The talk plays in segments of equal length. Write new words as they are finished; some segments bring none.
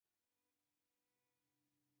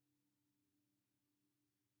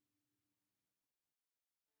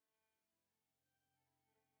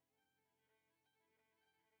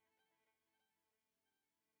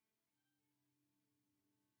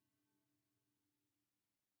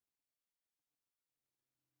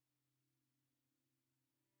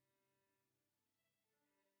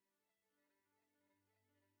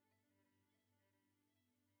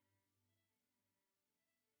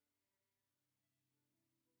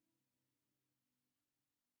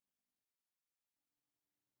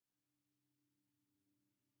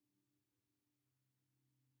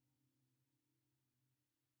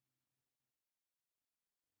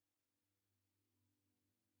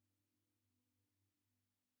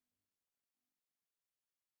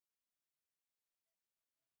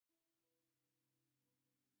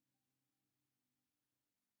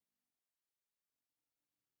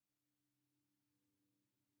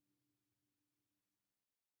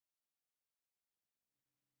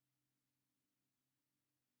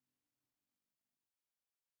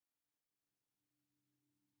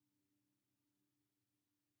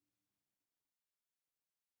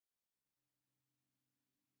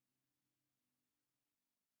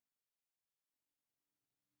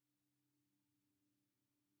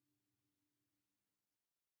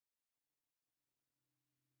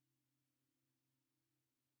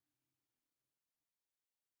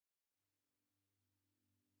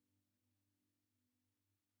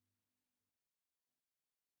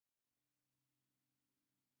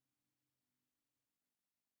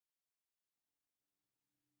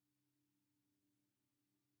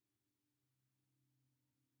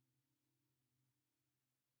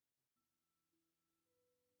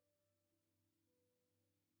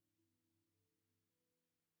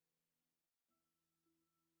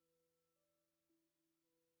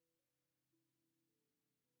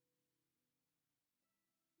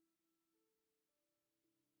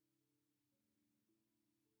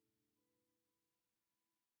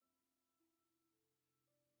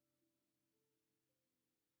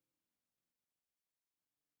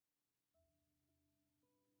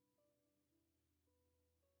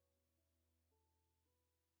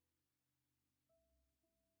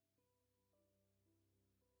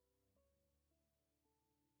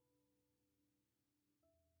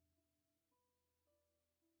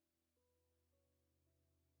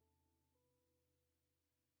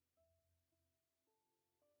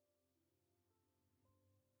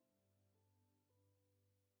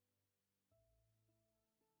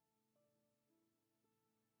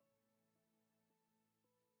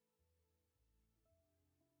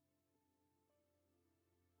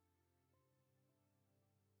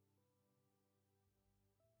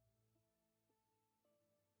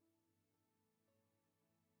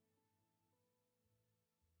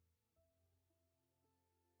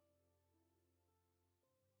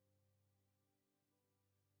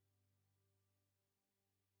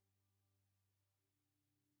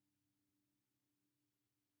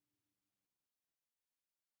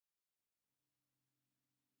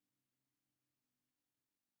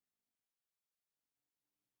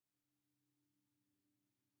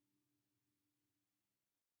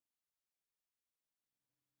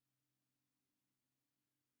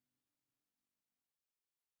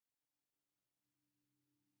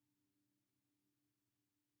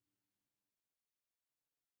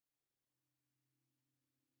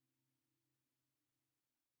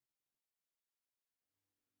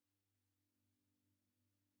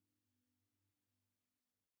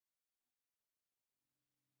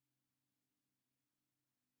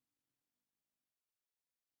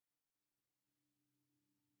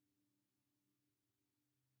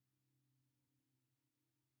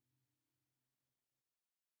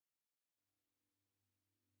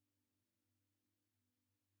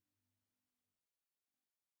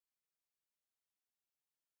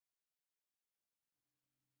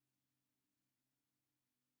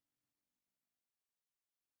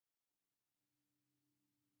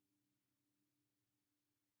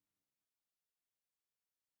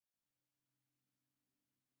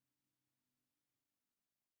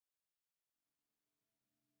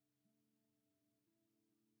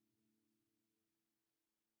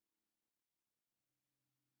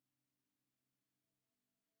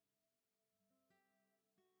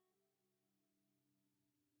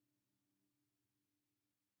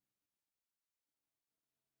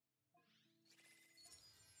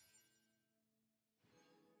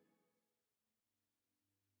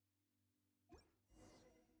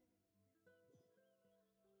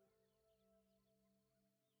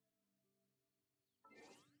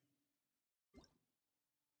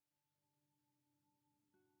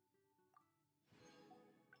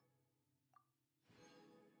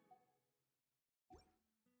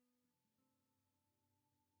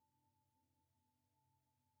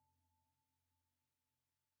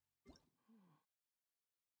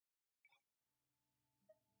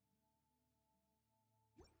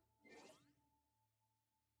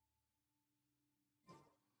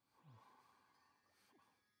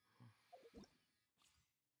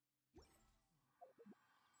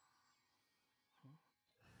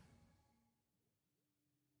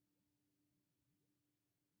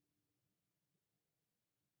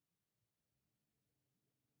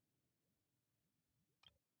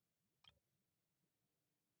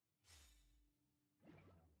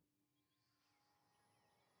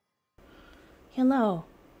Hello.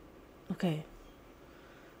 Okay.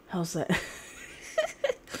 How's that?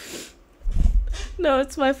 No,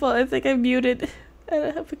 it's my fault. I think I muted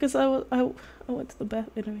because I went to the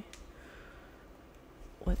bathroom. Anyway.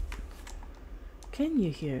 What? Can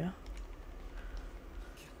you hear?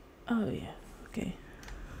 Oh yeah. Okay.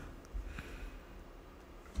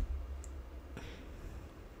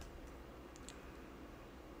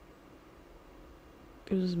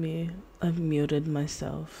 It was me. I've muted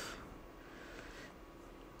myself.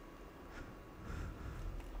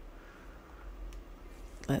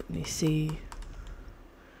 Let me see.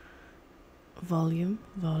 Volume.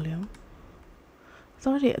 It's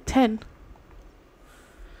already at 10.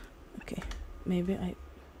 Okay. Maybe I...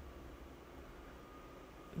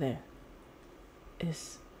 There.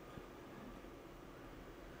 Is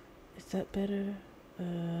that better?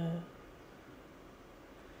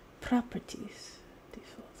 Properties.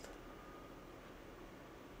 Default.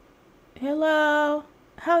 Hello!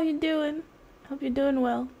 How you doing? Hope you're doing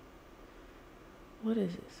well. What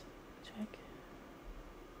is this? Check.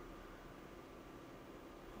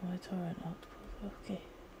 Torrent output. Okay.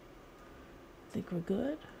 I think we're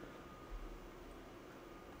good.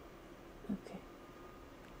 Okay.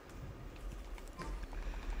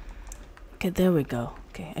 Okay, there we go.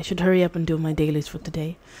 Okay, I should hurry up and do my dailies for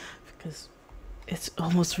today because it's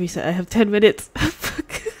almost reset. I have 10 minutes.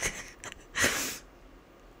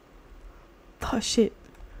 Oh shit.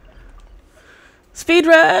 Speed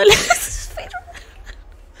run! Speed run!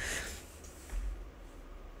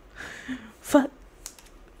 Fuck.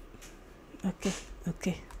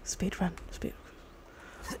 Okay. Speed run.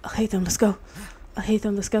 I hate them, let's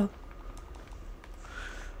go.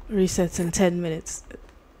 Resets in 10 minutes.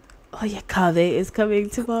 Oh yeah, Kave is coming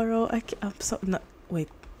tomorrow. I'm so not. Wait.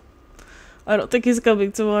 I don't think he's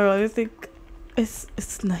coming tomorrow. I think it's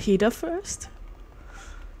Nahida first.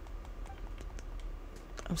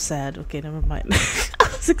 I'm sad. Okay, never mind. I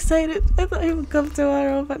was excited. I thought he would come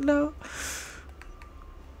tomorrow, but no.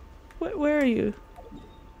 Where are you?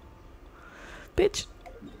 Bitch.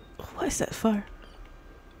 Why is that far?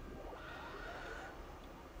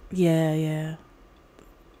 Yeah.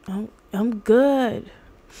 I'm good.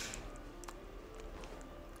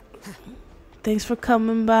 Thanks for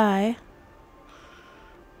coming by.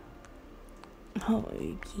 Oh,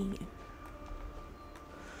 yeah.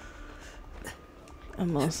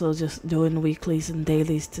 I'm also just doing weeklies and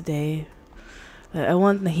dailies today. I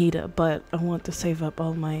want Nahida, but I want to save up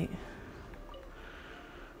all my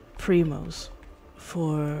primos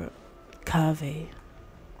for Kave.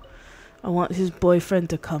 I want his boyfriend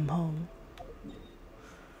to come home.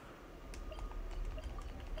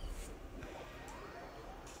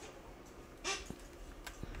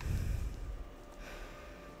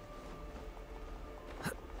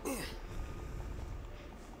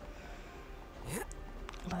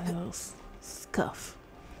 Little scuff.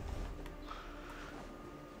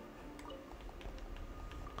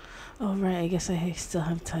 Oh right, I guess I still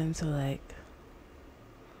have time to like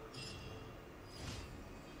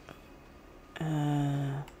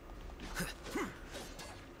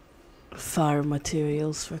farm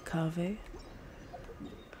materials for Kave.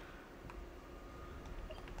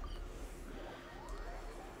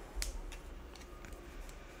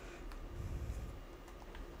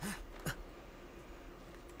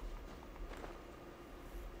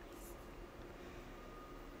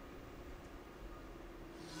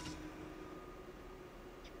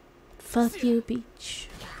 Fuck you, beach.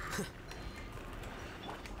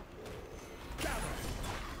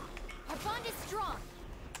 Our bond is strong.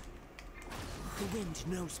 The wind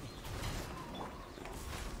knows me.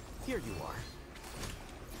 Here you are.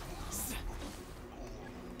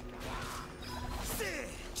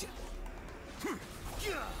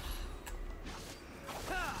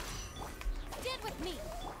 Stand with me.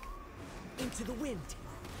 Into the wind.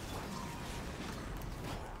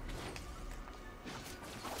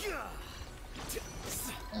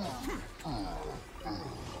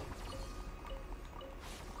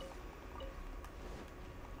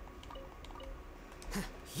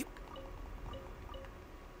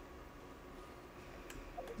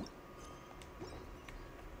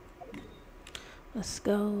 Let's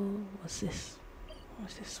go. What's this?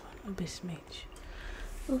 What's this one? Abyss Mage.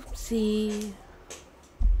 Oopsie.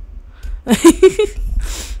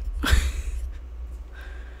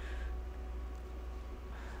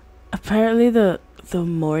 Apparently the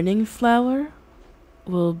morning flower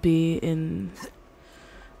will be in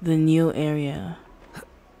the new area.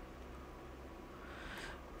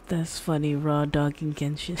 That's funny, raw dog and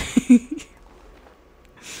Genshin.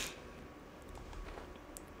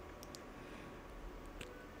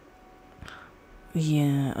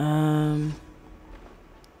 Yeah,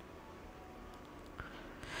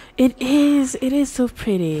 It is. It is so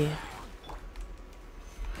pretty.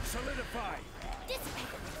 Solidify.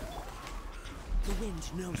 The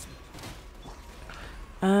wind knows me.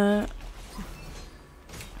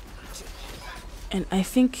 And I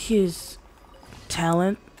think his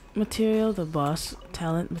talent material, the boss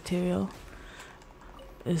talent material,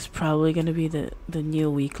 is probably gonna be the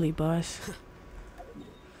new weekly boss.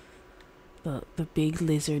 The big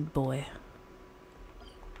lizard boy.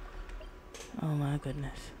 Oh my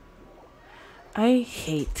goodness. I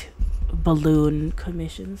hate balloon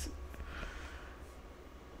commissions.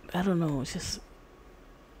 I don't know, it's just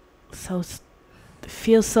it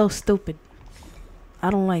feels so stupid. I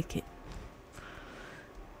don't like it.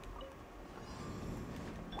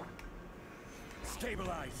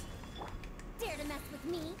 Stabilize. Dare to mess with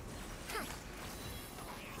me? Huh.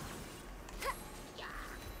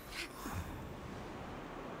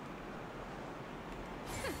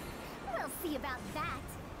 We'll see about that.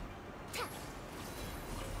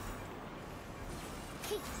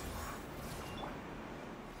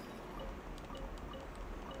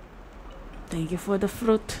 Thank you for the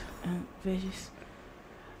fruit and veggies.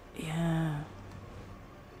 Yeah.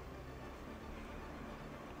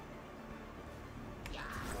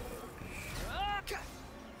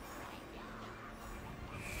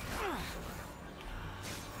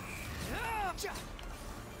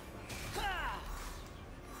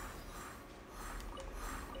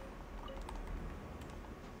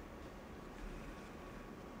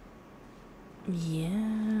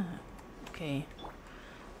 Yeah. Okay.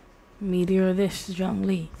 Meteor this,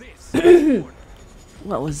 Zhongli. This.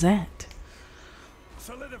 What was that?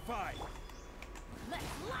 Solidify. Let's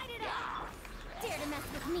light it up. Dare to mess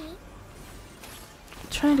with me?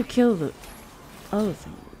 Trying to kill the other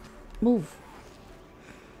thing. Move.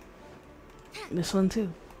 This one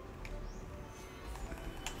too.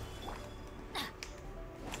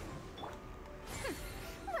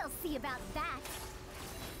 We'll see about that.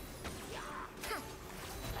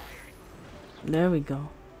 There we go.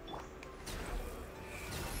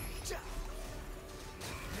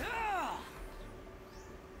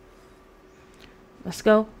 Let's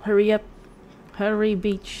go. Hurry up. Hurry,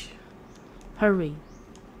 beach. Hurry.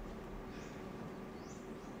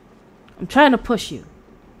 I'm trying to push you.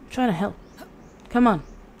 I'm trying to help. Come on.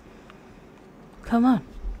 Come on.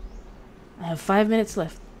 I have 5 minutes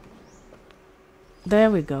left.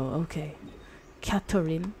 There we go. Okay.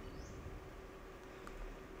 Catherine.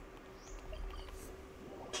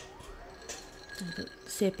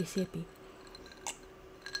 Sippy, sippy.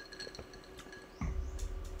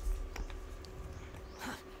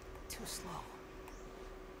 Too slow.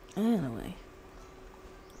 Anyway.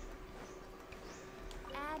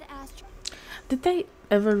 Add Astro. Did they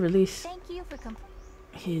ever release Thank you for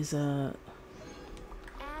his Add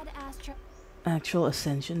Astro. actual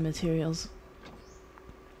ascension materials?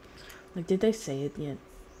 Like, did they say it yet?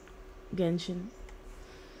 Genshin?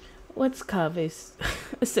 What's Kave's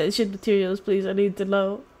ascension materials, please? I need to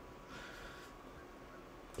know.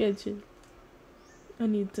 Genshin. I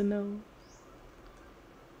need to know.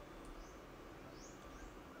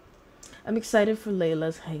 I'm excited for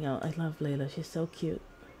Layla's hangout. I love Layla. She's so cute.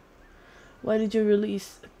 Why did you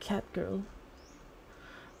release a cat girl?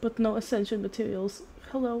 But no ascension materials.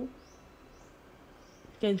 Hello.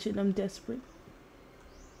 Genshin, I'm desperate.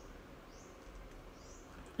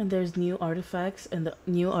 And there's new artifacts, and the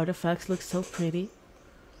new artifacts look so pretty.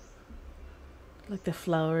 Like the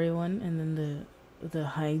flowery one, and then the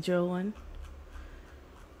hydro one.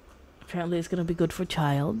 Apparently it's gonna be good for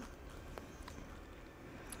child.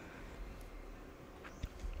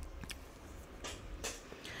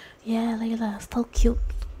 Yeah, Layla, so cute.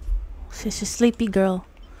 She's a sleepy girl.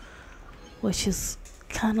 Which is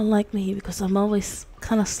kinda like me, because I'm always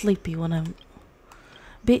kinda sleepy when I'm...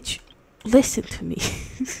 Bitch, listen to me.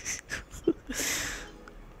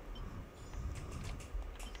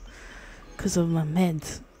 Because of my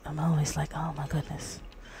meds, I'm always like, oh my goodness,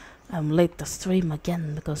 I'm late to stream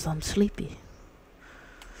again because I'm sleepy.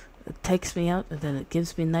 It takes me out, and then it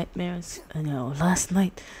gives me nightmares. And you know, last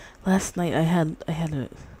night I had a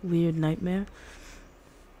weird nightmare.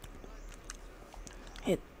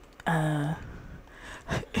 It it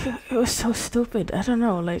was so stupid. I don't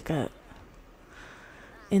know, like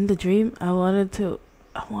in the dream I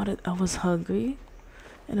was hungry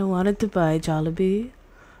and I wanted to buy Jollibee,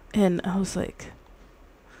 and I was like,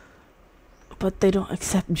 but they don't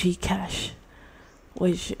accept Gcash,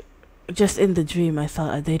 which just in the dream I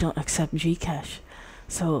thought they don't accept Gcash,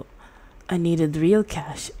 so I needed real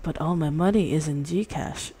cash, but all my money is in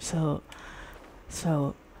Gcash. So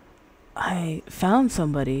I found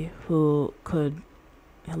somebody who could...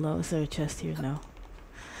 Hello, is there a chest here? No.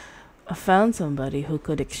 I found somebody who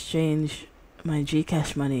could exchange my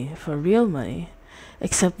Gcash money for real money.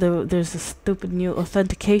 Except there's a stupid new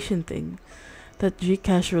authentication thing that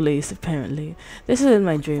Gcash released apparently. This is in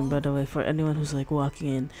my dream, by the way, for anyone who's like walking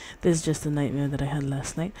in. This is just a nightmare that I had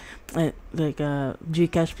last night.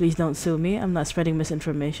 Gcash, please don't sue me. I'm not spreading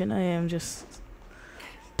misinformation. I am just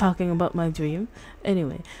talking about my dream.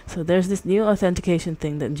 Anyway, so there's this new authentication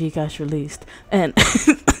thing that Gcash released, and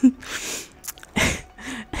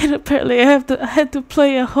and apparently I had to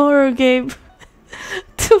play a horror game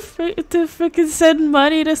to freaking send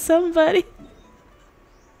money to somebody.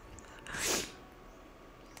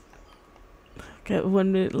 Got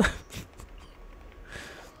 1 minute left.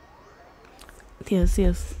 Yes.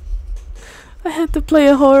 I had to play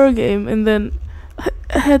a horror game, and then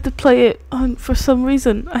I had to play it on, for some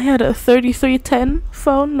reason, I had a 3310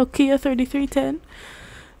 phone, Nokia 3310,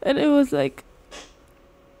 and it was like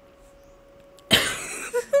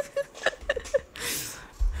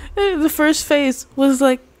the first phase was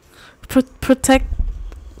like protect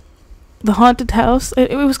the haunted house.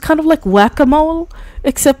 It was kind of like whack-a-mole,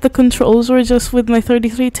 except the controls were just with my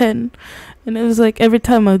 3310, and it was like every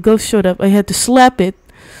time a ghost showed up I had to slap it,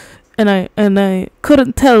 and I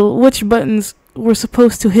couldn't tell which buttons were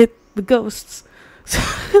supposed to hit the ghosts.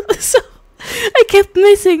 So I kept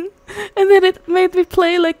missing, and then it made me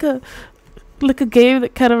play like a game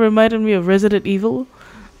that kind of reminded me of Resident Evil.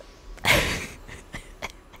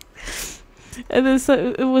 And then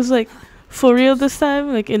so it was like for real this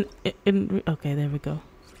time, like in okay, there we go.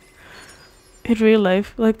 In real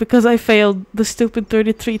life, like, because I failed the stupid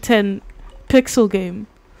 3310 pixel game,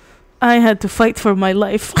 I had to fight for my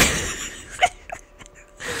life.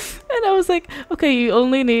 And I was like, okay, you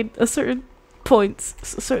only need a certain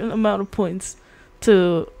amount of points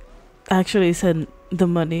to actually send the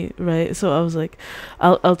money, right? So I was like,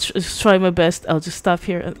 I'll just try my best. I'll just stop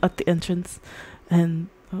here at the entrance, and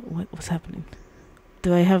what's happening?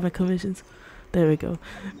 Do I have my commissions? There we go.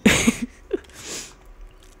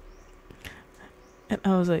 And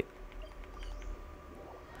I was like,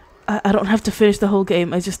 I don't have to finish the whole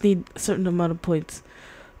game. I just need a certain amount of points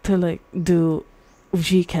to like do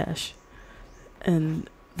Gcash. And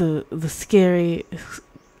the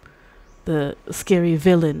scary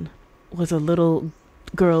villain was a little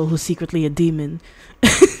girl who's secretly a demon.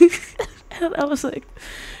 And I was like,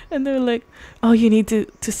 and they're like, oh, you need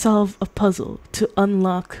to solve a puzzle to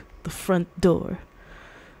unlock the front door.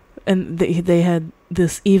 And they had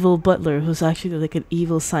this evil butler who's actually like an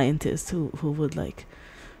evil scientist who would like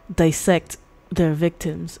dissect their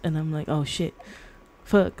victims. And I'm like, oh shit,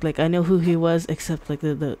 fuck, like I know who he was, except like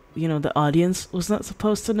the the audience was not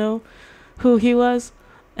supposed to know who he was.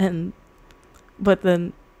 But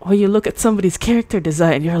then when you look at somebody's character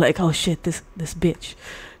design, you're like, oh shit, this bitch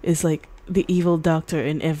is like the evil doctor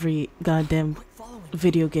in every goddamn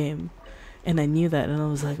video game. And I knew that, and I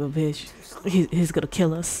was like, oh bitch, he's gonna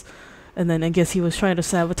kill us. And then I guess he was trying to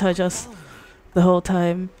sabotage us the whole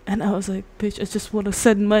time. And I was like, bitch, I just want to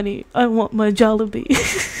send money. I want my Jollibee.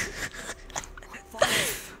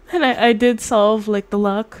 And I did solve like the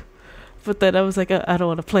lock, but then I was like, I don't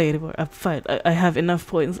want to play anymore. I'm fine. I have enough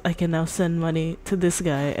points. I can now send money to this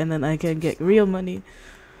guy, and then I can get real money.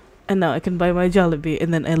 And now I can buy my Jollibee.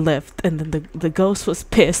 And then I left, and then the ghost was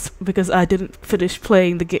pissed because I didn't finish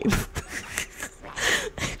playing the game.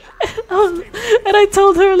 And I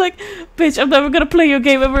told her like, bitch, I'm never gonna play your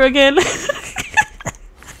game ever again.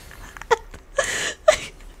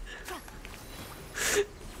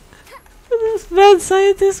 This mad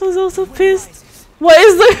scientist was also pissed. Why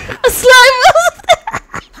is there a slime?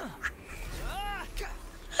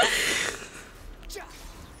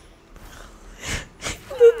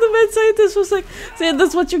 The mad scientist was like, saying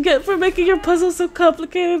that's what you get for making your puzzle so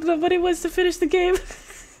complicated. Nobody wants to finish the game.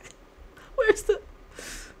 Where's the...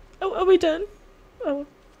 Oh, are we done? Oh.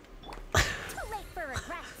 Too late for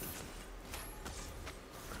regrets.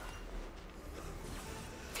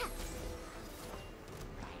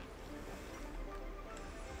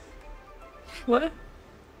 What?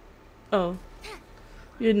 Oh.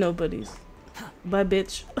 You're nobodies. Bye,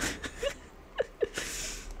 bitch.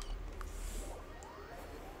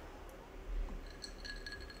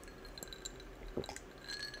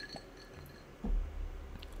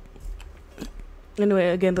 Anyway,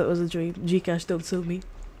 again, that was a dream. Gcash, don't sue me.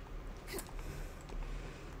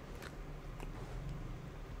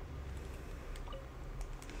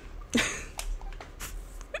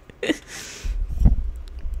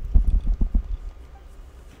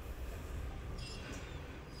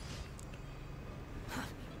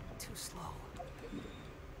 Too slow.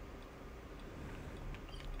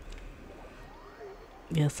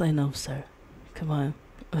 Yes, I know, sir. Come on.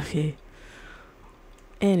 Okay.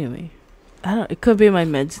 Anyway, I don't. It could be my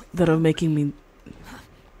meds that are making me.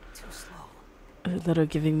 Too slow. That are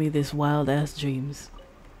giving me these wild ass dreams.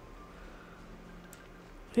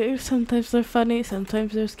 Sometimes they're funny,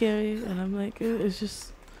 sometimes they're scary, and I'm like, it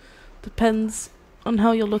just depends on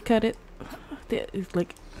how you look at it. It's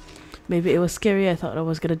like, maybe it was scary, I thought I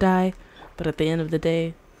was gonna die, but at the end of the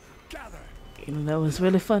day, Gather. you know, that was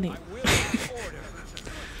really funny. I will have order.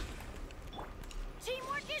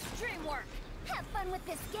 Teamwork is dreamwork. Have fun with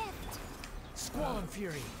this gift. Squall and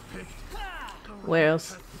fury. Where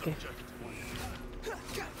else? Okay.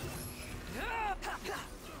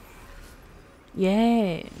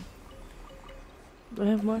 Yay! Do I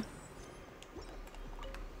have more?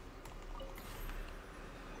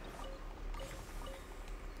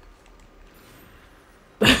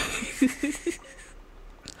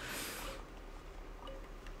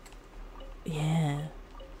 Yeah.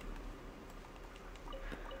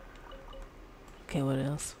 Okay, what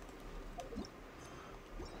else?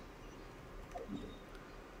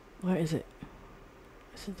 Where is it?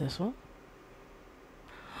 Is it this one?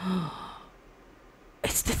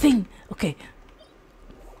 It's the thing! Okay.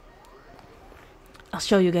 I'll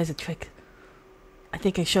show you guys a trick. I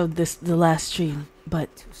think I showed this the last stream,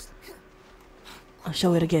 but I'll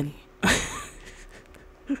show it again.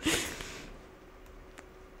 Too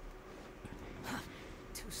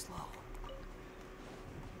slow.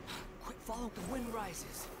 Quick, follow the wind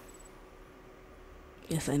rises.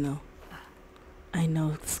 Yes, I know. I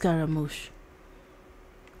know, Scaramouche.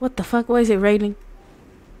 What the fuck? Why is it raining?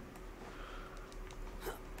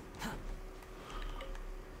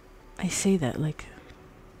 I say that like...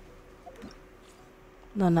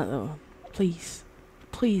 No, not that one. Please.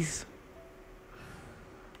 Please.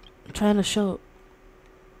 I'm trying to show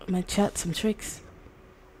my chat some tricks.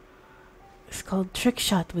 It's called Trick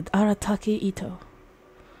Shot with Arataki Ito.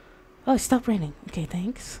 Oh, it stopped raining. Okay,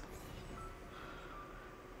 thanks.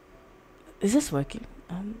 Is this working?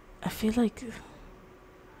 I feel like...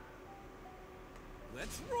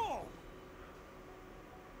 Let's roll.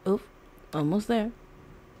 Oh, almost there.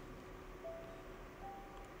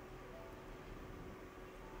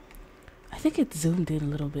 I think it zoomed in a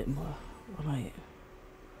little bit more when I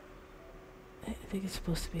think it's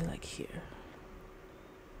supposed to be like here.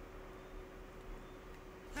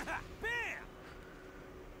 Bam!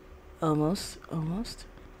 Almost, almost.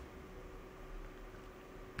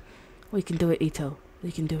 We can do it, Ito.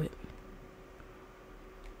 We can do it.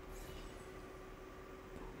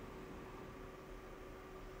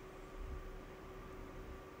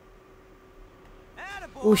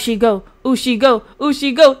 Attaboy. Ooh, she go. Ooh, she go. Ooh,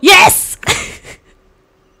 she go. Yes!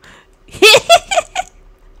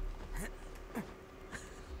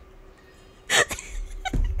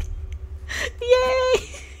 Yay!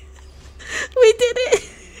 We did it!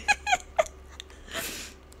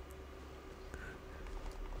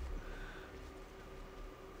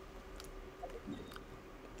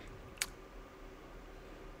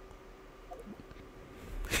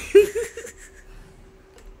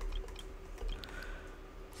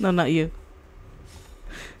 No, not you.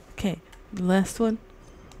 Okay, the last one.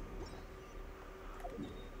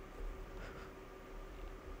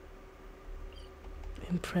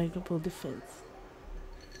 Impregnable defense.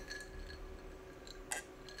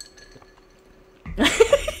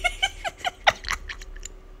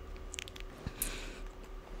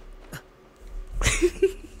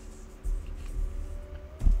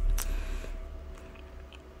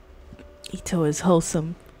 Ito is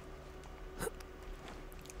wholesome.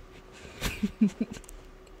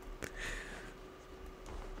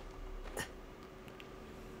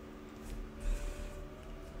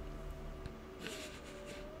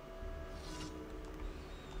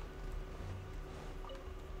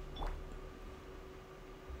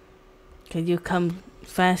 Can you come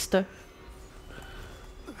faster?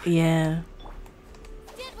 Yeah.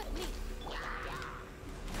 Get with me.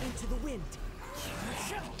 Into the wind.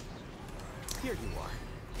 Here you are.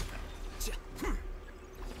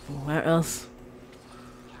 Where else?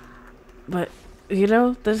 But, you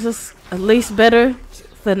know, this is at least better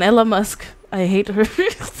than Elon Musk. I hate her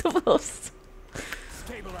the most.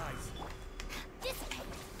 Stabilize. Dissipate.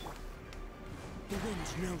 The wind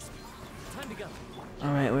knows me. Time to go.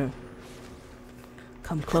 Alright, we're...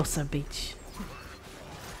 Come closer, beach.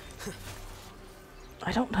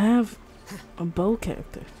 I don't have a bow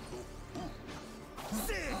character.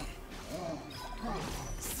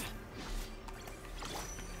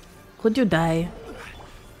 Could you die?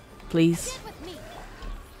 Please.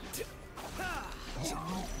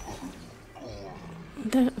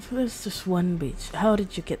 Get with me. There's just one beach. How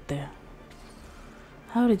did you get there?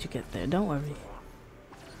 How did you get there? Don't worry.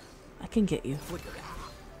 can get you. Flicker.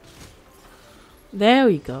 There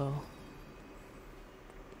we go.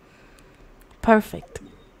 Perfect.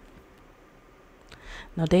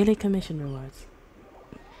 Now daily commission rewards.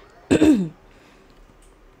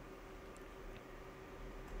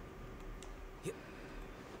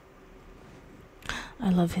 I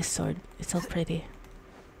love his sword. It's so pretty.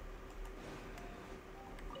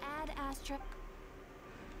 Add Astra.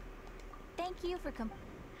 Thank you for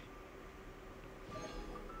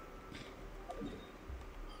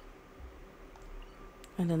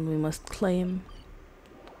And then we must claim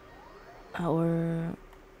our,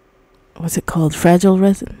 what's it called? Fragile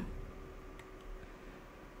resin.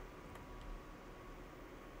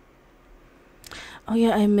 Oh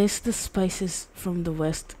yeah, I missed the spices from the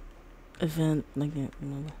West event. Like, you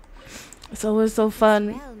know, it's always so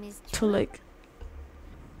fun realm is to like.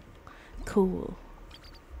 Cool.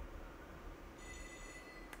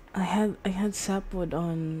 I had sapwood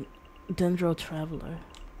on Dendro Traveler.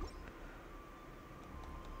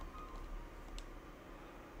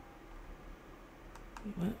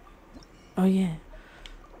 What? Oh yeah.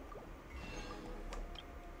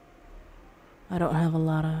 I don't have a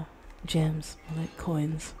lot of gems, like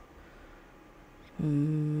coins.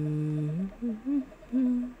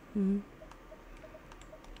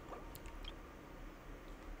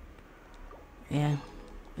 Yeah.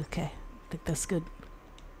 Okay. I think that's good.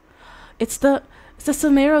 It's the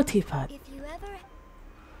Sumero teapot. If you ever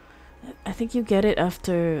I think you get it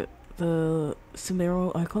after the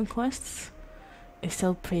Sumero Icon quests. It's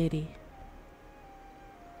so pretty.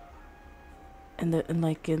 And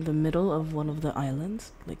like in the middle of one of the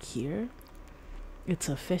islands, like here, it's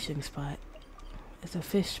a fishing spot. It's a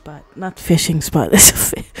fish spot, not fishing spot.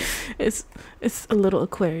 It's a it's a little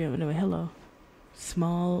aquarium. Anyway, hello,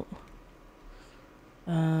 small.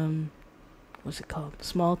 What's it called?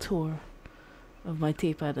 Small tour of my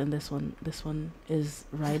teapot, and this one is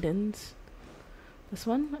Raiden's. This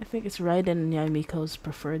one, I think it's Raiden and Yamiko's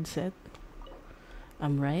preferred set.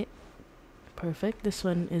 I'm right. Perfect. This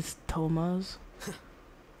one is Toma's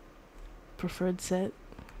preferred set.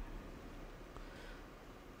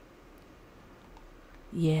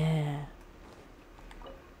 Yeah.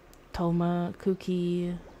 Toma,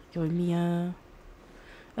 Kuki, Yoimiya.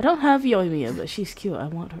 I don't have Yoimiya, but she's cute. I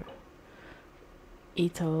want her.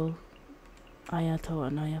 Ito, Ayato,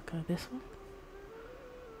 and Ayaka. This one?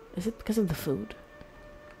 Is it because of the food?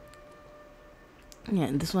 Yeah,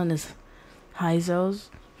 and this one is Heizo's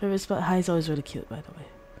favorite spot. Heizo is really cute, by the way.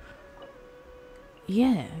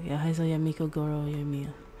 Yeah, Heizo, Yamiko, Goro,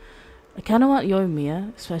 Yoimiya. I kind of want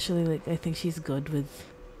Yoimiya, especially like I think she's good with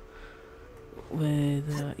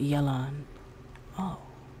Yelan.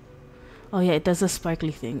 Oh yeah, it does a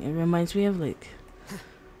sparkly thing. It reminds me of like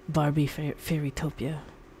Barbie Fairytopia.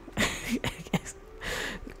 I guess.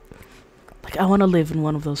 Like I want to live in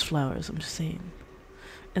one of those flowers. I'm just saying.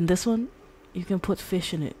 And this one, you can put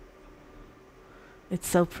fish in it. It's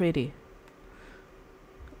so pretty.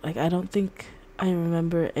 Like I don't think I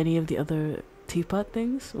remember any of the other teapot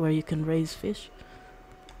things where you can raise fish.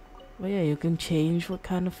 But yeah, you can change what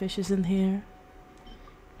kind of fish is in here.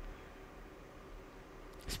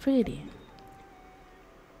 It's pretty.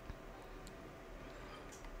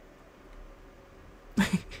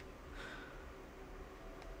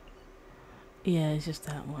 Yeah, it's just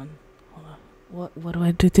that one. Hold on. What do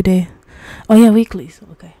I do today? Oh yeah, weeklies.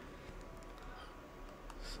 Okay.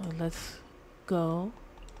 So let's go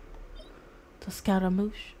to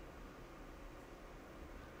Scaramouche.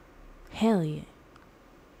 Hell yeah.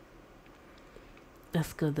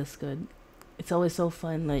 That's good, that's good. It's always so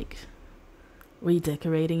fun, like,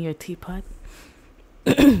 redecorating your teapot.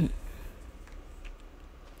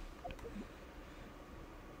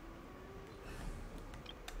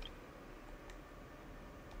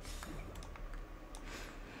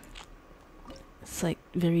 It's like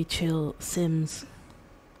very chill Sims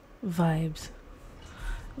vibes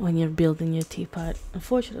when you're building your teapot.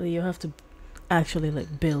 Unfortunately, you have to actually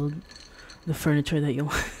like build the furniture that you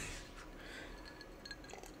want.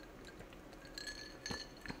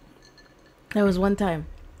 There was one time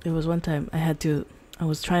I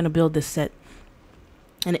was trying to build this set,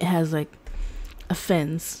 and it has like a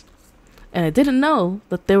fence, and I didn't know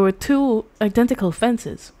that there were two identical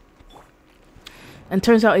fences, and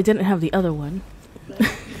turns out I didn't have the other one.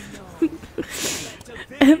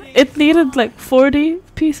 And it needed like 40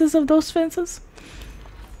 pieces of those fences,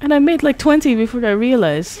 and I made like 20 before I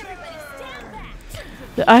realized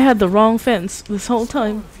that I had the wrong fence this whole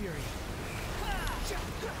time.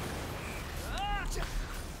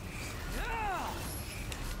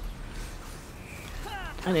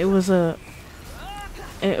 And it was a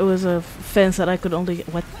fence that I could only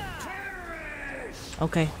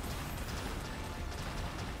Okay.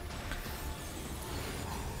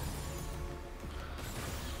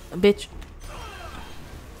 Bitch.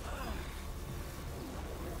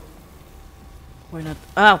 We're not.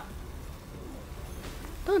 Ow!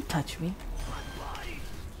 Don't touch me.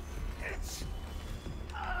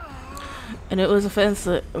 And it was a fence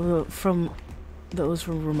that from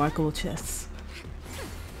remarkable chests.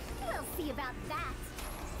 We'll see about that.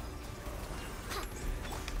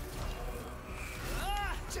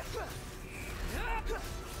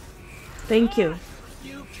 Thank you.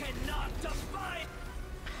 You cannot defy.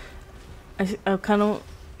 I kind of.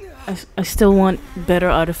 I still want better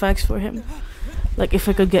artifacts for him. Like if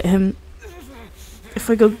I could get him. If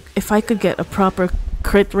I could get a proper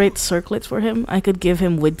crit rate circlet for him, I could give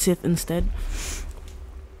him Widsith instead.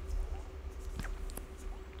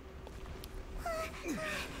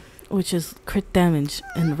 Which is crit damage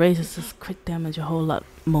and raises his crit damage a whole lot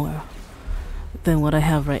more than what I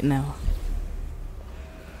have right now.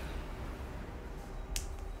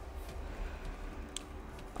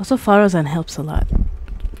 Also, Farazan helps a lot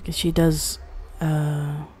because she does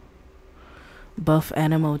buff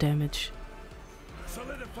animal damage.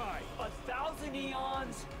 Solidify. 1,000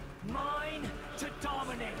 eons, mine to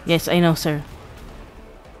dominate. Yes, I know, sir.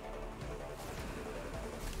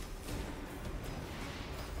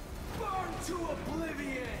 Burn to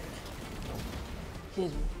oblivion.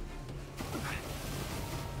 Excuse me.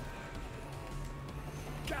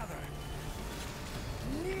 Gather.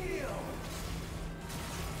 Kneel.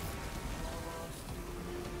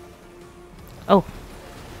 Oh.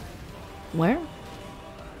 Where?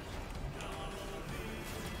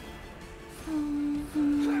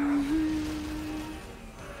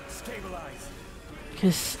 Stabilize.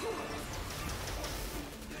 Because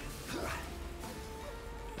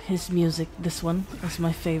his music, this one, is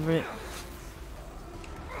my favorite.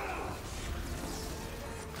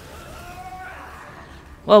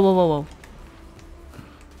 Whoa, whoa, whoa, whoa.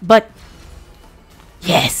 But,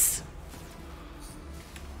 yes!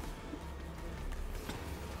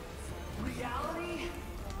 Reality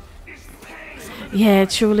is pain. Yeah,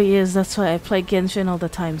 it truly is. That's why I play Genshin all the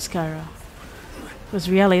time, Skara. Because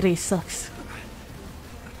reality sucks.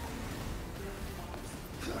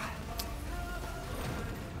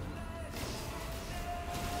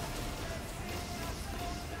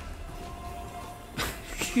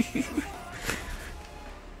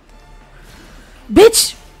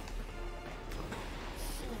 Bitch!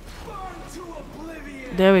 Burn to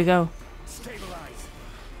oblivion. There we go. Stabilize.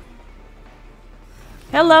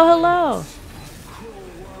 Hello, hello. Cruel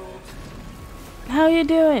world. How you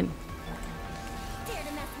doing? Dare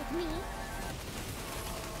to mess with me?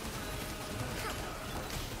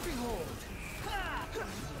 Behold.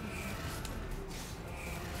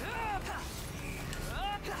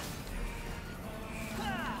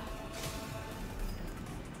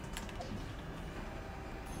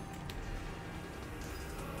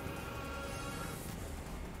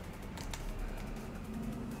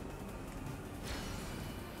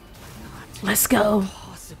 Let's go.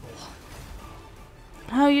 Possible.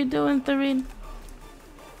 How you doing, Therine?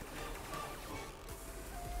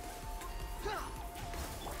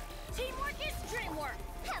 Teamwork is dreamwork.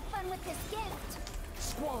 Have fun with this gift.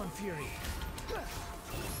 Squall and fury.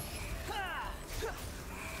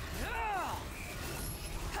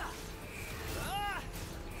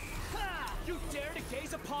 You dare to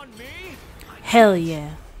gaze upon me? Hell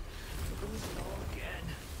yeah. Lose it all again.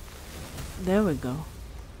 There we go.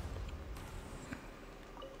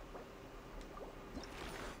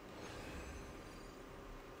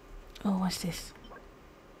 Oh, what's this?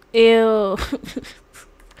 Ew.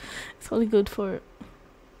 It's only good for,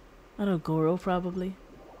 I don't know, Goro probably.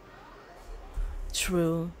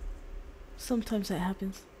 True. Sometimes that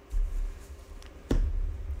happens.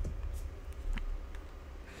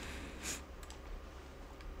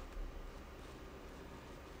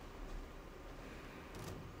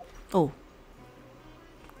 Oh.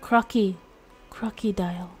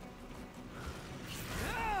 Crocodile.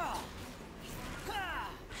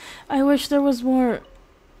 I wish there was more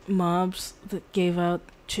mobs that gave out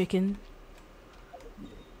chicken.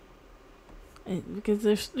 Because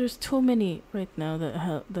there's too many right now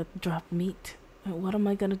that drop meat. And what am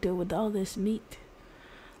I gonna do with all this meat?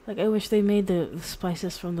 Like, I wish they made the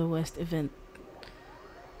Spices from the West event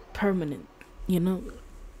permanent. You know,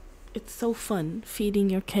 it's so fun feeding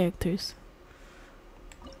your characters.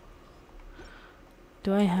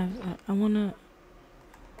 Do I have?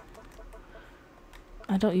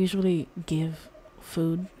 I don't usually give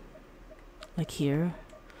food like here,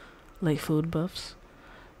 like food buffs,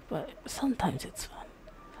 but sometimes it's fun.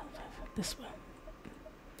 Sometimes this one.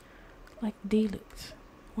 Like Deluxe.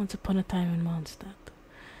 Once Upon a Time in Mondstadt.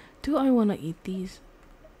 Do I want to eat these?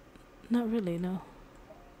 Not really, no.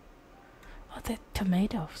 Oh, they're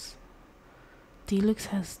tomatoes. Deluxe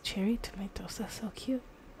has cherry tomatoes. That's so cute.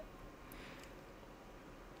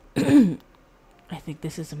 I think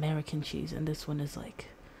this is American cheese, and this one is like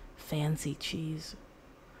fancy cheese.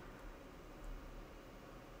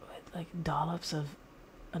 With like dollops of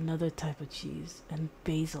another type of cheese and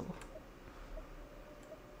basil.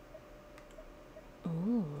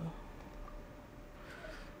 Ooh.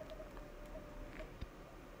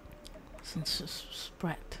 Some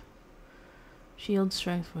spread. Shield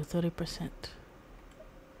strength for 30%.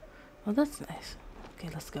 Oh, that's nice. Okay,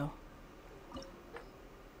 let's go.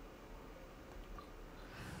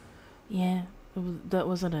 Yeah, that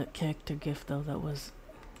wasn't a character gift though. That was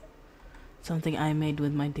something I made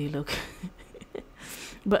with my D-Look.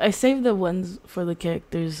 But I saved the ones for the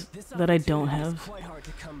characters that I don't have. Quite hard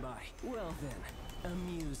to come by. Well then,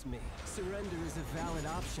 amuse me. Surrender is a valid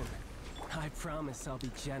option. I promise I'll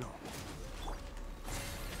be gentle.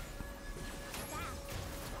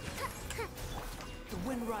 The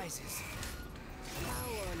wind rises.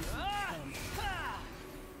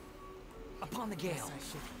 Upon the gale. I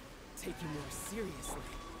should take you more seriously.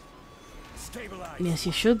 Stabilize. Yes,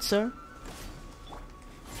 you should, sir.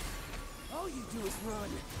 All you do is run.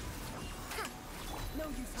 No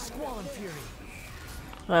use Squall and fury.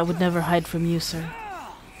 Well, I would never hide from you, sir.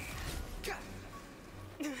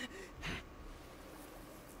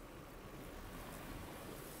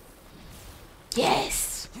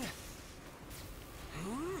 Yes!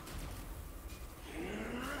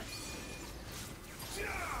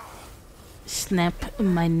 Snap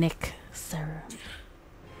my neck, sir.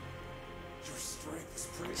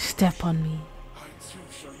 Step on me.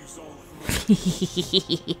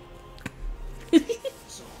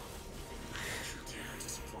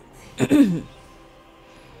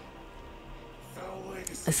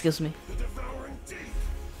 Excuse me.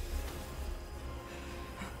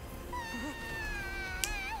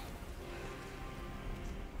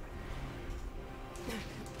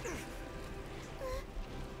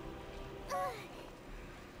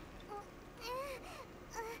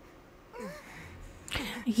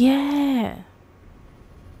 Yeah.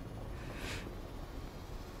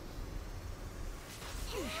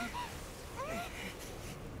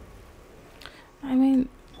 I mean,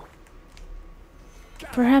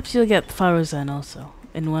 perhaps you'll get Faruzan also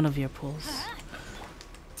in one of your pools.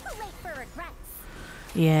 Too late for regrets.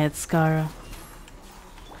 Yeah, it's Skara.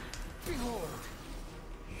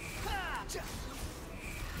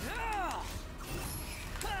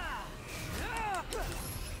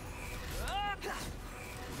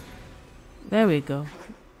 There we go.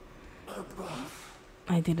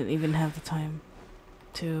 I didn't even have the time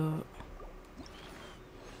to...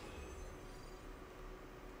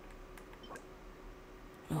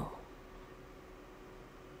 Oh.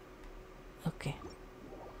 Okay.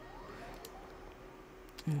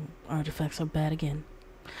 Artifacts are bad again.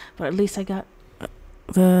 But at least I got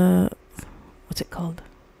the... What's it called?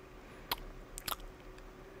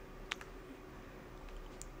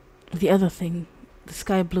 The other thing. The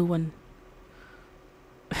sky blue one.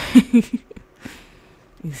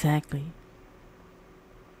 Exactly.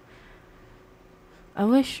 I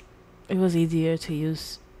wish it was easier to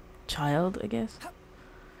use child, I guess.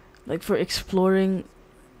 Like for exploring,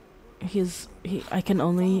 I can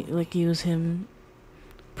only like use him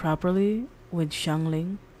properly with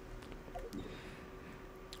Xiangling.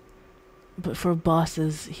 But for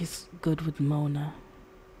bosses, he's good with Mona.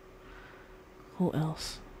 Who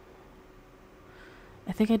else?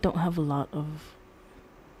 I think I don't have a lot of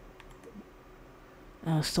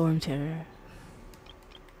Storm Terror.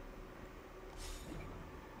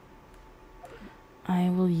 I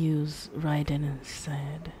will use Raiden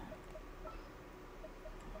instead.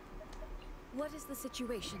 What is the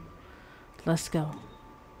situation? Let's go.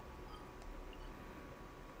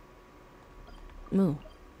 Moo.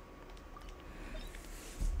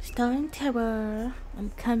 Storm Terror, I'm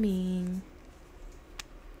coming.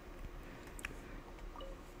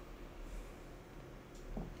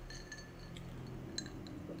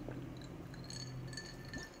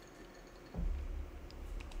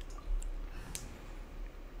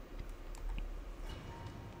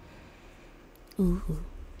 Ooh.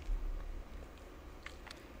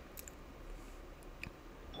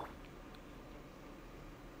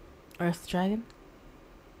 Earth Dragon?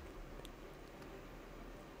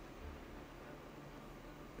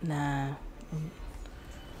 Nah.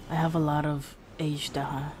 I have a lot of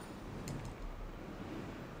Ajdaha.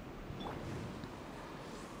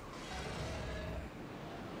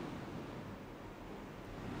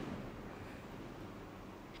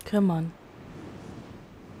 Come on.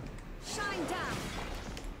 Shine down.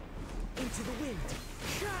 Into the wind.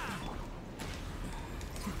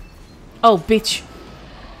 Oh, bitch.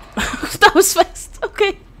 That was fast.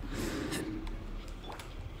 Okay.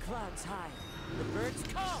 Clouds high. The birds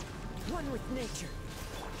call. One with nature.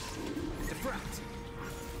 Defract.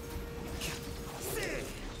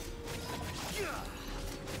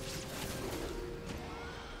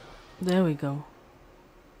 There we go.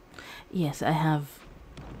 Yes, I have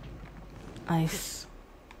ice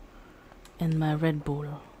in my Red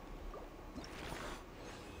Bull.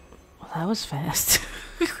 Well, that was fast.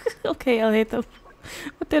 Okay, I'll hit them.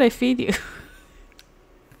 What did I feed you?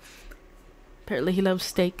 Apparently he loves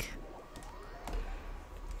steak.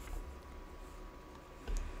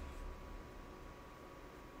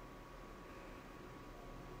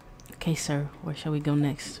 Okay, sir, where shall we go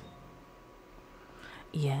next?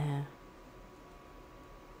 Yeah.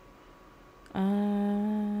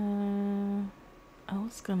 I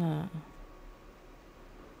was gonna...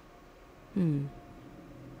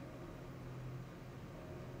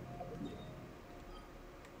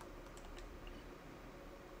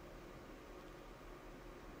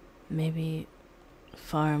 Maybe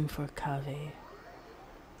farm for Kave.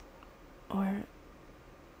 Or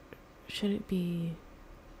should it be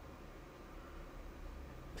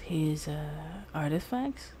his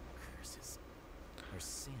artifacts? Curses. There's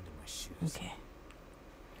sand in my shoes. Okay.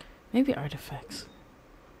 Maybe artifacts.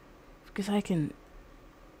 Because I can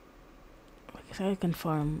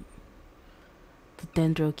farm the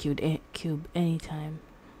Dendro cube anytime.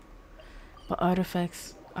 But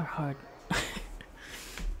artifacts are hard.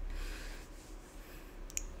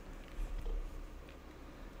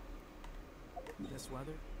 This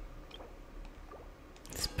weather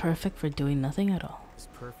It's perfect for doing nothing at all. is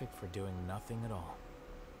perfect for doing nothing at all.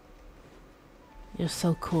 You're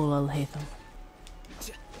so cool, Al-Haytham.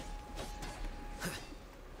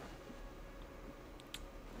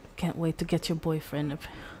 Can't wait to get your boyfriend.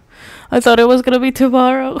 I thought it was gonna be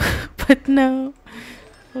tomorrow, but no.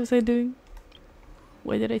 What was I doing?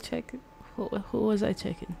 Where did I check it? Who was I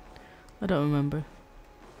checking? I don't remember.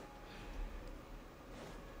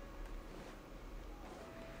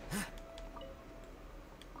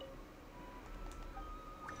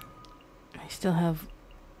 I still have...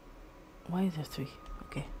 Why is there 3?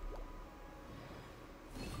 Okay.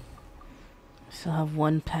 I still have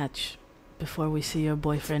 1 patch before we see your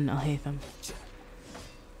boyfriend, Al-Haytham.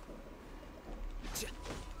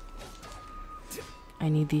 I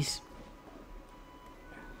need these.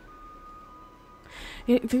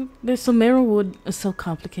 The Sumeru wood is so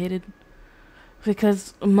complicated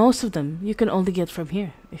because most of them you can only get from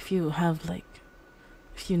here. If you have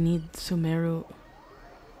if you need Sumeru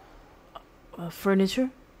furniture.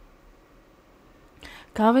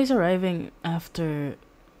 Kave's arriving after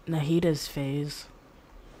Nahida's phase.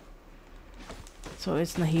 So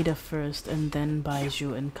it's Nahida first and then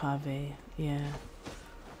Baiju and Kave. Yeah.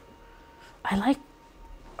 I like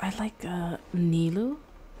Nilu.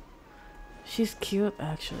 She's cute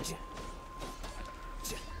actually.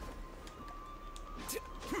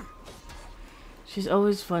 She's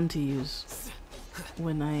always fun to use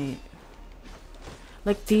when I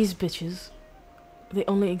like these bitches. They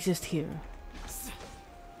only exist here.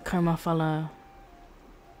 Karmafala.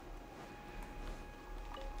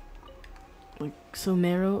 Like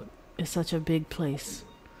Sumeru is such a big place.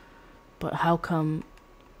 But how come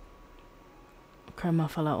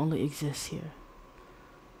Karmafala only exists here?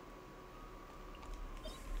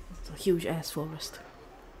 It's a huge ass forest.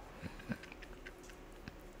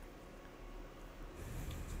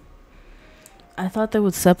 I thought they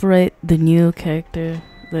would separate the new character,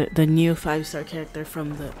 the new 5-star character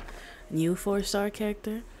from the new 4-star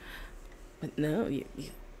character. But no,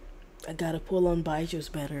 I gotta pull on Baiju's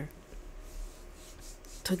better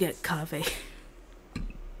to get Kave.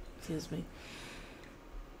 Excuse me.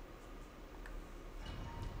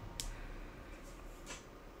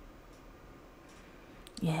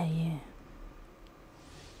 Yeah.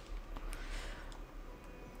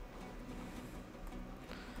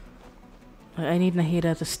 I need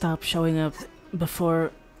Nahida to stop showing up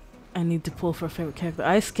before I need to pull for a favorite character.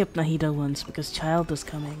 I skipped Nahida once because Child was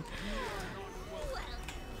coming.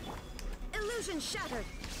 Illusion shattered.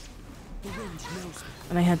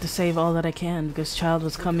 And I had to save all that I can because Child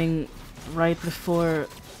was coming right before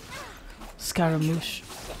Scaramouche.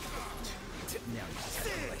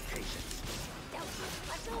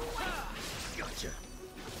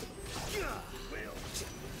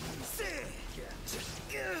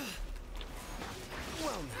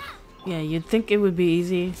 Yeah, you'd think it would be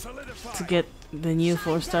easy to get the new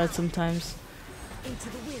 4-star sometimes. into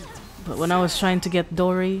the wind. But when I was trying to get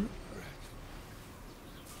Dory,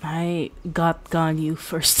 I got Ganyu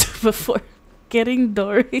first before getting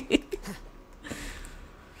Dory.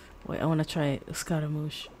 Wait, I want to try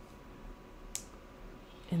Scaramouche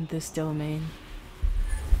in this domain.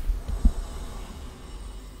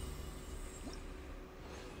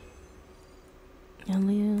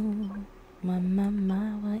 Hello,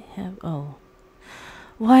 I have. Oh,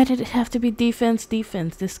 why did it have to be defense?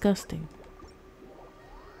 Defense, disgusting.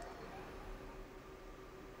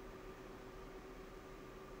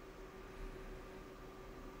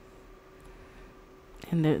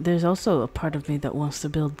 And there's also a part of me that wants to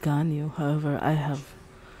build Ganyu. However, I have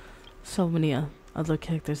so many other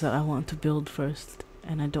characters that I want to build first,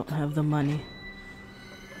 and I don't have the money.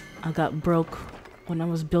 I got broke when I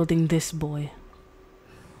was building this boy.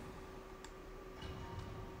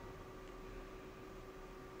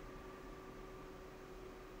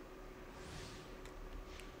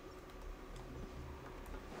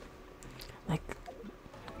 Like,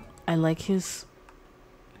 I like his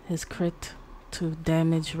crit to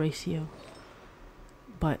damage ratio,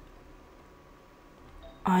 but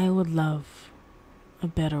I would love a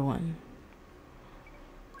better one.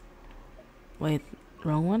 Wait,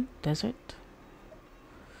 wrong one? Desert?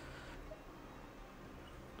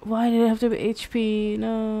 Why did it have to be HP?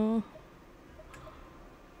 No.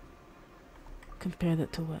 Compare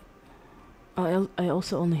that to what? Oh, I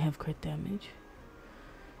also only have crit damage.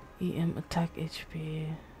 EM attack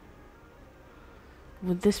HP.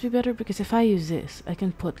 Would this be better? Because if I use this, I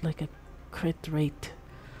can put like a crit rate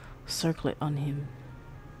circlet on him.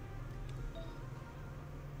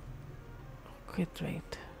 Crit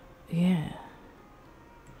rate. Yeah.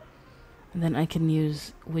 And then I can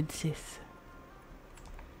use with Sith.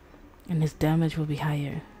 And his damage will be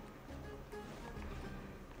higher.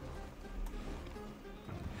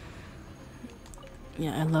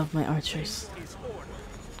 Yeah, I love my archers.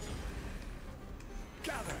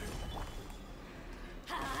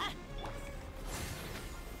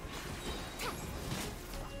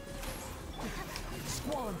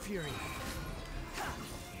 Squall and fury.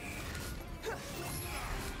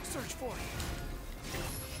 Search for it.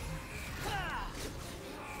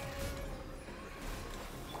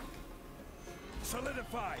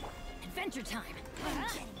 Solidify. Adventure time. I'm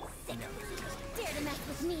getting sick of this. Dare to mess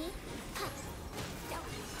with me? Ha. Don't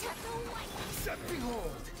touch the white. Set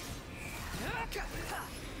behold.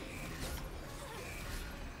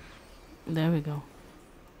 There we go.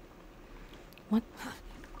 What?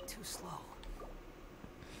 Too slow.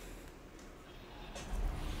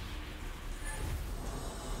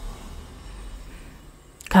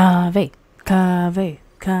 Cave, cave,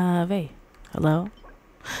 cave. Hello?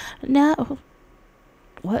 No.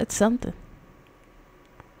 What? It's something.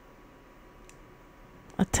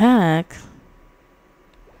 Attack.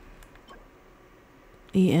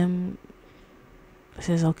 EM. This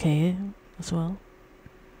is okay as well.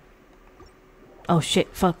 Oh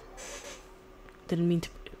shit, fuck. Didn't mean to.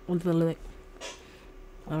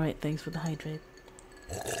 Alright, thanks for the hydrate.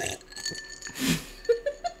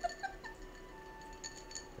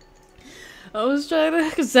 I was trying to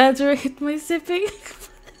exaggerate my sipping.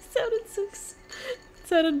 It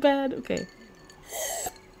sounded bad. Okay.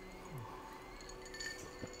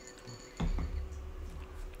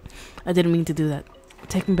 I didn't mean to do that.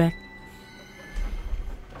 Take me back.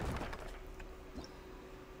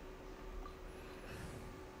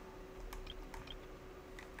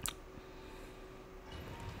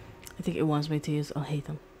 I think it wants me to use. I'll hate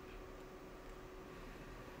them.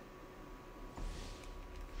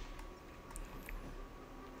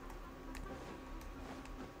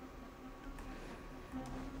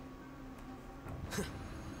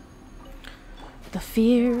 The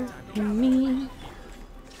fear in me.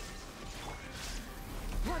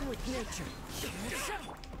 Run with nature.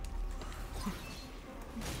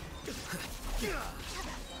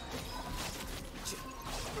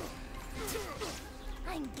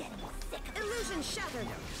 I'm getting sick of this. Illusion shattered.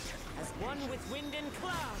 As one with wind and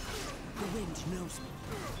cloud. The wind knows me.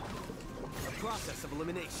 A process of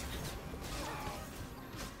elimination.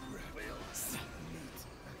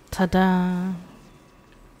 Ta-da!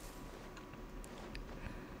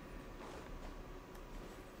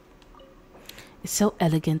 It's so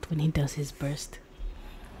elegant when he does his burst.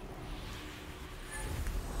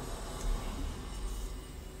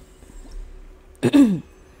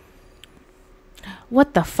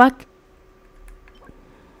 What the fuck?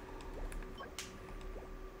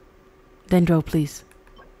 Dendro, please.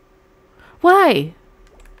 Why?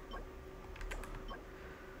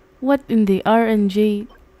 What in the RNG?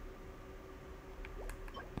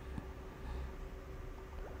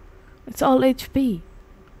 It's all HP.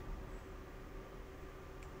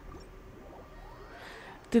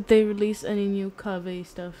 Did they release any new Kave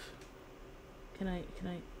stuff? Can I?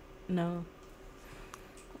 No.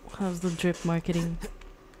 How's the drip marketing?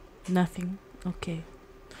 Nothing. Okay.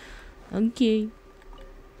 Okay.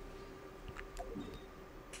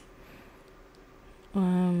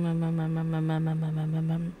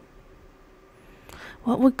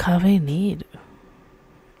 What would Kave need?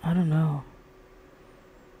 I don't know.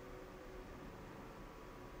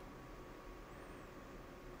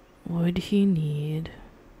 Would he need?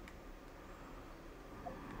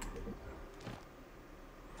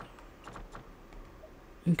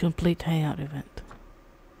 Incomplete hangout event.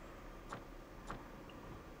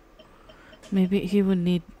 Maybe he would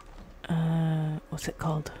need, what's it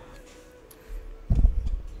called?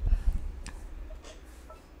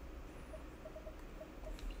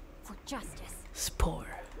 For justice.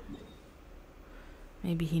 Spore.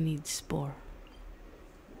 Maybe he needs spore.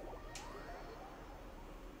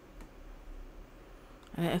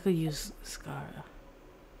 I could use Scara.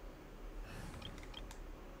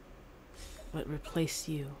 But replace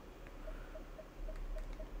you.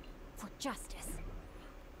 For justice.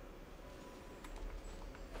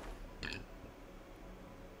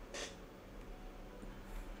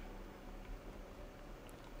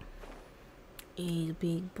 He's a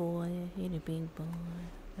big boy, he's a big boy,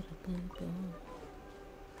 he's a big boy.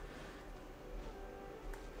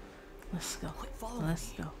 Let's go.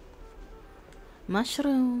 Let's go.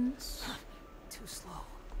 Mushrooms. Too slow.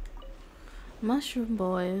 Mushroom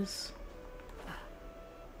boys.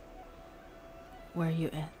 Where you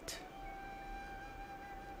at?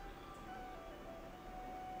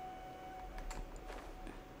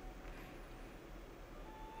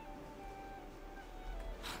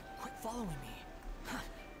 Quit following me.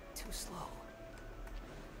 Too slow.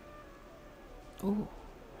 Oh,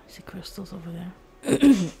 I see crystals over there.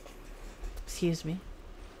 Excuse me.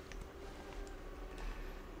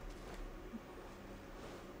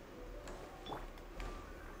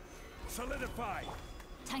 Solidify.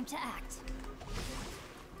 Time to act.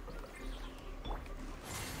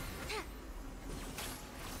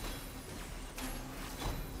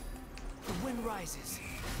 The wind rises.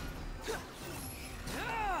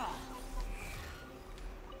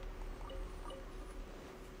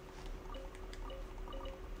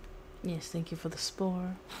 Yes, thank you for the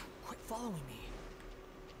spore. Quit following me.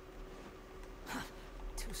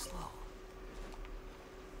 Too slow.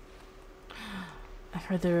 I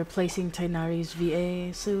heard they're replacing Tainari's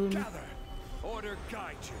VA soon. Gather. Order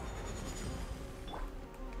guide you.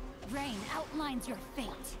 Rain outlines your fate.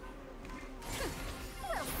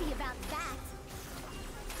 We'll see about that.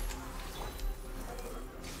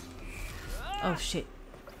 Oh shit.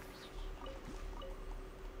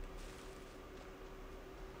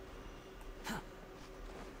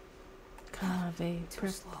 Kave Too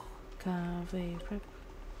prep. slow. Kave prep.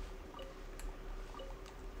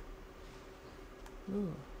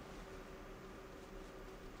 Ooh.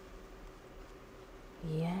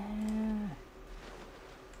 Yeah.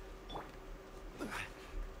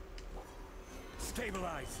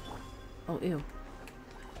 Stabilize. Oh, ew.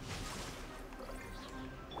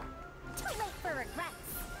 Too late for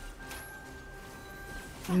regrets.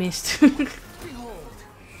 Missed. Behold.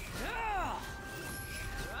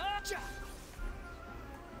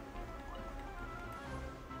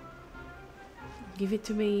 Give it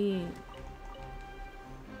to me.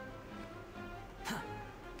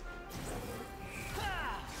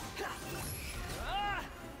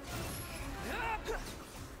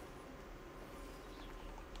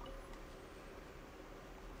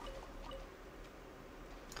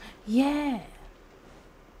 Yeah.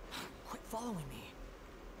 Quit following me.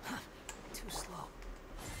 Too slow.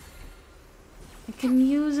 I can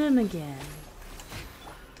use him again.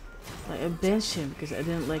 Like, I benched him because I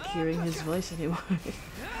didn't like hearing his voice anymore.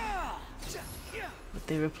 But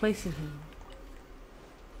they're replacing him.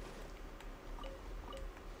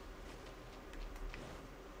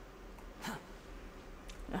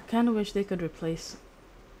 I kind of wish they could replace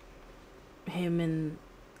him in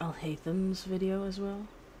Al-Haytham's video as well.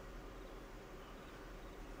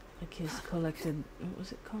 Like his collected, what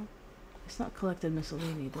was it called? It's not collected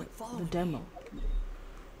miscellany, the demo.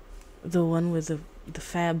 The one with the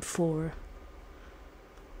Fab 4.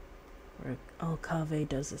 Where all Kave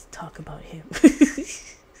does is talk about him. I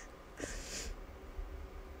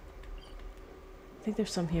think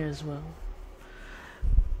there's some here as well.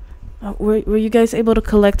 Were you guys able to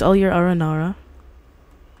collect all your Aranara?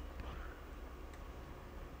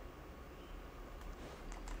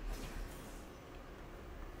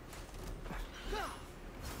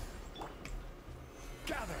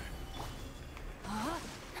 Gather.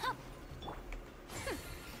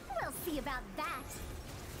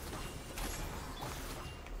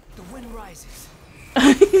 rises.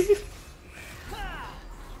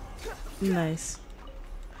 Nice.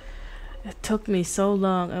 It took me so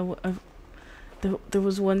long. There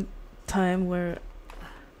was one time where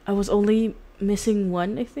I was only missing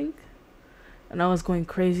one, I think, and I was going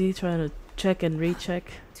crazy trying to check and recheck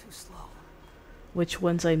Too slow. which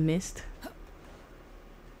ones I missed,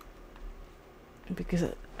 because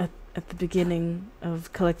at the beginning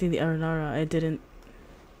of collecting the Aranara, I didn't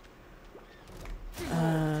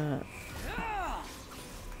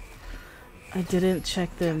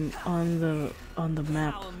check them on the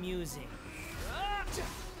map. How amusing.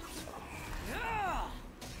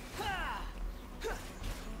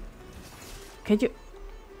 Can you?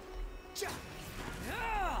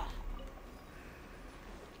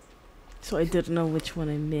 So I didn't know which one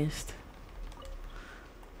I missed.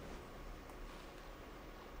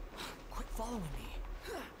 Quit following me.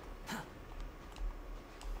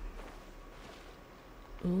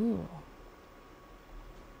 Ooh.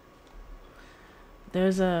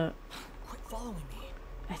 There's a, Quit following me.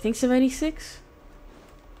 I think 76.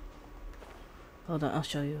 Hold on, I'll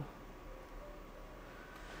show you.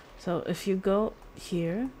 So if you go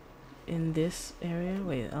here in this area,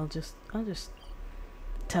 wait, I'll just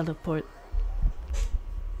teleport.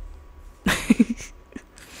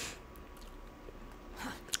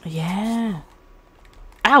 Yeah.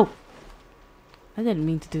 Ow! I didn't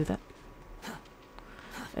mean to do that.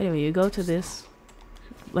 Anyway, you go to this.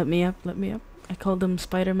 Let me up, let me up. I call them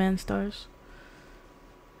Spider-Man stars.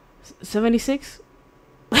 76?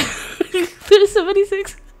 There's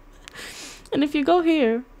 76. And if you go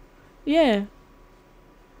here, yeah.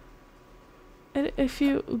 And if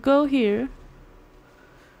you go here,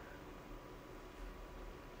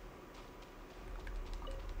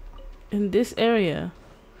 in this area,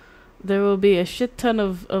 there will be a shit ton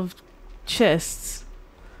of chests.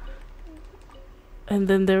 And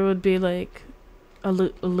then there would be like a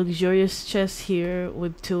luxurious chest here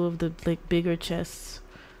with two of the like bigger chests.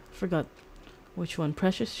 Forgot which one,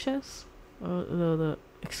 precious chest or the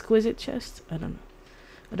exquisite chest. I don't know.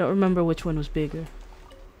 I don't remember which one was bigger.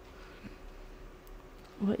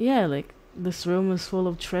 But yeah, like this room is full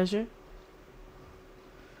of treasure,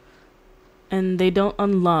 and they don't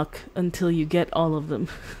unlock until you get all of them.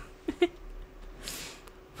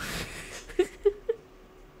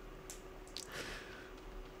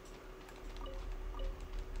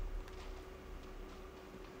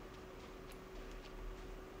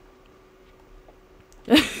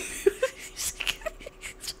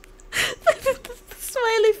 The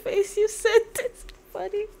smiley face you sent is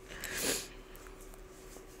funny.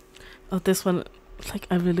 Oh, this one, like,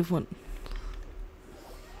 I really want.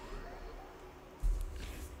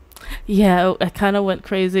 Yeah, I kind of went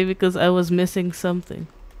crazy because I was missing something.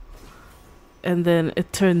 And then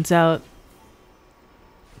it turns out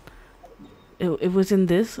it was in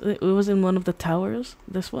this. It was in one of the towers.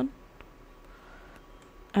 This one.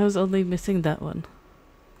 I was only missing that one.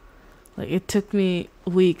 Like, it took me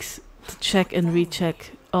weeks to check and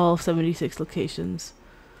recheck all 76 locations.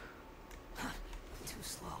 Too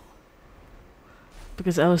slow.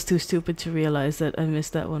 Because I was too stupid to realize that I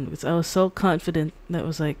missed that one. Because I was so confident that I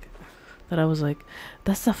was like,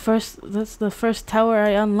 that's the first tower I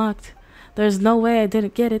unlocked. There's no way I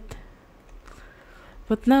didn't get it.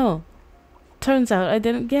 But no. Turns out I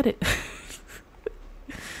didn't get it.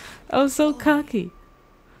 I was so cocky.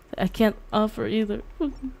 I can't offer either.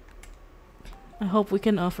 I hope we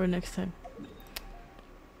can offer next time.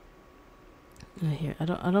 Here, I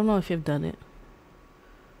don't know if you've done it.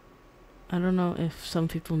 I don't know if some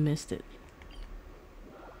people missed it.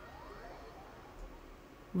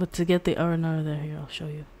 But to get the R&R there, here, I'll show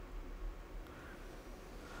you.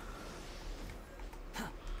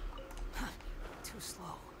 Too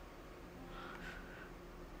slow.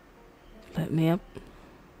 Let me up.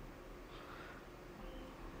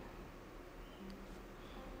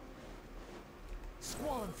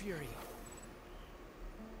 Squall and fury.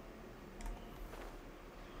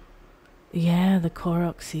 Yeah, the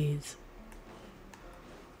Korok seeds.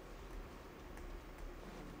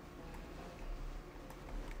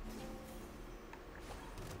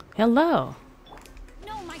 Hello.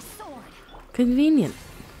 No, my sword. Convenient.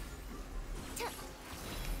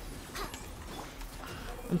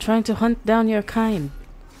 I'm trying to hunt down your kind.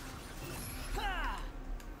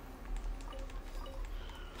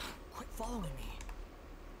 Quit following me.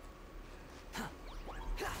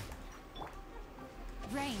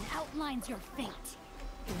 Rain outlines your fate.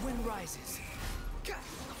 The wind rises.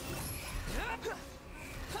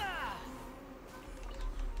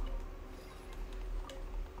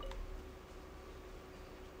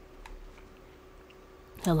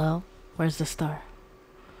 Hello? Where's the star?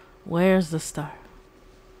 Where's the star?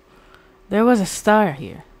 There was a star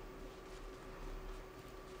here.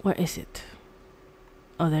 Where is it?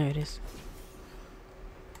 Oh, there it is.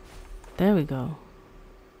 There we go.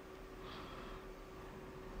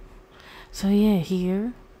 So yeah,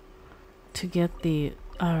 here to get the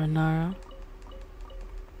Aranara,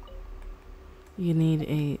 you need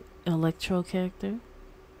a electro character.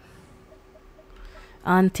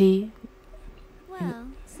 Auntie, Well,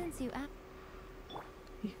 since you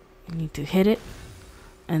you need to hit it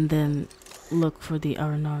and then look for the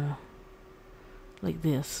Aranara. Like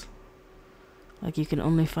this. Like you can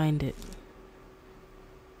only find it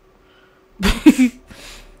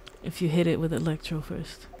if you hit it with electro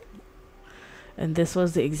first. And this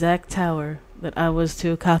was the exact tower that I was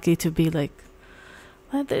too cocky to be like,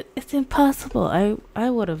 it's impossible. I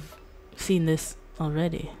would have seen this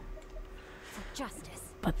already. for justice.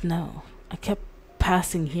 But no, I kept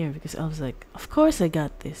passing here because I was like, of course I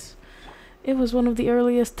got this. It was one of the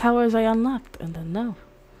earliest towers I unlocked. And then no,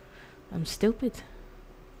 I'm stupid.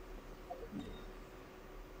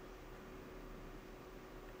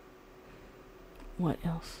 What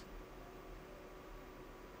else?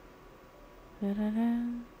 What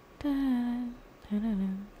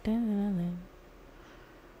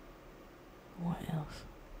else?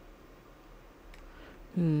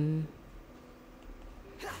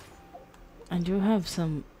 I do have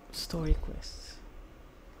some story quests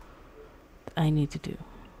I need to do.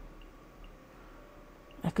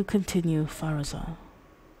 I could continue Farazan.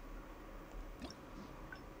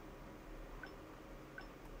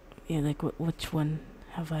 Yeah, like which one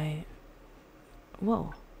have I?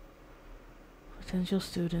 Whoa. Potential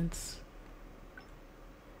students.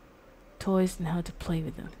 Toys and how to play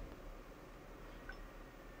with them.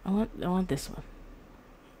 I want this one.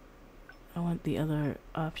 I want the other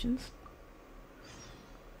options.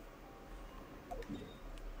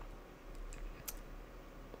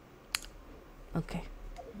 Okay.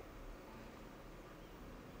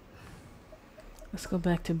 Let's go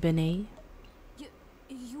back to Benet.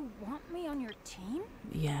 You want me on your team?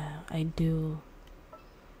 Yeah, I do.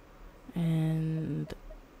 And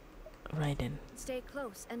Raiden. Stay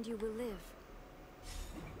close and you will live.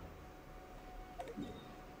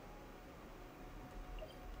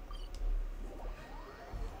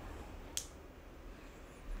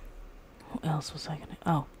 Who else was I gonna?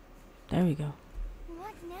 Oh, there we go.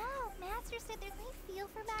 What now? Master said there's no feel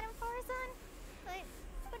for Madame Farazan.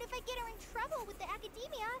 But if I get her in trouble with the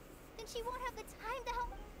academia, then she won't have the time to help.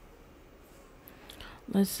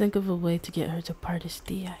 Let's think of a way to get her to Partis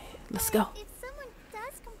DI. Let's go. If someone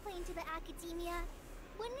does complain to the academia,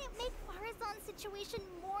 wouldn't it make Farazan's situation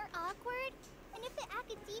more awkward? And if the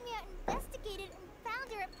academia investigated and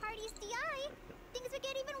found her at Party's DI, things would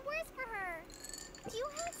get even worse for her. Do you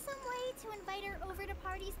have some way to invite her over to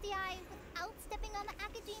Party's DI without stepping on the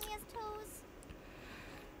academia's toes?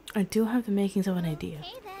 I do have the makings of an idea.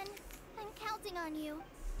 Okay then, I'm counting on you.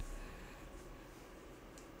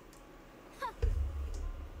 Huh.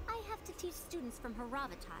 I have to teach students from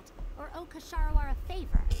Haravatat or Okasharawar a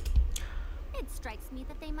favor. It strikes me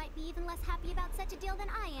that they might be even less happy about such a deal than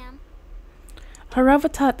I am.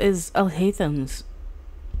 Haravatat is Al-Haytham's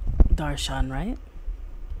Darshan, right?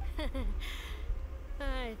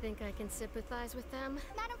 I think I can sympathize with them.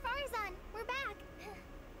 Madame Farazan, we're back.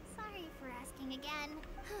 Sorry for asking again.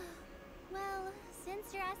 Well,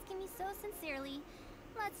 since you're asking me so sincerely,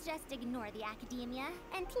 let's just ignore the academia.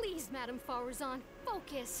 And please, Madame Farazan,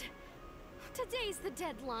 focus. Today's the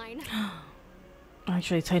deadline.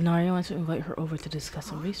 Actually, Tainari wants to invite her over to discuss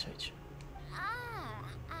some research.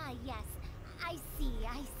 Yes. I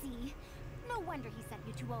see. No wonder he sent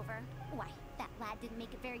you two over. Why, that lad didn't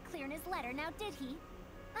make it very clear in his letter, now did he?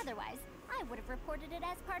 Otherwise, I would have reported it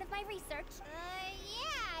as part of my research.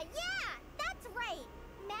 Yeah, that's right.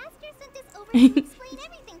 Master sent us over to explain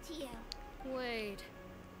everything to you. Wait.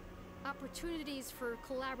 Opportunities for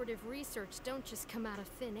collaborative research don't just come out of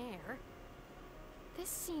thin air. This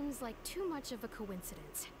seems like too much of a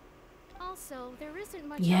coincidence. Also, there isn't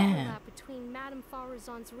much overlap between Madame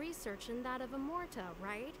Farazan's research and that of Amorta,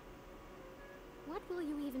 right? What will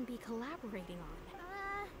you even be collaborating on?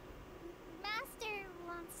 Master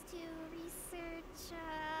wants to research,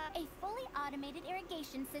 a fully automated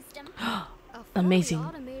irrigation system. A fully Amazing.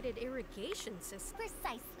 automated irrigation system?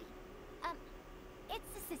 Precisely.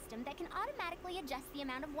 It's a system that can automatically adjust the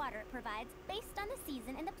amount of water it provides based on the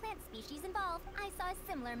season and the plant species involved. I saw a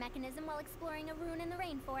similar mechanism while exploring a rune in the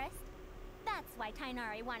rainforest. That's why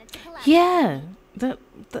Tainari wanted to collaborate. Yeah, that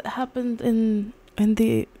happened in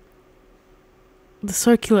the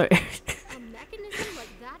circular area. A mechanism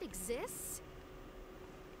like that exists?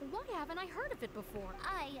 Why haven't I heard of it before?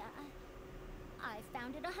 I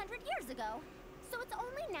found it 100 years ago, so it's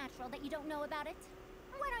only natural that you don't know about it.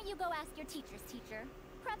 Why don't you go ask your teacher's teacher?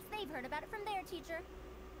 Perhaps they've heard about it from their teacher.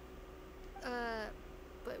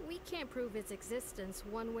 But we can't prove its existence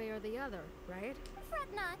one way or the other, right?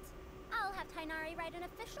 Fret not. I'll have Tainari write an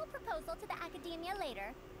official proposal to the Academia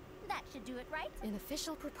later. That should do it, right? An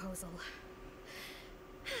official proposal.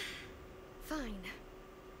 Fine.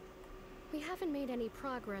 We haven't made any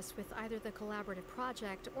progress with either the collaborative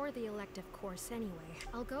project or the elective course anyway.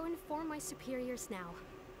 I'll go inform my superiors now.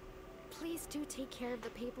 Please do take care of the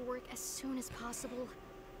paperwork as soon as possible.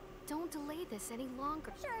 Don't delay this any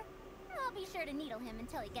longer. Sure. I'll be sure to needle him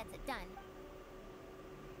until he gets it done.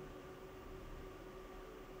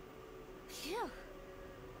 Phew.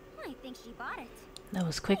 I think she bought it. That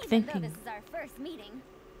was quick Even thinking. though this is our first meeting,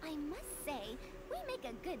 I must say, we make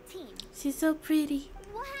a good team. She's so pretty.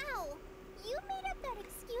 Wow! You made up that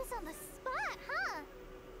excuse on the spot, huh?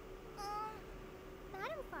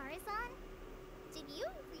 Madam Farazan, did you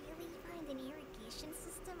really find an irrigation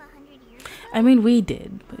system 100 years ago? I mean, we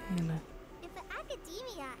did, but you know. If the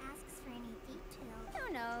Academia asks for any details...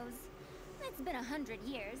 Who knows? It's been 100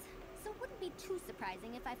 years, so it wouldn't be too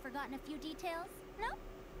surprising if I've forgotten a few details, no?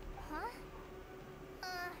 Huh?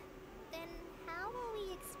 Then how will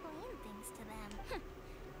we explain things to them?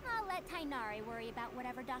 I'll let Tainari worry about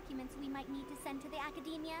whatever documents we might need to send to the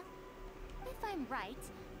Academia. If I'm right,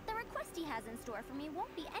 the request he has in store for me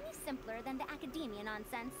won't be any simpler than the Academia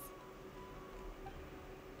nonsense.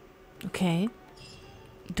 Okay.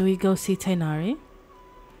 Do we go see Tainari?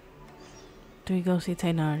 Do we go see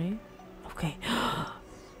Tainari? Okay.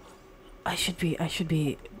 I should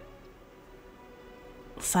be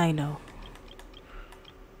Sino.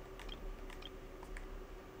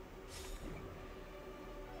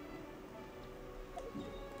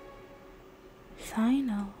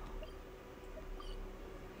 Sino.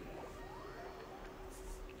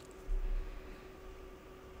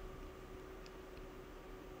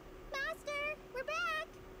 Master, we're back!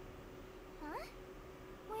 Huh?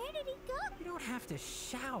 Where did he go? You don't have to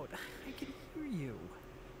shout. I can hear you.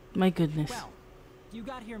 My goodness. Well, you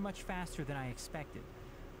got here much faster than I expected.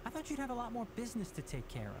 I thought you'd have a lot more business to take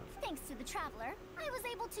care of. Thanks to the Traveler, I was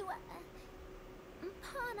able to,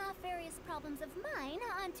 pawn off various problems of mine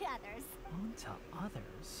onto others. Onto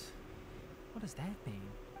others? What does that mean?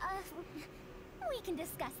 We can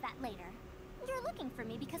discuss that later. You're looking for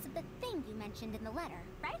me because of the thing you mentioned in the letter,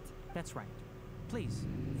 right? That's right. Please,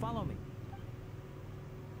 follow me.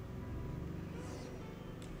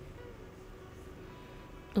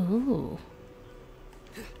 Ooh.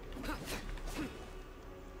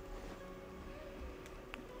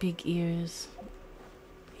 Big ears.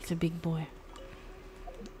 He's a big boy.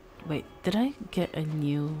 Wait, did I get a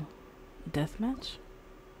new deathmatch?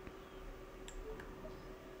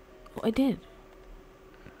 Oh, I did.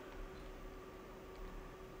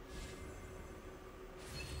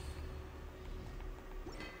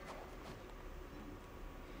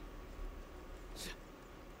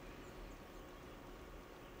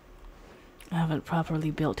 I haven't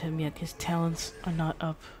properly built him yet. His talents are not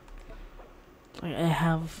up. Like, I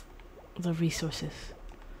have the resources,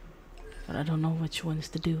 but I don't know which ones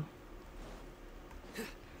to do.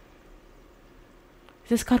 Is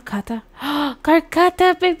this Karkata?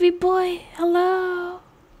 Karkata, baby boy! Hello!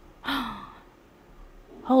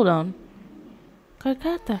 Hold on.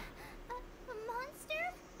 Karkata. A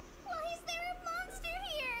monster? Why is there a monster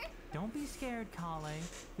here? Don't be scared, Kale.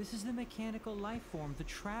 This is the mechanical life form the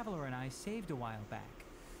Traveler and I saved a while back.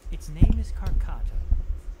 Its name is Karkata.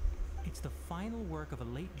 It's the final work of a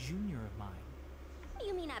late junior of mine.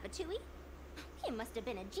 You mean Abatui? He must have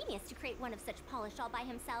been a genius to create one of such polish all by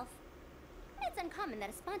himself. It's uncommon that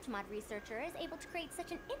a Spontamod researcher is able to create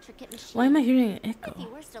such an intricate machine. Why am I hearing an echo? If he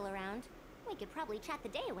were still around, we could probably chat the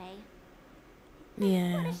day away.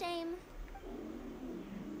 Yeah. What a shame.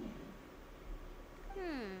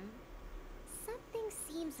 Something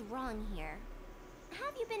seems wrong here.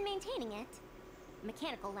 Have you been maintaining it?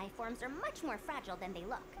 Mechanical life forms are much more fragile than they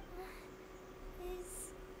look.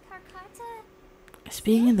 Is Karkata... Is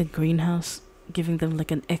being in the greenhouse giving them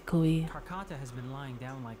like an echoey... Karkata has been lying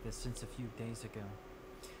down like this since a few days ago.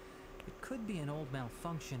 It could be an old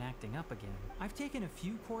malfunction acting up again. I've taken a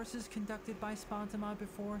few courses conducted by Spontamod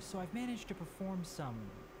before, so I've managed to perform some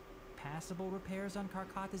passable repairs on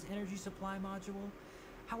Karkata's energy supply module.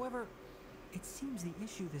 However, it seems the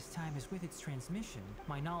issue this time is with its transmission.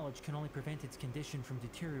 My knowledge can only prevent its condition from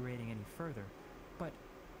deteriorating any further. But,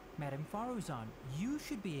 Madame Faruzan, you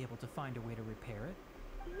should be able to find a way to repair it.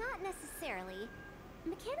 Not necessarily.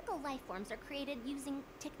 Mechanical life forms are created using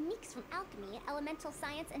techniques from alchemy, elemental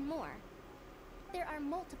science, and more. There are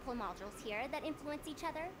multiple modules here that influence each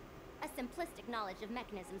other. A simplistic knowledge of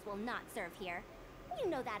mechanisms will not serve here. You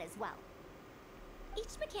know that as well.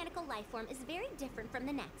 Each mechanical life form is very different from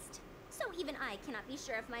the next. So even I cannot be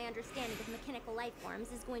sure if my understanding of mechanical life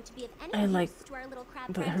forms is going to be of any I like use to our little crab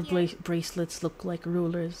that friend her here. bracelets look like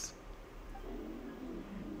rulers.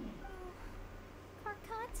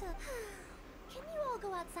 Carcata, can you all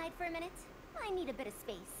go outside for a minute? I need a bit of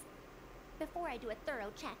space. Before I do a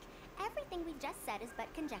thorough check, everything we've just said is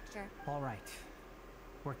but conjecture. All right.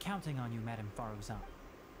 We're counting on you, Madame Faruzan.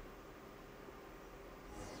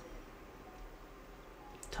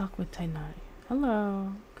 Talk with Tainari.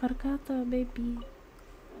 Hello, Karkata, baby.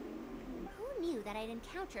 Who knew that I'd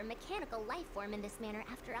encounter a mechanical life form in this manner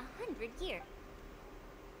after 100 years?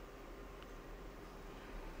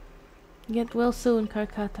 Get well soon,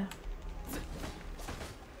 Karkata.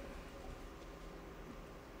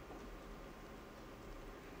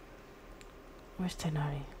 Where's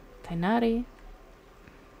Tainari? Tainari?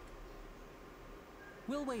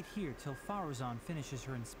 We'll wait here till Faruzan finishes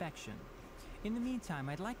her inspection. In the meantime,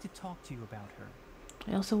 I'd like to talk to you about her.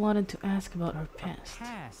 I also wanted to ask about her past.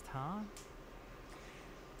 Past, huh?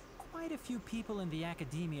 Quite a few people in the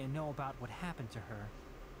academia know about what happened to her.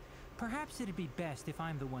 Perhaps it'd be best if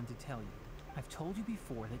I'm the one to tell you. I've told you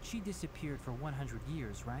before that she disappeared for 100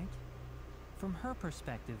 years, right? From her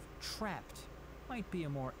perspective, trapped might be a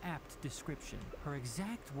more apt description. Her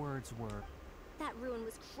exact words were, That ruin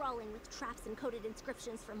was crawling with traps and coded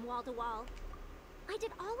inscriptions from wall to wall. I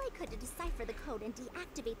did all I could to decipher the code and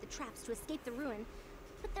deactivate the traps to escape the ruin,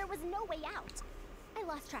 but there was no way out. I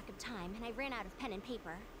lost track of time and I ran out of pen and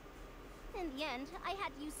paper. In the end, I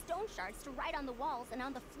had to use stone shards to write on the walls and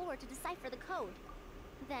on the floor to decipher the code.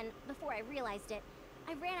 Then, before I realized it,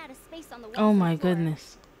 I ran out of space on the walls. Oh and my floor.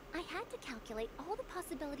 goodness. I had to calculate all the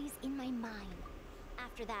possibilities in my mind.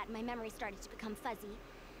 After that, my memory started to become fuzzy,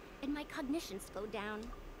 and my cognition slowed down.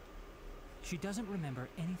 she doesn't remember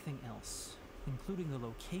anything else, including the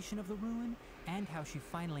location of the ruin and how she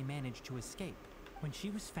finally managed to escape. When she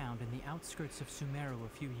was found in the outskirts of Sumeru a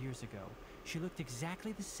few years ago, she looked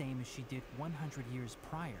exactly the same as she did 100 years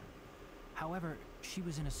prior. However, she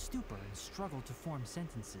was in a stupor and struggled to form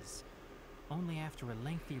sentences. Only after a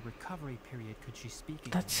lengthy recovery period could she speak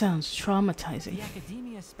again. That sounds traumatizing. The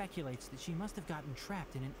academia speculates that she must have gotten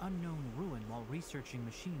trapped in an unknown ruin while researching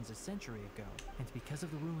machines a century ago. And because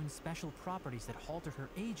of the ruin's special properties that halted her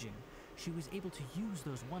aging, she was able to use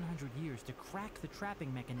those 100 years to crack the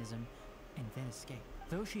trapping mechanism and then escape.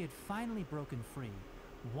 Though she had finally broken free,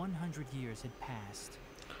 100 years had passed.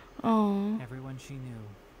 Oh. Everyone she knew,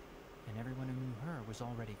 and everyone who knew her, was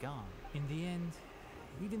already gone. In the end,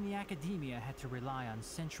 even the academia had to rely on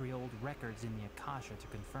century-old records in the Akasha to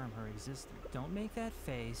confirm her existence. Don't make that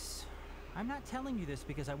face. I'm not telling you this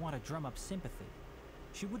because I want to drum up sympathy.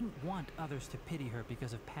 She wouldn't want others to pity her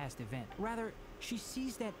because of past events. Rather, she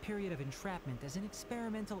sees that period of entrapment as an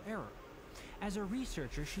experimental error. As a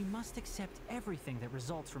researcher, she must accept everything that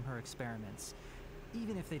results from her experiments,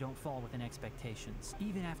 even if they don't fall within expectations.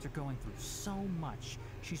 Even after going through so much,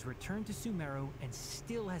 she's returned to Sumeru and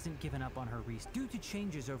still hasn't given up on her research. Due to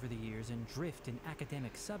changes over the years and drift in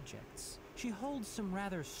academic subjects, she holds some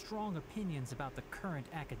rather strong opinions about the current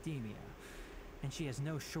academia, and she has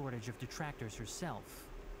no shortage of detractors herself.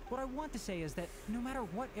 What I want to say is that no matter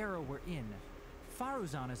what era we're in,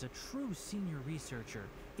 Faruzan is a true senior researcher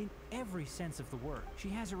in every sense of the word. She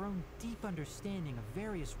has her own deep understanding of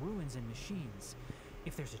various ruins and machines.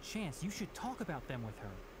 If there's a chance, you should talk about them with her.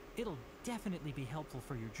 It'll definitely be helpful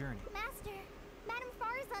for your journey. Master, Madame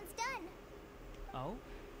Farazan's done. Oh?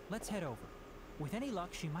 Let's head over. With any luck,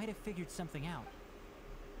 she might have figured something out.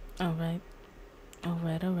 Alright.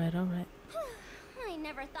 Alright. I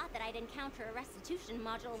never thought that I'd encounter a restitution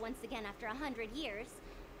module once again after 100 years.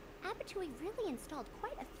 Abatui really installed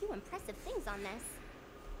quite a few impressive things on this.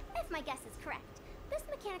 If my guess is correct, this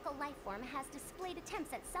mechanical life form has displayed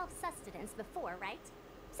attempts at self-sustenance before, right?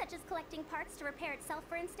 Such as collecting parts to repair itself,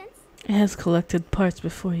 for instance? It has collected parts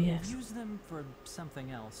before, yes. Use them for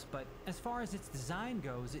something else, but as far as its design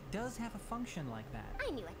goes, it does have a function like that.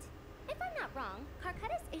 I knew it. If I'm not wrong,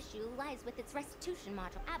 Carcata's issue lies with its restitution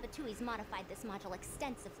module. Abatui's modified this module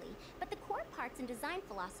extensively, but the core parts and design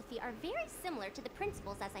philosophy are very similar to the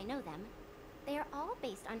principles as I know them. They are all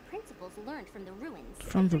based on principles learned from the ruins.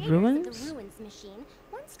 From the creators ruins? of the ruins machine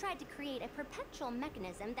once tried to create a perpetual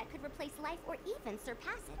mechanism that could replace life or even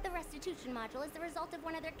surpass it. The restitution module is the result of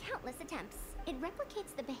one of their countless attempts. It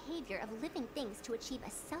replicates the behavior of living things to achieve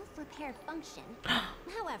a self-repair function.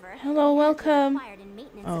 However, Hello, it has welcome. required in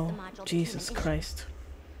maintenance maintenance of Oh, the module Jesus became an issue. Christ.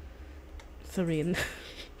 Serene.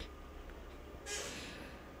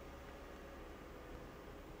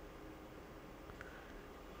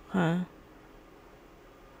 Huh?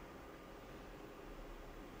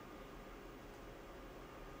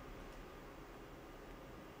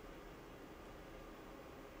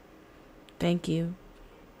 Thank you.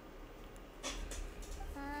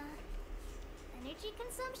 Energy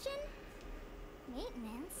consumption?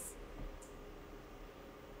 Maintenance?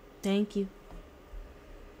 Thank you.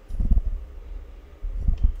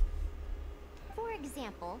 For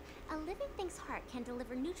example, a living thing's heart can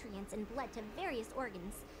deliver nutrients and blood to various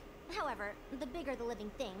organs. However, the bigger the living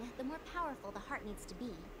thing, the more powerful the heart needs to be.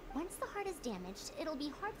 Once the heart is damaged, it'll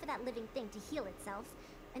be hard for that living thing to heal itself,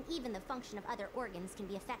 and even the function of other organs can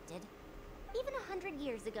be affected. Even 100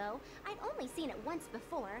 years ago, I'd only seen it once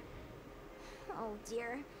before. Oh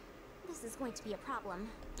dear, this is going to be a problem.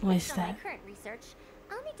 What's Based on my that? current research,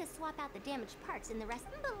 I'll need to swap out the damaged parts in the rest.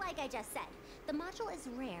 But like I just said, the module is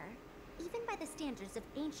rare, even by the standards of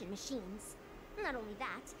ancient machines. Not only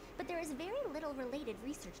that, but there is very little related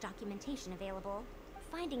research documentation available.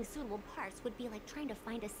 Finding suitable parts would be like trying to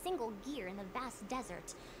find a single gear in the vast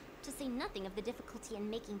desert, to say nothing of the difficulty in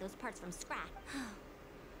making those parts from scratch.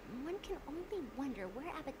 One can only wonder where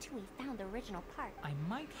Abatui found the original part. I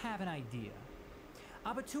might have an idea.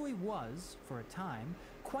 Abatui was, for a time,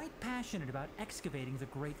 quite passionate about excavating the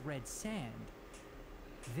Great Red Sand.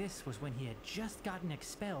 This was when he had just gotten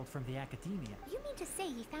expelled from the academia. You mean to say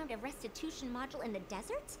he found a restitution module in the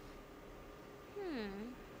desert?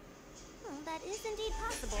 Well, that is indeed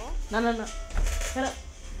possible. No. Shut up.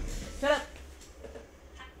 Shut up.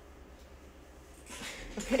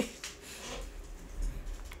 Okay.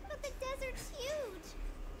 But the desert's huge.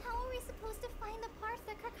 How are we supposed to find the parts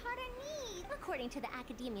that Kakata needs? According to the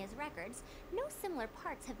Academia's records, no similar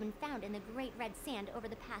parts have been found in the Great Red Sand over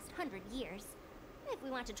the past 100 years. If we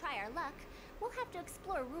want to try our luck, we'll have to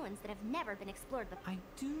explore ruins that have never been explored before. I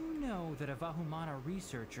do know that a Vahumana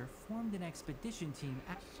researcher formed an expedition team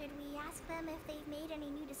at... Should we ask them if they've made any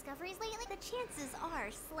new discoveries lately? The chances are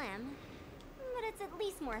slim, but it's at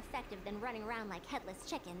least more effective than running around like headless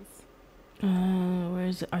chickens.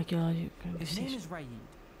 Where's the archaeology? His name is Raid.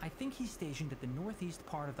 I think he's stationed at the northeast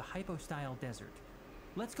part of the Hypostyle Desert.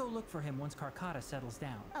 Let's go look for him once Karkata settles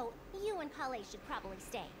down. Oh, you and Kale should probably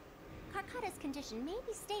stay. Karkata's condition may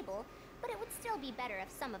be stable, but it would still be better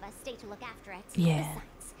if some of us stay to look after it. Yeah.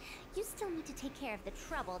 Besides, you still need to take care of the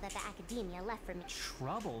trouble that the Academia left for me.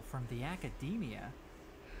 Trouble from the academia?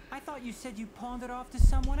 I thought you said you pawned it off to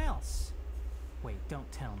someone else. Wait,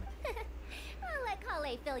 don't tell me. I'll let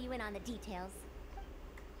Kale fill you in on the details.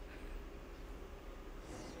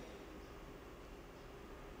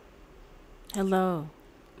 Hello,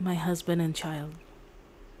 my husband and child.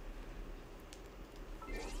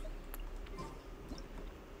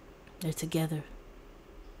 They're together.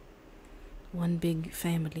 One big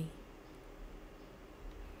family.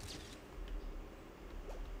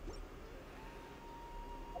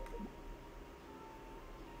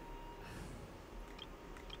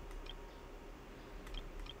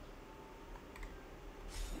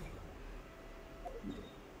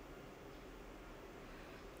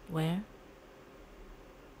 Where?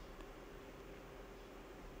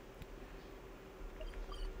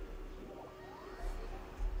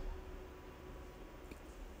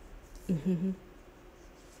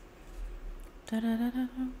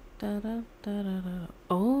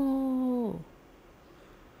 Oh,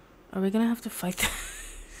 are we gonna have to fight?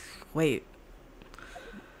 Wait,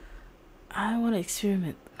 I want to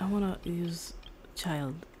experiment. I want to use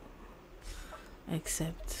child,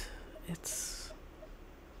 except it's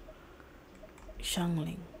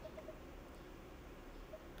Shangling.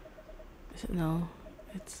 No,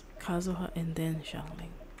 it's Kazuha and then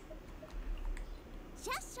Shangling.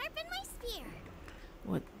 Just sharpen my spear.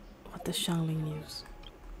 What does Shangling use?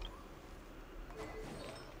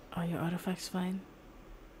 Are your artifacts fine?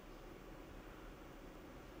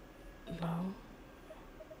 No.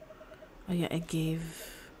 Oh yeah, I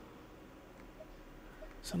gave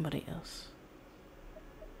somebody else.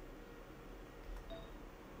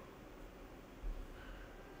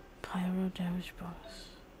 Pyro damage bonus.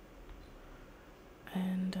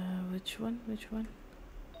 And which one? Which one?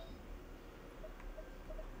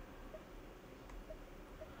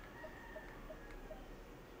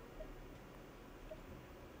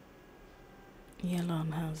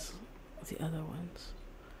 Yelon has the other ones.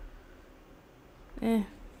 No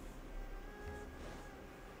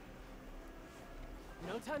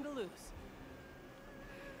time to lose.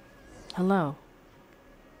 Hello.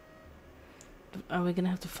 Are we gonna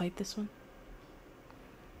have to fight this one?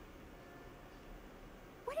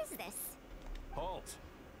 is this? Halt!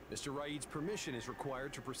 Mr. Raid's permission is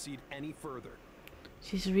required to proceed any further.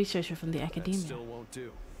 She's a researcher from the That academia. still won't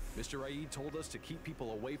do. Mr. Raid told us to keep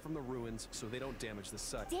people away from the ruins so they don't damage the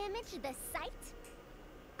site. Damage the site?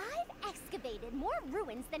 I've excavated more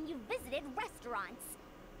ruins than you've visited restaurants.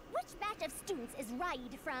 Which batch of students is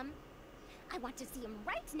Raid from? I want to see him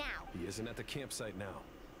right now. He isn't at the campsite now.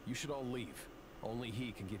 You should all leave. Only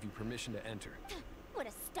he can give you permission to enter. What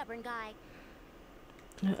a stubborn guy.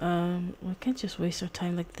 We can't just waste our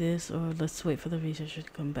time like this, or let's wait for the researcher to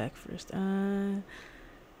come back first.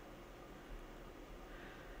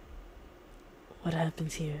 What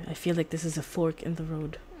happens here? I feel like this is a fork in the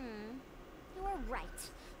road. You are right.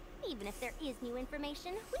 Even if there is new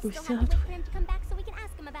information, We we still still have to have wait for him to come back so we can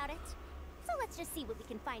ask him about it. So let's just see what we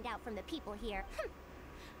can find out from the people here.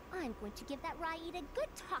 I'm going to give that Raid a good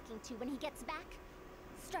talking to when he gets back.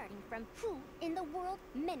 Starting from who in the world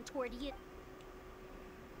mentored you?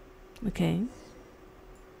 Okay.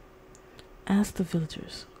 Ask the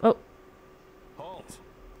villagers. Oh, Halt!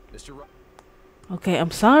 Mr. Raid. okay,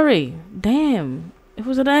 I'm sorry. Damn. It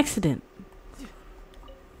was an accident.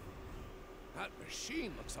 That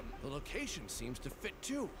machine looks the location seems to fit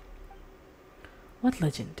too. What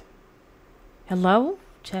legend? Hello?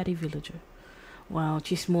 Chatty villager. Wow,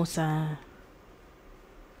 chismosa.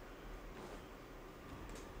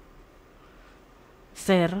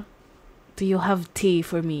 Sir, do you have tea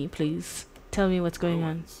for me, please? Tell me what's going on.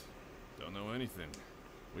 Ruins. Don't know anything.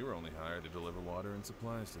 We were only hired to deliver water and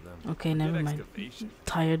supplies to them. Okay, never Forget mind. excavation.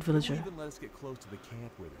 Tired They won't villager. even let us get close to the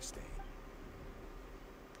camp where they're staying.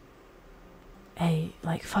 Hey,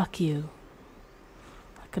 like, fuck you.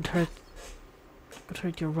 I could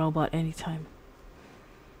hurt your robot anytime.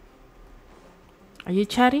 Are you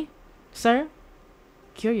chatty, sir?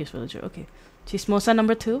 Curious villager. Okay. Chismosa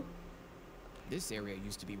number 2. This area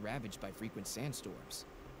used to be ravaged by frequent sandstorms,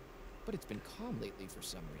 but it's been calm lately for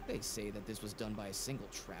some reason. They say that this was done by a single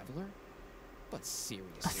traveler, but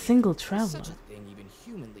seriously, A single is traveler. such a thing even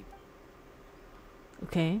humanly?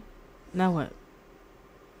 Okay. Now what?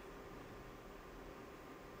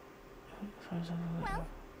 Well,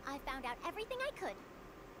 I found out everything I could.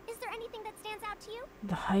 Is there anything that stands out to you?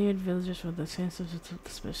 The hired villagers for the sensors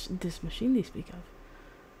of this machine they speak of.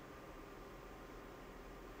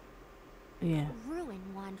 Yeah. Ruin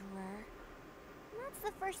Wanderer. That's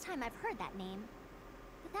the first time I've heard that name.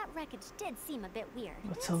 But that wreckage did seem a bit weird.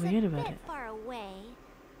 What's so It's weird about a bit it? far away.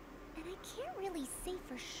 And I can't really say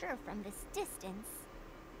for sure from this distance.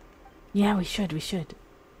 Yeah, we should.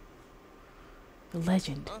 The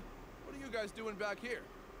legend. Huh? What are you guys doing back here?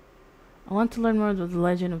 I want to learn more about the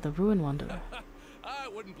legend of the Ruin Wanderer. I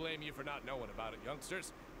wouldn't blame you for not knowing about it,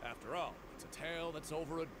 youngsters. After all, it's a tale that's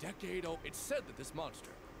over a decade old. It's said that this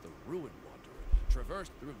monster, the Ruin Wanderer,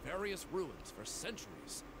 traversed through various ruins for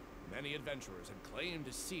centuries. Many adventurers had claimed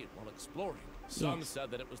to see it while exploring. Some Yes.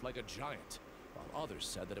 said that it was like a giant, while others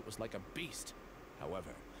said that it was like a beast.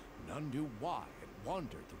 However, none knew why it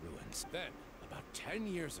wandered the ruins. Then, about 10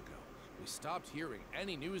 years ago, we stopped hearing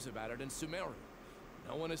any news about it in Sumeru.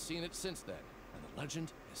 No one has seen it since then, and the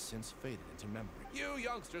legend has since faded into memory. You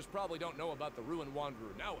youngsters probably don't know about the Ruin Wanderer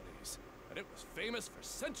nowadays, but it was famous for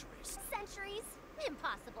centuries. Centuries?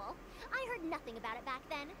 Impossible. I heard nothing about it back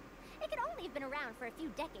then. It could only have been around for a few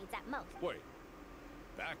decades at most. Wait,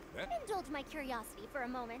 back then? Indulge my curiosity for a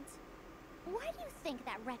moment. Why do you think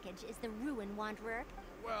that wreckage is the Ruin Wanderer?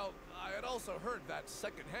 Well, I had also heard that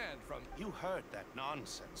secondhand from... You heard that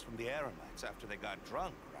nonsense from the Aeromites after they got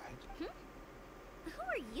drunk, right? Who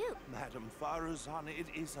are you? Madam Faruzan, it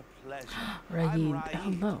is a pleasure. Raid, I'm Raid,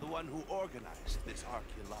 hello. the one who organized this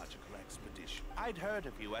archaeological expedition. I'd heard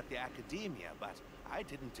of you at the Academia, but I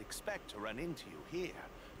didn't expect to run into you here.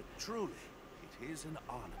 Truly, it is an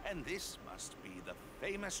honor. And this must be the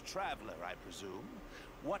famous traveler, I presume.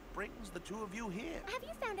 What brings the two of you here? Have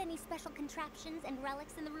you found any special contraptions and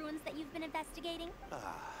relics in the ruins that you've been investigating?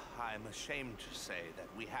 I'm ashamed to say that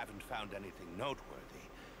we haven't found anything noteworthy,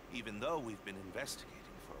 even though we've been investigating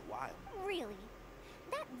for a while. Really?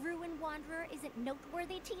 That Ruin Wanderer isn't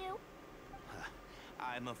noteworthy to you?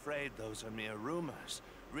 I'm afraid those are mere rumors.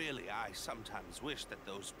 Really, I sometimes wish that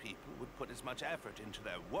those people would put as much effort into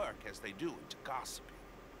their work as they do into gossiping.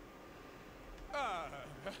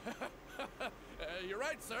 You're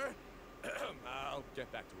right, sir. I'll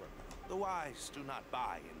get back to work now. The wise do not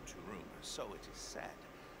buy into rumors, so it is said.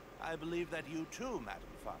 I believe that you too, Madam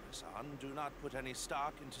Faruzan, do not put any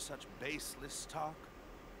stock into such baseless talk.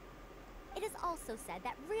 It is also said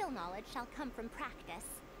that real knowledge shall come from practice.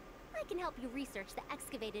 I can help you research the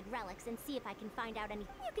excavated relics and see if I can find out any...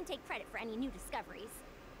 You can take credit for any new discoveries.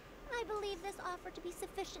 I believe this offer to be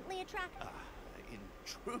sufficiently attractive. In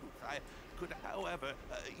truth, I could, however,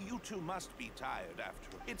 you two must be tired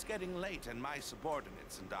after. It's getting late and my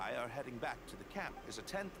subordinates and I are heading back to the camp. There's a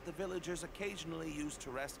tent that the villagers occasionally use to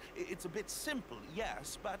rest. It's a bit simple,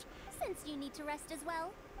 yes, but... Since you need to rest as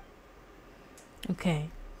well. Okay.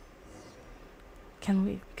 Can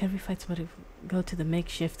we fight somebody? Go to the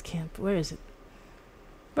makeshift camp. Where is it?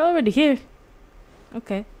 We're already here.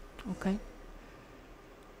 Okay. Okay.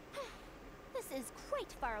 This is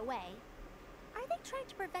quite far away. Are they trying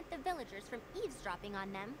to prevent the villagers from eavesdropping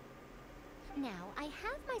on them? Now, I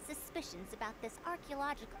have my suspicions about this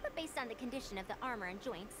archaeological, but based on the condition of the armor and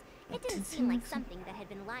joints, it didn't seem like something that had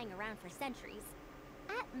been lying around for centuries.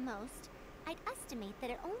 At most, I'd estimate that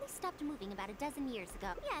it only stopped moving about a dozen years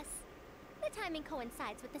ago. Yes, the timing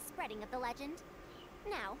coincides with the spreading of the legend.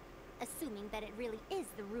 Now, assuming that it really is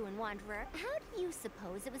the Ruin Wanderer, how do you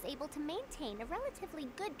suppose it was able to maintain a relatively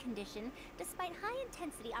good condition despite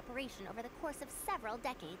high-intensity operation over the course of several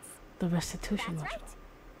decades? The restitution That's module. right.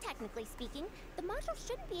 Technically speaking, the module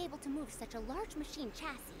shouldn't be able to move such a large machine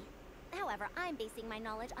chassis. However, I'm basing my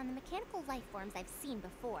knowledge on the mechanical life forms I've seen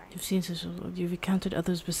before. You've seen such a lot. You've encountered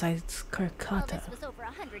others besides Well, Carcata. this was over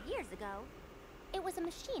 100 years ago. It was a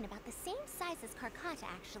machine about the same size as Carcata,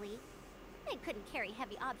 actually. It couldn't carry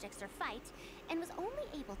heavy objects or fight, and was only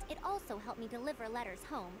able to... It also helped me deliver letters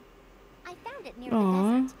home. I found it near the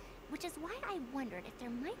desert, which is why I wondered if there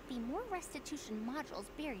might be more restitution modules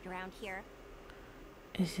buried around here.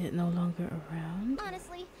 Is it no longer around?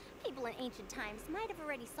 Honestly, people in ancient times might have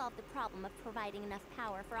already solved the problem of providing enough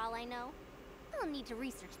power for all I know. I'll need to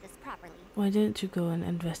research this properly. Why didn't you go and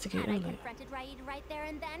investigate Had I earlier? confronted Raid right there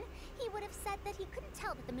and then, he would have said that he couldn't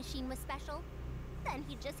tell that the machine was special. Then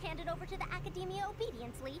he'd just hand it over to the Academia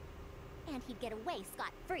obediently. And he'd get away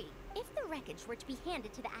scot-free. If the wreckage were to be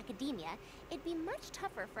handed to the Academia, it'd be much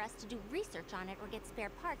tougher for us to do research on it or get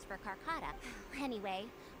spare parts for Carcata. Anyway,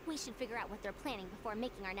 we should figure out what they're planning before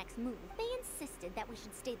making our next move. They insisted that we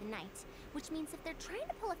should stay the night, which means if they're trying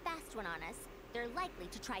to pull a fast one on us, they're likely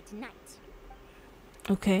to try tonight.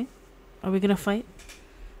 Okay. Are we gonna fight?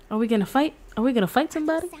 Are we gonna fight? Are we gonna fight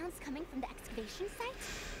somebody? Sounds coming from the excavation site?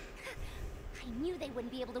 I knew they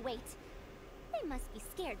wouldn't be able to wait. They must be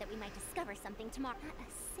scared that we might discover something tomorrow. Not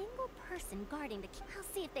a single person guarding the camp. I'll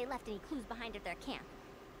see if they left any clues behind at their camp.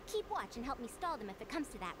 Keep watch and help me stall them if it comes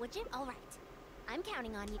to that, would you? All right. I'm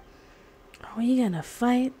counting on you. Are we gonna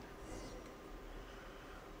fight?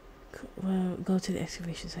 Well, go to the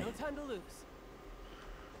excavation site. No time to lose.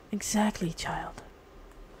 Exactly, child.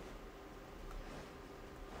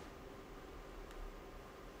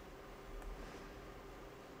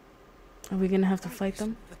 Are we gonna have to fight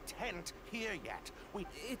them? The tent here yet?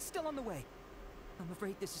 It's still on the way. I'm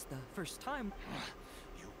afraid this is the first time.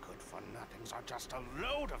 You good-for-nothings are just a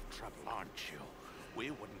load of trouble, aren't you?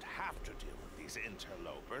 We wouldn't have to deal with these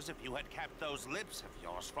interlopers if you had kept those lips of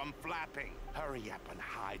yours from flapping. Hurry up and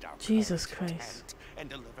hide our Jesus current Christ. tent and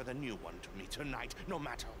deliver the new one to me tonight, no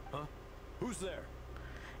matter. Huh? Who's there?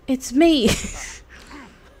 It's me.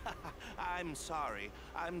 I'm sorry.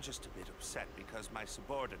 I'm just a bit upset because my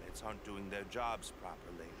subordinates aren't doing their jobs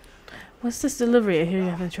properly. What's this delivery? I hear you're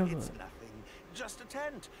having trouble It's with. nothing. Just a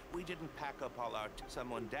tent. We didn't pack up all our...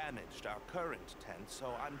 Someone damaged our current tent,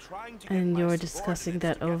 so I'm trying to get And my you're discussing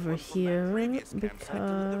subordinates that to get over one from that here previous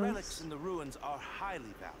campsite. The relics because in the ruins are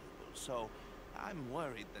highly valuable, so I'm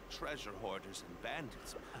worried that treasure hoarders and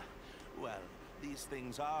bandits... Well, these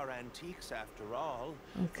things are antiques after all.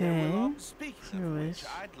 Okay. Speaking of which, Creiuz.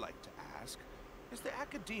 I'd like to ask, is the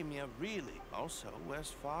Academia really also as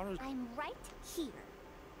far as... I'm right here.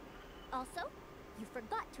 Also, you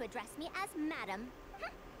forgot to address me as Madam.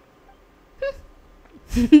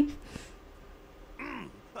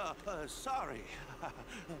 Sorry.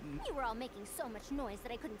 You were all making so much noise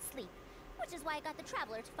that I couldn't sleep, which is why I got the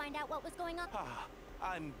Traveler to find out what was going on.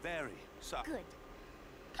 I'm very sorry. Good.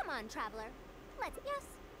 Come on, Traveler. Yes,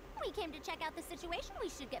 we came to check out the situation. We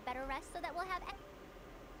should get better rest so that we'll have...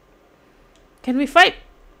 Can we fight?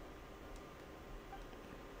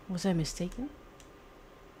 Was I mistaken?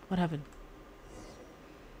 What happened?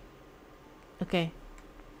 Okay.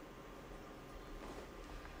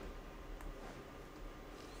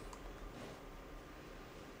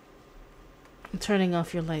 I'm turning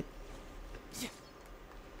off your light.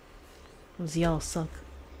 Those y'all suck.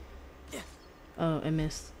 Oh, I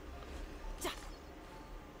missed.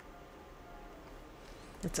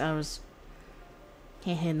 That's ours.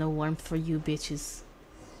 Hehe, no warmth for you bitches.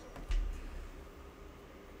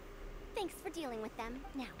 Thanks for dealing with them.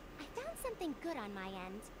 Now, I found something good on my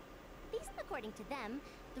end. These, according to them,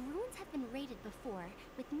 the ruins have been raided before,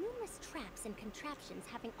 with numerous traps and contraptions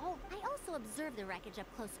having all... I also observed the wreckage up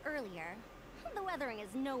close earlier. The weathering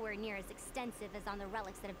is nowhere near as extensive as on the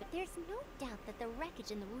relics that have been. There's no doubt that the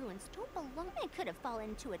wreckage in the ruins don't belong. They could have fallen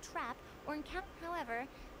into a trap or encountered. However,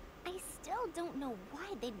 I still don't know why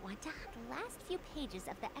they'd want to. The last few pages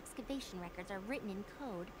of the excavation records are written in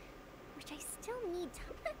code, which I still need to.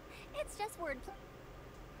 It's just wordplay.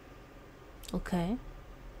 Okay.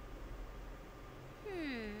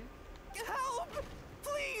 Help!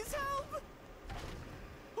 Please help!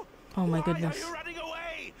 Oh my Why goodness. are you running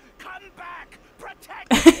away? Come back!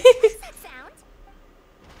 Protect! What's that sound?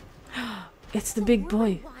 It's the big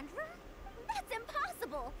boy. Wanderer? That's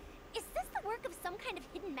impossible! Is this the work of some kind of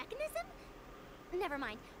hidden mechanism? Never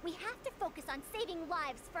mind. We have to focus on saving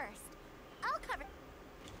lives first. I'll cover.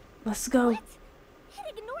 Let's go. What?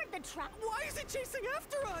 It ignored the trap. Why is it chasing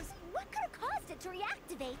after us? What could have caused it to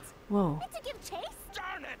reactivate? Whoa. It to give chase?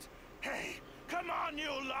 Darn it! Hey, come on, you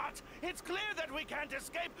lot! It's clear that we can't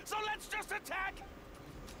escape, so let's just attack!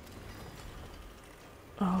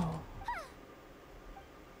 Oh.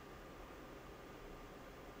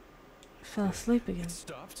 I fell asleep again.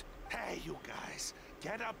 Stopped? Hey, you guys,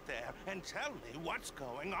 get up there and tell me what's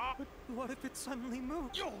going on. What if it suddenly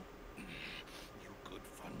moved? You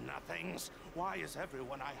good-for-nothings. Why is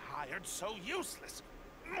everyone I hired so useless?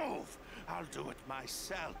 Move! I'll do it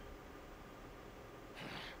myself.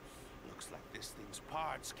 Looks like this thing's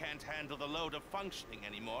parts can't handle the load of functioning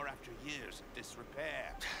anymore after years of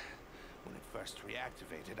disrepair. When it first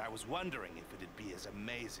reactivated, I was wondering if it'd be as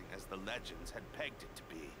amazing as the legends had pegged it to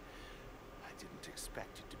be. I didn't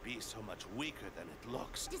expect it to be so much weaker than it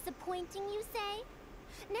looks. Disappointing, you say?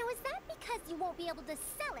 Now, is that because you won't be able to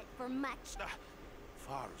sell it for much?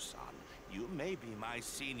 Faru-san, you may be my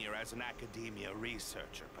senior as an academia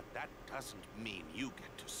researcher, but that doesn't mean you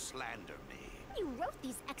get to slander me. You wrote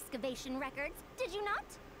these excavation records, did you not?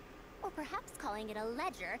 Or perhaps calling it a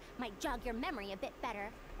ledger might jog your memory a bit better.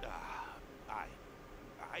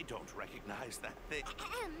 I don't recognize that thing.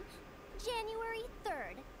 January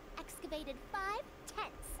 3rd, excavated 5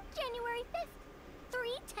 tenths. January 5th,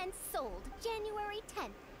 3 tenths sold. January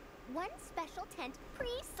 10th, 1 special tent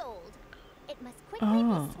pre-sold. It must quickly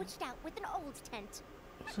be switched out with an old tent.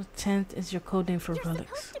 So 10th is your code name for You're relics.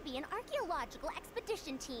 supposed to be an archaeological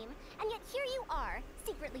expedition team, and yet here you are,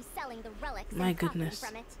 secretly selling the relics My and profiting goodness.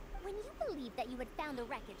 from it. When you believed that you had found the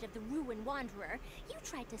wreckage of the ruined Wanderer, you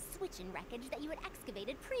tried to switch in wreckage that you had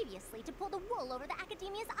excavated previously to pull the wool over the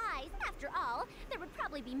Academia's eyes. After all, there would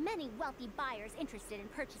probably be many wealthy buyers interested in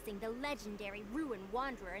purchasing the legendary ruined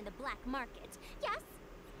Wanderer in the black market. Yes?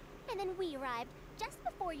 And then we arrived just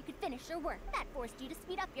before you could finish your work. That forced you to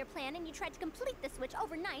speed up your plan, and you tried to complete the switch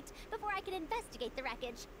overnight before I could investigate the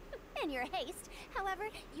wreckage. In your haste, however,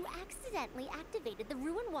 you accidentally activated the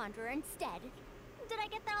ruined Wanderer instead. Did I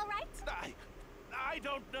get that all right? I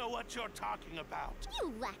don't know what you're talking about.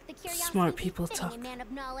 You lack the curiosity Smart people befitting talk. a man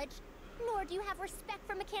of knowledge, nor do you have respect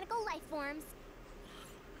for mechanical life forms.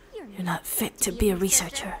 You're not fit to be a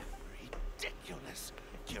researcher. Ridiculous.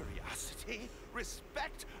 Curiosity?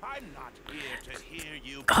 Respect? I'm not here to hear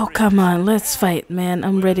you. Oh, come on. Let's fight, man.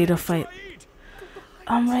 I'm ready to fight.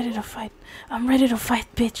 I'm ready to fight. I'm ready to fight,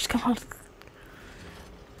 bitch. Come on.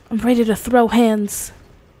 I'm ready to throw hands.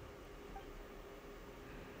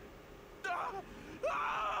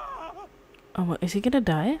 Oh, what, is he gonna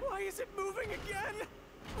die? Why is it moving again?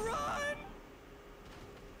 Run!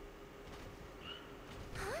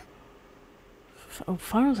 Oh,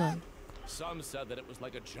 Farzan. Some said that it was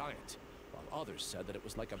like a giant, while others said that it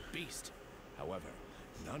was like a beast. However,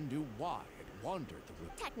 none knew why it wandered the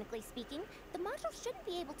route. Technically speaking, the module shouldn't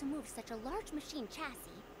be able to move such a large machine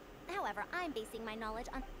chassis. However, I'm basing my knowledge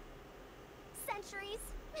on centuries.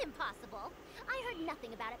 Impossible. I heard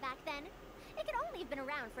nothing about it back then. It could only have been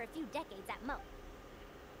around for a few decades at most.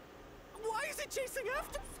 Why is it chasing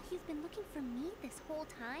after? So you've been looking for me this whole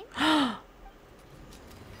time?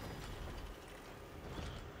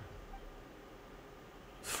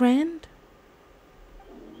 Friend?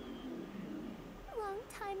 Long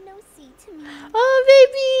time no see to me.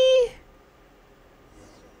 Oh, baby!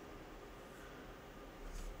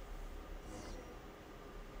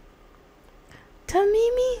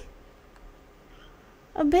 Tamimi?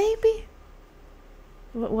 A baby?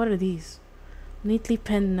 What are these? Neatly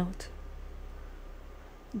penned note.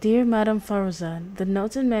 Dear Madame Farzan, the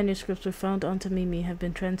notes and manuscripts we found on Tamimi have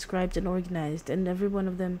been transcribed and organized, and every one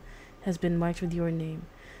of them has been marked with your name.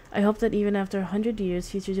 I hope that even after 100 years,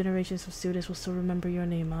 future generations of students will still remember your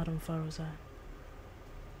name, Madame Farzan.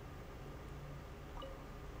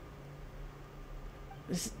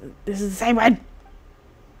 This is the same one!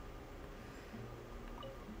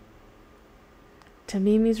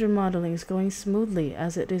 Tamimi's remodeling is going smoothly.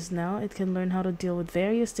 As it is now, it can learn how to deal with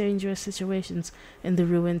various dangerous situations in the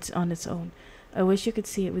ruins on its own. I wish you could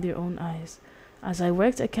see it with your own eyes. As I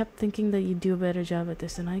worked, I kept thinking that you'd do a better job at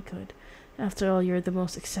this than I could. After all, you're the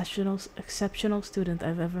most exceptional student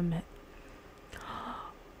I've ever met.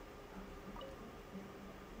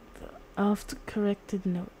 The oft-corrected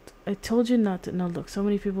note. I told you not to. No, look, so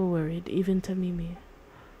many people worried, even Tamimi.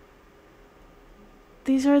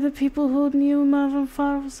 These are the people who knew Marvin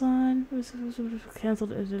Farzan. Cancelled,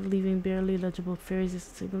 leaving barely legible phrases,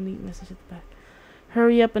 a single neat message at the back.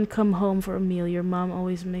 Hurry up and come home for a meal. Your mom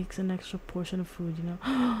always makes an extra portion of food, you know.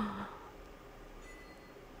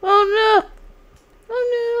 Oh no!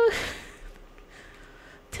 Oh no!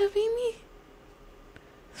 Tamimi?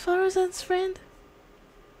 Farazan's friend?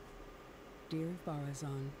 Dear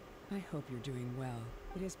Farazan, I hope you're doing well.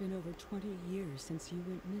 It has been over 20 years since you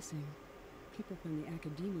went missing. People from the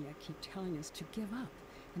academia keep telling us to give up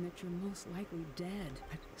and that you're most likely dead.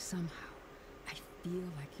 But somehow, I feel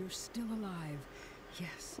like you're still alive.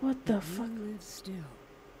 Yes. What the fuck? You live still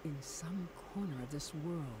in some corner of this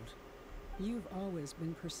world. You've always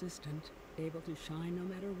been persistent, able to shine no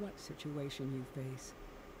matter what situation you face.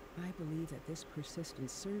 I believe that this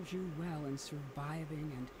persistence serves you well in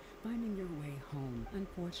surviving and finding your way home.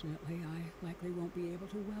 Unfortunately, I likely won't be able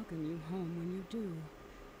to welcome you home when you do.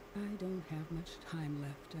 I don't have much time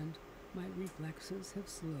left, and my reflexes have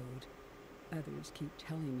slowed. Others keep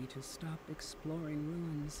telling me to stop exploring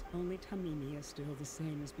ruins. Only Tamimi is still the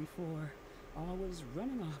same as before, always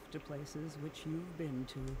running off to places which you've been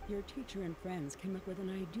to. Your teacher and friends came up with an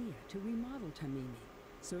idea to remodel Tamimi,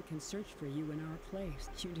 so it can search for you in our place.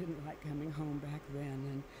 You didn't like coming home back then,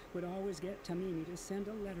 and would always get Tamimi to send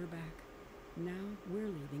a letter back. Now we're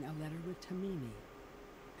leaving a letter with Tamimi.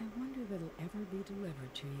 I wonder if it'll ever be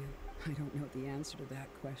delivered to you. I don't know the answer to that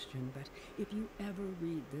question, but if you ever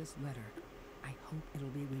read this letter, I hope it'll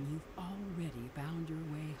be when you've already found your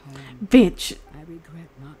way home. Bitch. I regret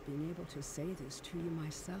not being able to say this to you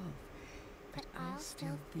myself, but I'll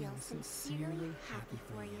still feel sincerely happy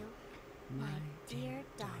for you, my dear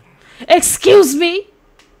daughter. Excuse me?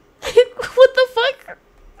 What the fuck?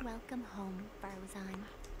 Welcome home, Farzan.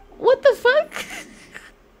 What the fuck?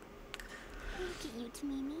 Look at you,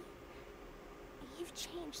 Tamimi. You've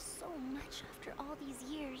changed so much after all these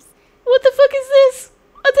years. What the fuck is this?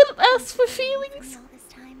 I didn't ask for feelings. All this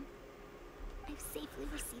time, I've safely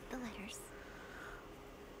received the letters.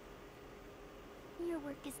 Your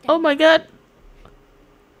work is done. Oh my god.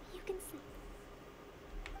 You can sleep.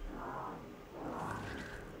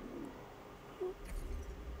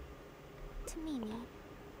 Tamimi,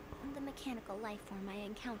 the mechanical life form I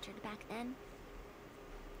encountered back then.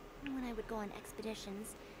 When I would go on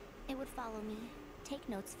expeditions, it would follow me, take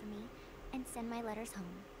notes for me, and send my letters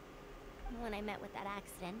home. When I met with that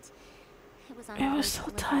accident, it was on I was so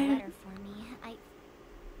tired. letter for me. I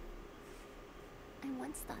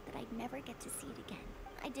once thought that I'd never get to see it again.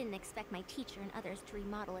 I didn't expect my teacher and others to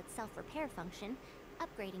remodel its self-repair function,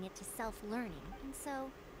 upgrading it to self-learning. And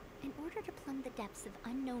so, in order to plumb the depths of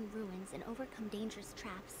unknown ruins and overcome dangerous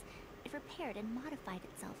traps, it repaired and modified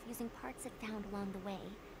itself using parts it found along the way.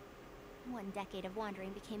 One decade of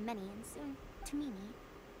wandering became many, and soon, Tamimi,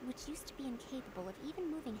 which used to be incapable of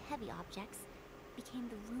even moving heavy objects, became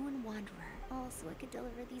the Ruin Wanderer. All so I could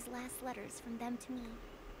deliver these last letters from them to me.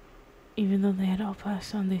 Even though they had all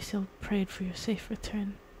passed on, they still prayed for your safe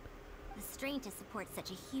return. The strain to support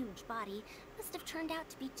such a huge body must have turned out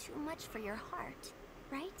to be too much for your heart,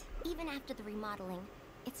 right? Even after the remodeling,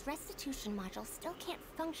 its restitution module still can't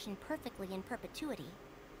function perfectly in perpetuity.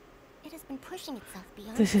 It has been pushing itself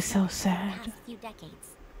beyond This is so itself for sad. the past few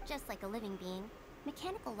decades. Just like a living being,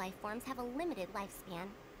 mechanical life forms have a limited lifespan.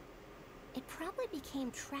 It probably became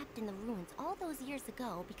trapped in the ruins all those years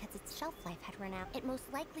ago because its shelf life had run out. It most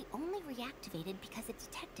likely only reactivated because it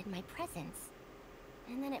detected my presence.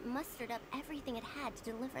 And then it mustered up everything it had to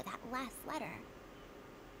deliver that last letter.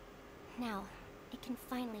 Now, it can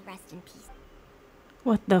finally rest in peace.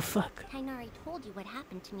 What the fuck? Kainari told you what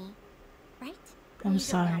happened to me, right? I'm You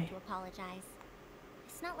sorry. don't have to apologize.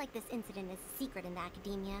 It's not like this incident is a secret in the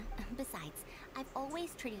academia. Besides, I've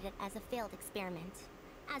always treated it as a failed experiment.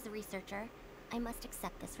 As a researcher, I must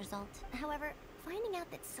accept this result. However, finding out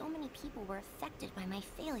that so many people were affected by my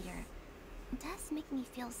failure does make me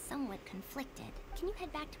feel somewhat conflicted. Can you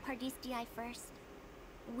head back to Pardis DI first?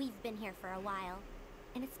 We've been here for a while,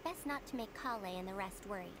 and it's best not to make Kale and the rest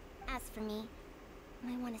worry. As for me,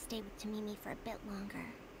 I want to stay with Tamimi for a bit longer.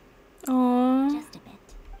 Aww. Just a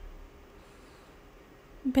bit.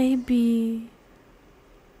 Baby.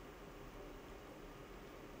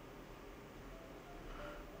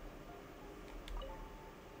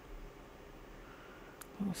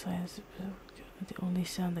 Besides, the only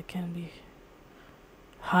sound that can be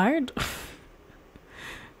heard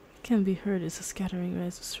can be heard is a scattering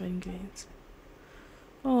rise of strain grains.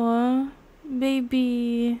 Aw,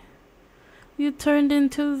 baby, you turned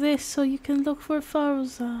into this so you can look for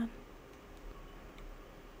Faruzan.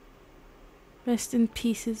 Rest in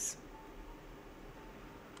pieces.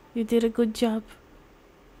 You did a good job.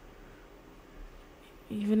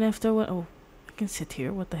 Even after what? Oh, I can sit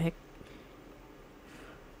here. What the heck?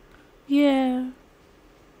 Yeah.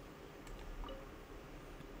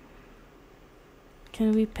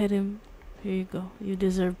 Can we pet him? Here you go. You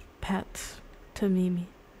deserve pat to Mimi.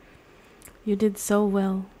 You did so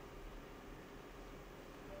well.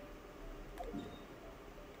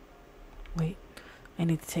 Wait, I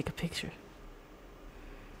need to take a picture.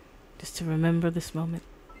 Just to remember this moment.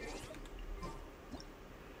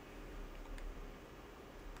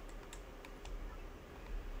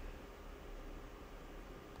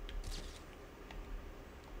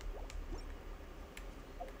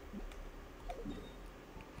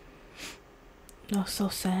 Oh, so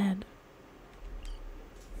sad.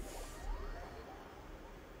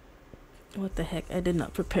 What the heck? I did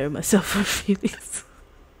not prepare myself for feelings.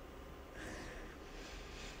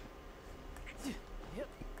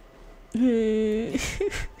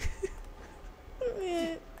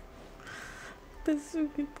 That's so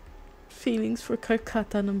good. Feelings for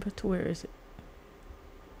Karkata number 2. Where is it?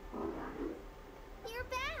 You're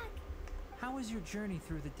back! How was your journey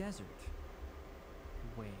through the desert?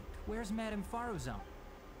 Wait, where's Madame Faruzan?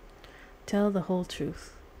 Tell the whole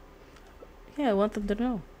truth. Yeah, I want them to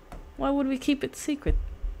know. Why would we keep it secret?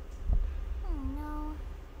 Oh no.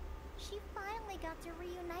 She finally got to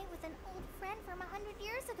reunite with an old friend from 100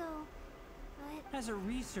 years ago. But As a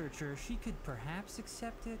researcher, she could perhaps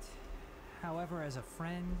accept it. However, as a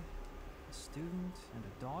friend, a student, and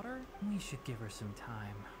a daughter, we should give her some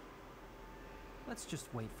time. Let's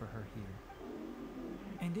just wait for her here.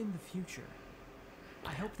 And in the future,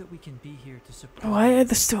 I hope that we can be here to support. Why are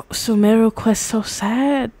the Sumeru quests so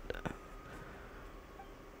sad?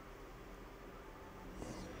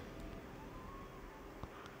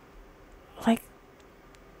 Like,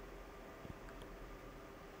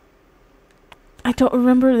 I don't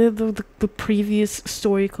remember the previous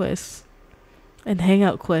story quests and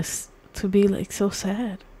hangout quests to be like so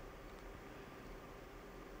sad.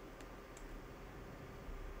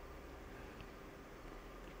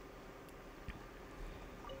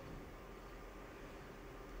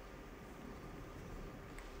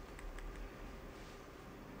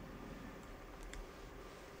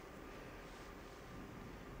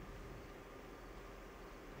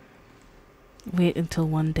 Wait until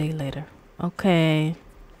one day later. Okay.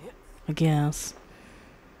 I guess.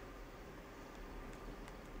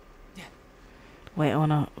 Wait, I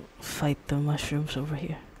wanna fight the mushrooms over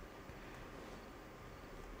here.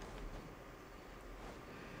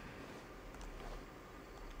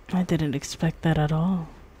 I didn't expect that at all.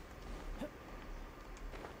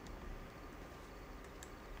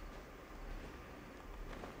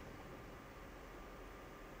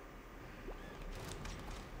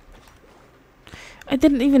 I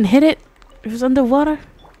didn't even hit it. It was underwater.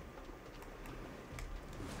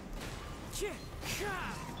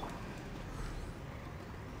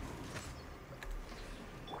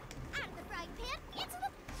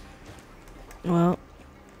 Well,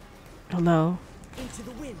 hello. Into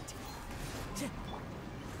the wind.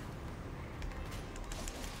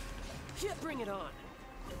 Bring it on.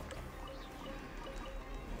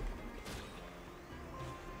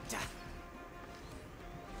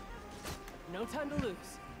 No time to lose.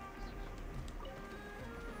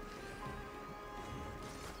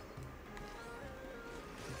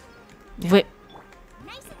 Wait.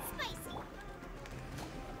 nice and spicy.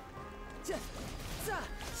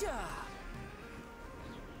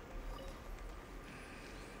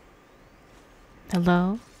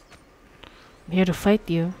 Hello? I'm here to fight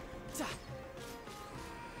you.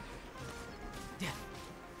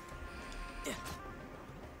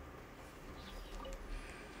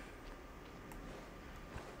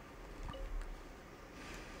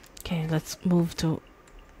 Okay, let's move to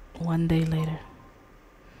one day later.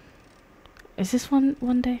 Is this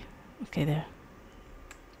one day? Okay, there.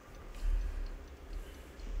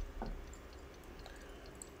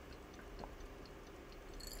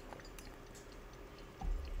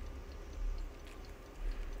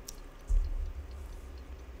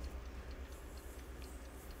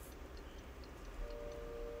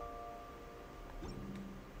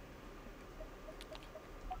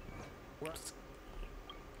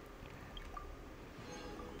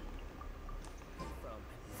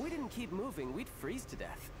 If we didn't keep moving, we'd freeze to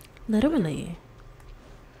death. Literally.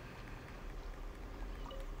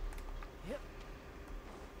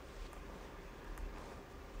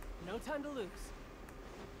 time to lose.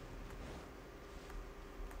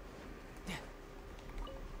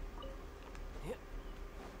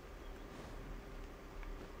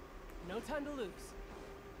 No time to lose.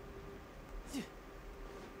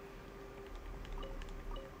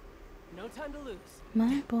 No time to lose.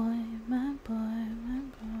 My boy, my boy, my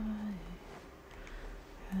boy.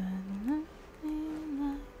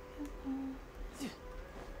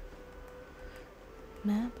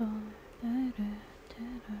 My boy.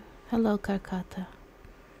 Hello, Karkata.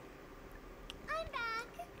 I'm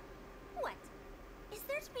back. What? Is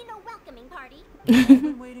there to be no welcoming party? I've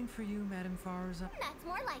been waiting for you, Madame Farza. That's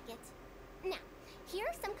more like it. Now, here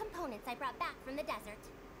are some components I brought back from the desert.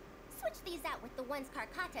 Switch these out with the ones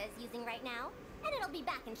Karkata is using right now, and it'll be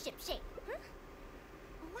back in ship shape. Huh?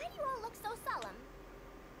 Why do you all look so solemn?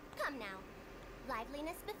 Come now.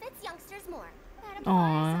 Liveliness befits youngsters more. Madam Aww.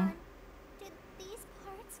 Farazan, did these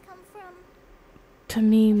parts come from...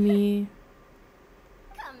 Tamimi.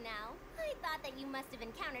 Come now. I thought that you must have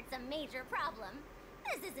encountered some major problem.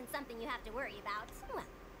 This isn't something you have to worry about. Well,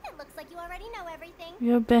 it looks like you already know everything.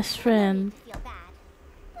 Your best friend. No need to feel bad.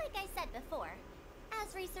 Like I said before,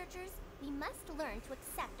 as researchers, we must learn to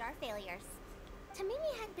accept our failures.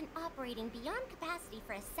 Tamimi had been operating beyond capacity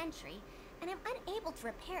for a century, and I'm unable to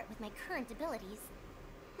repair it with my current abilities.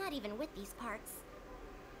 Not even with these parts.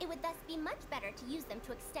 It would thus be much better to use them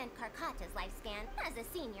to extend Karkata's lifespan. As a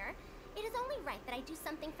senior, it is only right that I do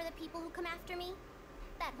something for the people who come after me.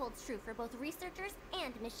 That holds true for both researchers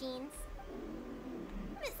and machines.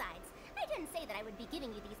 Besides, I didn't say that I would be giving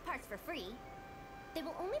you these parts for free. They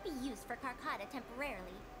will only be used for Karkata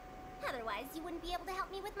temporarily. Otherwise, you wouldn't be able to help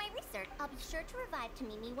me with my research. I'll be sure to revive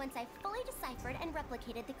Tamimi once I've fully deciphered and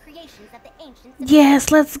replicated the creations of the ancients. Yes,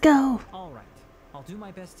 let's go. All right. I'll do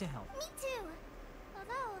my best to help. Me too.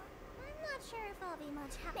 Although, I'm not sure if I'll be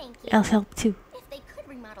much help. Thank you. I'll help too. If they could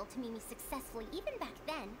remodel Tamimi successfully even back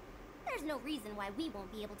then, there's no reason why we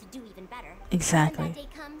won't be able to do even better. Exactly. When that day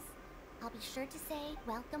comes, I'll be sure to say,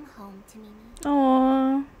 welcome home, Tamimi.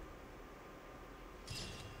 Aww.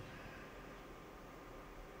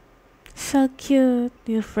 So cute.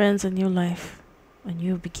 New friends, a new life, a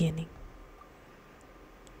new beginning.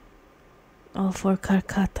 All for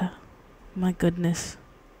Karkata. My goodness.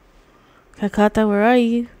 Karkata, where are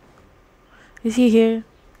you? Is he here?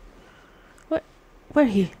 What? Where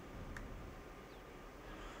he?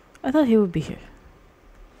 I thought he would be here.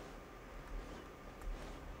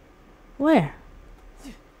 Where?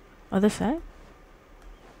 Other side?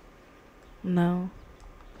 No.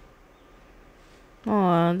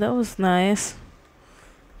 Oh, that was nice.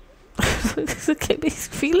 Okay, these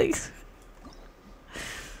feelings.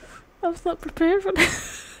 I was not prepared for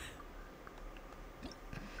that.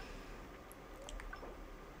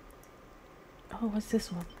 Oh, what's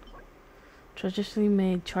this one? Traditionally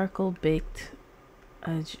made charcoal baked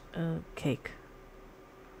cake.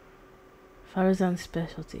 Farazan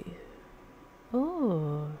specialty.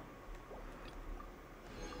 Oh.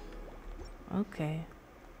 Okay.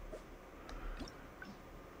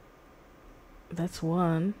 That's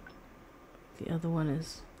one. The other one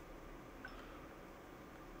is...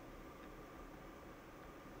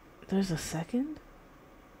 There's a second?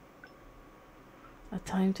 A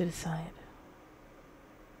time to decide.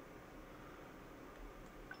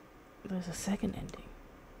 There's a second ending.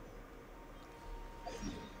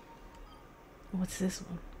 What's this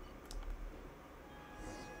one?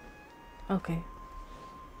 Okay.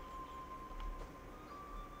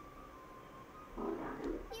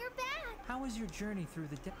 You're back. How was your journey through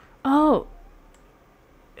the desert? Oh!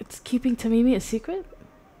 It's keeping Tamimi a secret?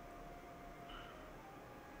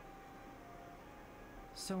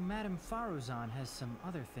 So Madame Faruzan has some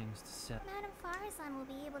other things to say. Madame Farazan will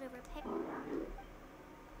be able to repair...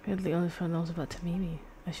 You're the only friend knows about Tamimi.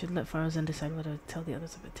 I should let Farazan decide whether to tell the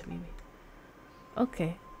others about Tamimi.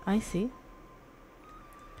 Okay, I see.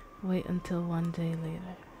 Wait until one day later.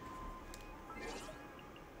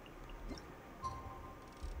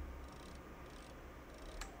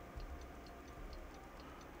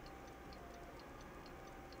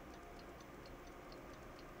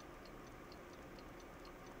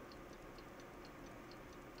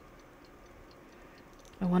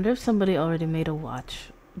 I wonder if somebody already made a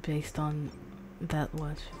watch based on that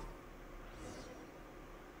watch.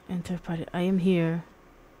 Enter party. I am here.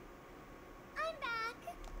 I'm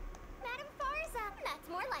back. Madame Farazan. That's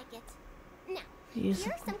more like it. Now, Use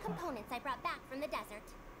here are the some coupon. components I brought back from the desert.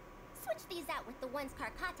 Switch these out with the ones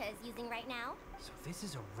Karkata is using right now. So this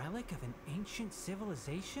is a relic of an ancient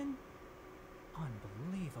civilization?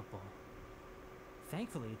 Unbelievable.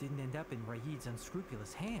 Thankfully, it didn't end up in Raid's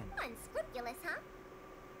unscrupulous hand. Unscrupulous, huh?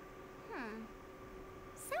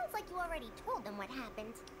 sounds like you already told them what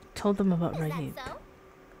happened. Told them about Is Raid. that so?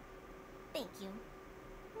 Thank you.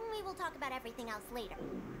 We will talk about everything else later.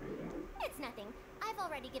 It's nothing. I've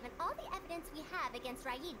already given all the evidence we have against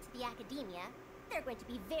Raid to the Academia. They're going to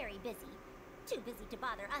be very busy. Too busy to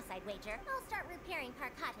bother us, I'd wager. I'll start repairing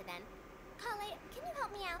Carcotta then. Kale, can you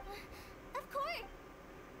help me out? Of course!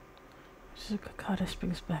 Carcotta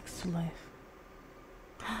springs back to life.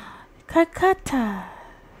 Carcotta!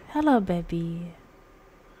 Hello, baby.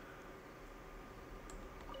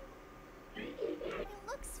 It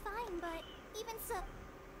looks fine, but even so...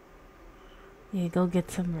 Yeah, go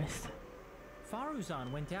get some rest.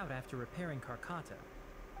 Faruzan went out after repairing Carcotta.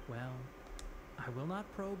 Well, I will not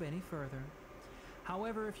probe any further.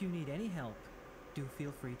 However, if you need any help, do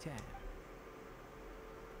feel free to ask.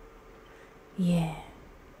 Yeah.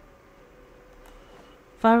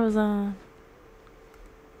 Faruzan.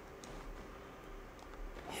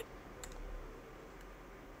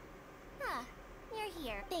 Ah, you're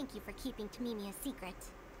here. Thank you for keeping Tamimi a secret.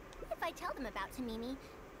 If I tell them about Tamimi,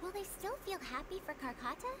 will they still feel happy for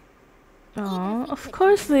Carcotta? Aw, of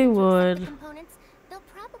course they would. Components, they'll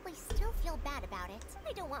probably still feel bad about it.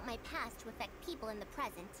 I don't want my past to affect people in the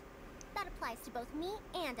present. That applies to both me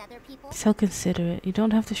and other people. So considerate. You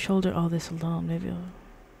don't have to shoulder all this alone, maybe.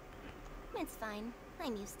 It's fine.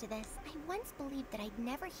 I'm used to this. I once believed that I'd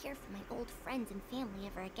never hear from my old friends and family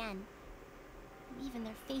ever again. Even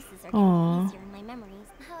their faces are getting easier in my memories.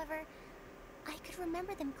 However, I could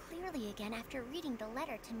remember them clearly again after reading the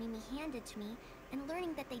letter Tamimi handed to me and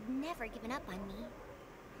learning that they'd never given up on me.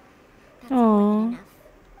 That's more than enough.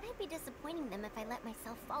 I'd be disappointing them if I let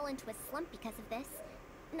myself fall into a slump because of this.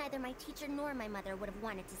 Neither my teacher nor my mother would have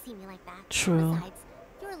wanted to see me like that. True. Besides,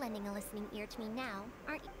 you're lending a listening ear to me now,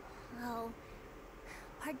 aren't you? Oh,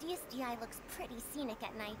 Pardius DI looks pretty scenic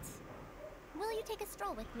at night. Will you take a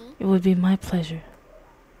stroll with me? It would be my pleasure.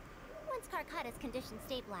 Once Carcotta's condition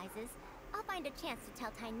stabilizes, I'll find a chance to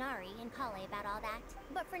tell Tainari and Kale about all that.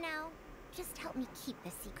 But for now, just help me keep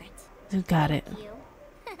this secret. You got it. Thank you.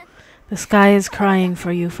 The sky is crying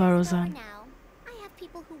for you, Faruzan. Now, I have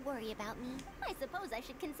people who worry about me. I suppose I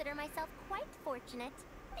should consider myself quite fortunate.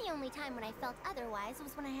 The only time when I felt otherwise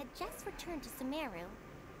was when I had just returned to Sumeru.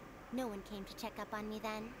 No one came to check up on me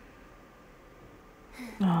then.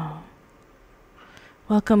 Oh.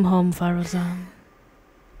 Welcome home, Faruzan.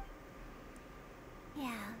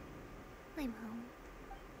 Yeah, I'm home.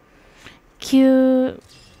 Cute.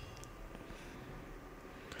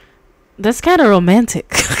 That's kind of romantic.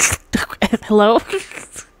 Hello?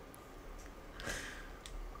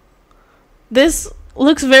 This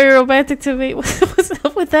looks very romantic to me. What's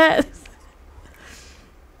up with that?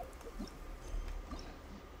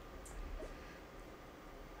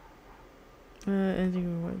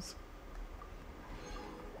 Ending rewards.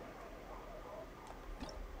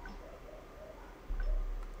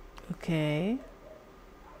 Okay.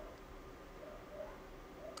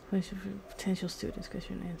 Question for potential students,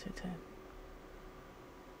 question and answer time.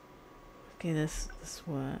 Okay, this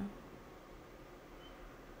one.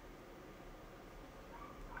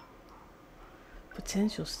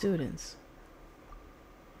 Potential students.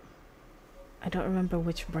 I don't remember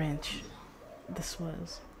which branch this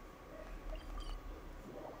was.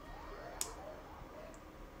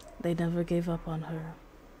 They never gave up on her.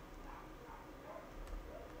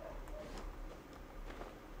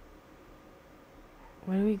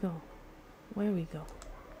 Where do we go? Where do we go?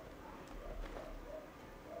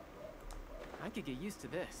 I could get used to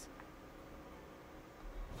this.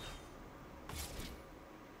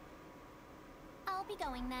 I'll be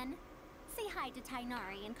going then. Say hi to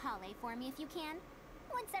Tainari and Kale for me if you can.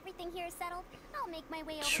 Once everything here is settled, I'll make my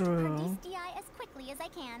way over to Pardius DI as quickly as I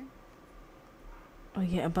can. Oh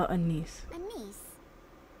yeah, about a niece. A niece?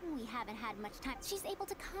 We haven't had much time. She's able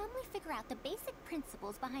to calmly figure out the basic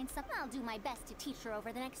principles behind some. I'll do my best to teach her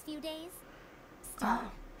over the next few days. Still,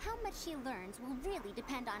 how much she learns will really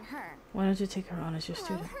depend on her. Why don't you take her on as your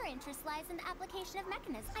student? Well, her interest lies in the application of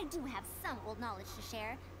mechanisms. I do have some old knowledge to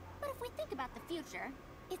share, but if we think about the future,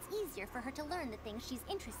 it's easier for her to learn the things she's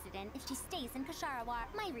interested in if she stays in Kasharawar.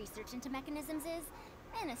 My research into mechanisms is,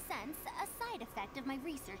 in a sense, a side effect of my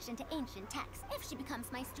research into ancient texts. If she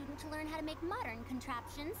becomes my student to learn how to make modern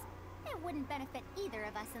contraptions, it wouldn't benefit either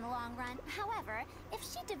of us in the long run. However, if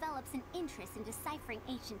she develops an interest in deciphering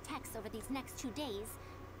ancient texts over these next 2 days,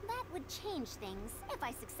 that would change things. If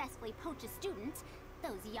I successfully poach a student,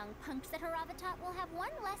 those young punks at Haravatat will have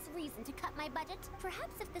one less reason to cut my budget.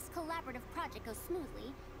 Perhaps if this collaborative project goes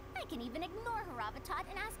smoothly, I can even ignore Haravatat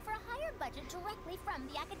and ask for a higher budget directly from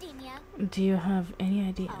the Academia. Do you have any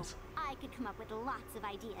ideas? Oh, I could come up with lots of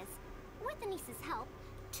ideas. With Anissa's help,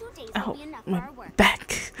 2 days will Ow, be enough for my our work.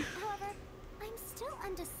 back. However, I'm still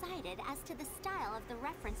undecided as to the style of the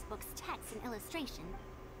reference book's text and illustration.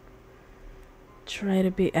 Try to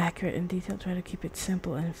be accurate and detailed. Try to keep it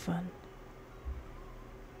simple and fun.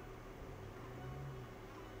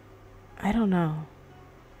 I don't know.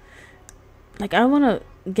 Like, I want to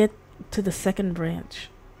get to the second branch.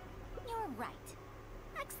 You're right.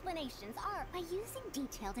 Explanations are by using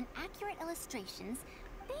detailed and accurate illustrations.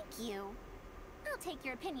 Thank you. I'll take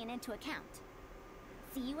your opinion into account.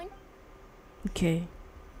 See you in... Okay.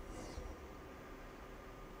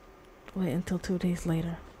 Wait until 2 days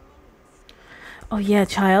later. Oh yeah,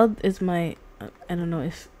 Child is my... I don't know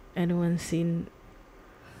if anyone's seen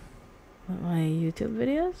my YouTube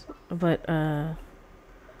videos, but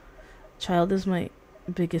Child is my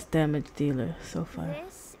biggest damage dealer so far.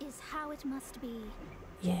 This is how it must be.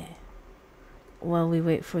 Yeah. While we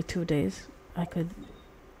wait for 2 days, I could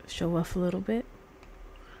show off a little bit.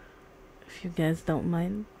 If you guys don't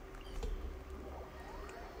mind.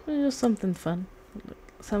 It's just something fun.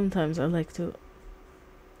 Sometimes I like to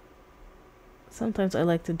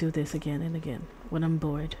do this again and again when I'm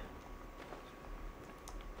bored.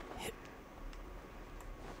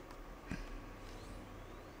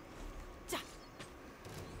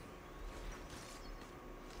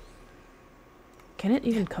 Can it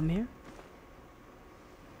even come here?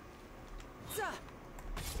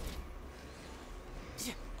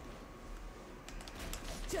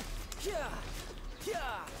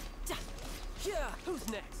 Who's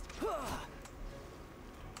next?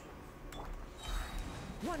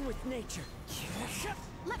 One with nature.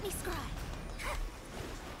 Let me scry.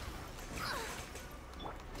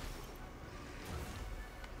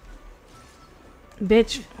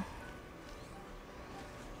 Bitch.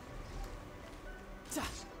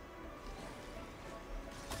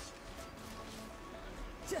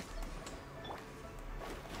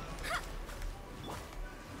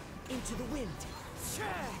 Into the wind.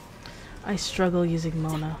 I struggle using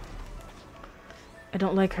Mona. I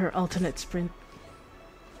don't like her alternate sprint.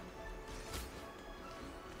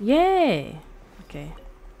 Yay! Okay.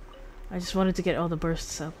 I just wanted to get all the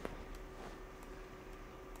bursts up.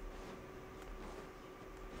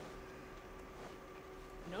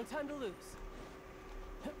 No time to lose.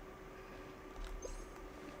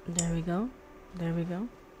 There we go. There we go.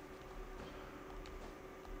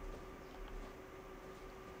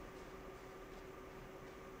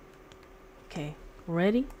 Okay,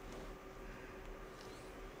 ready?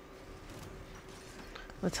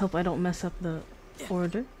 Let's hope I don't mess up the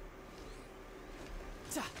order.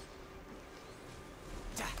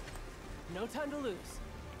 No time to lose.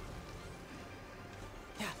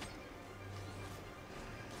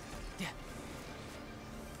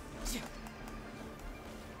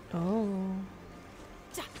 Oh.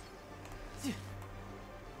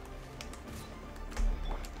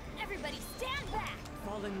 Everybody stand back!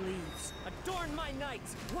 Fallen leaves, adorn my night,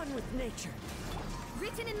 one with nature.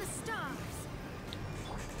 Written in the stars.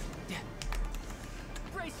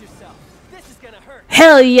 Brace yourself, this is gonna hurt.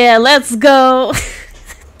 Hell yeah, let's go!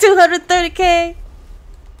 230k!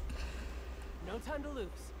 No time to lose.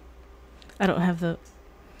 I don't have the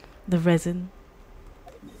resin.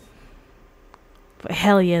 But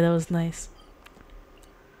hell yeah, that was nice.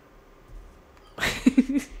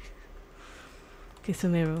 Okay,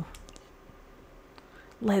 Sumeru.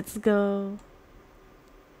 Let's go.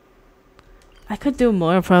 I could do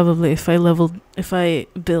more probably if I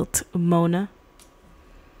built Mona.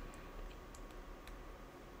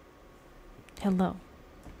 Hello.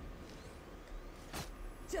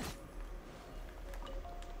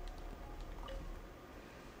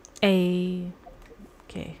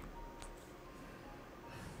 Okay.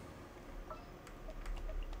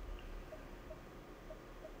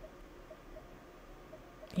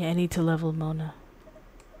 Yeah, I need to level Mona.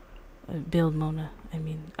 Build Mona, I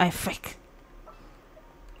mean. I frick.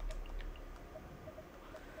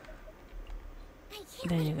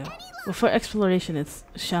 There you go. Well, for exploration, it's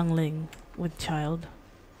Xiangling with Child.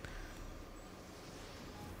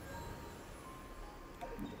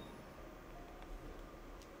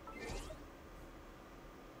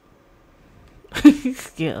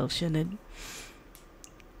 Yeah, Oceanid.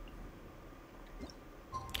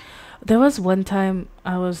 There was one time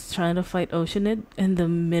I was trying to fight Oceanid and the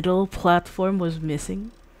middle platform was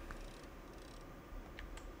missing.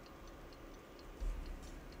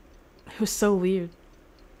 It was so weird.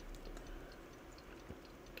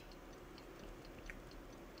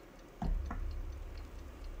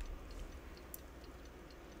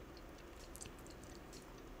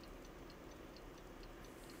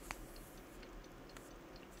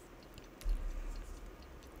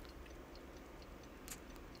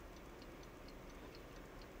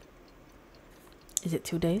 Is it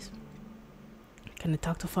 2 days? Can I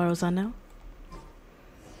talk to Farozan now?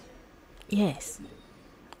 Yes.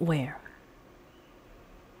 Where?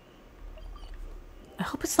 I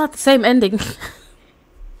hope it's not the same ending.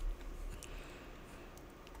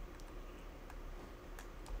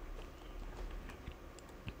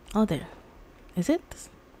 Oh, there. Is it?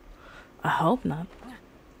 I hope not.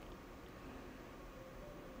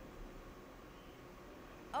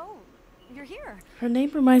 Oh, you're here. Her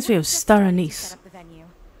name reminds me of Star Anise. Set up the venue.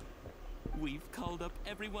 We've called up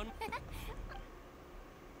everyone.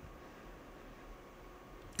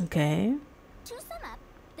 Okay. To sum up,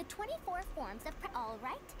 the 24 forms of all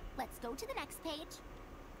right, let's go to the next page.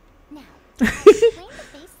 Now, explain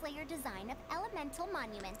the base layer design of elemental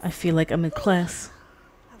monuments. I feel like I'm in class.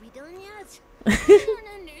 Are we done yet? I don't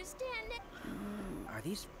understand it. Are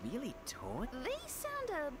these really toys? They sound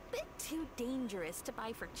a bit too dangerous to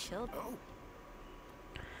buy for children.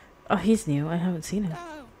 Oh, he's new. I haven't seen him.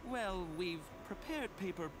 Well, we've prepared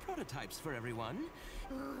paper prototypes for everyone.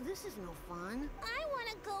 Oh, this is no fun. I want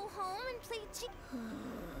to go home and play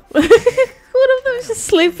One of them is just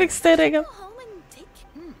sleeping, standing up. Go home and take.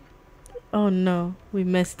 Oh no, we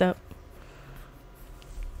messed up.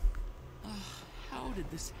 How did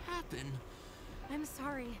this happen? I'm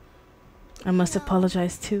sorry. I must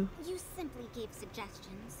apologize too. You simply gave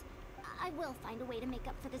suggestions. I will find a way to make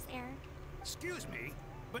up for this error. Excuse me,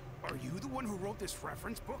 but are you the one who wrote this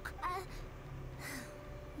reference book?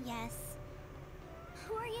 Yes.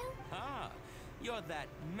 Who are you? Ah, you're that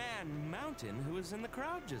man mountain who was in the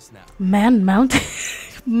crowd just now. Man mountain?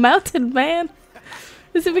 Mountain man?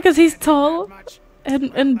 Is it because he's tall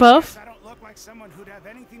and buff? I don't look like someone who'd have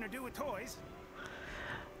anything to do with toys.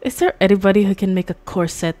 Is there anybody who can make a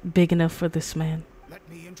corset big enough for this man? Let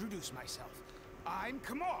me introduce myself. I'm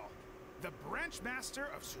Kamal, the branch master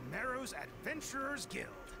of Sumeru's Adventurers Guild.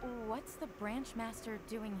 What's the branch master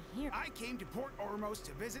doing here? I came to Port Ormos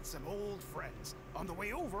to visit some old friends. On the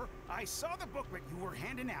way over, I saw the booklet you were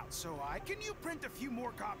handing out, so can you print a few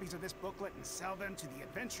more copies of this booklet and sell them to the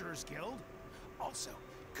Adventurers Guild? Also,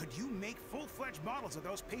 could you make full-fledged models of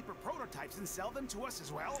those paper prototypes and sell them to us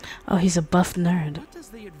as well? Oh, he's a buff nerd. What does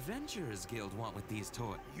the Adventurers Guild want with these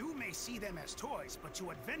toys? You may see them as toys, but to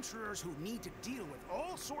adventurers who need to deal with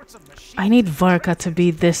all sorts of machines... I need Varka to be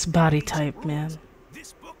this body type, man.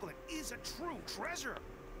 This booklet is a true treasure.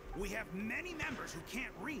 We have many members who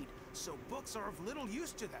can't read, so books are of little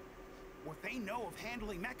use to them. What they know of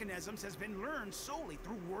handling mechanisms has been learned solely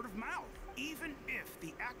through word of mouth. Even if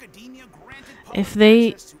the academia granted If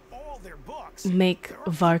they access to all their books, make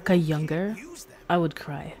Varka younger, I would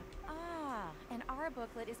cry. And our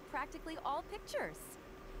booklet is practically all pictures.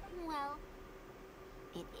 Well,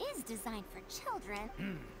 it is designed for children.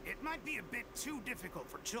 It might be a bit too difficult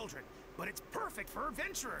for children, but it's perfect for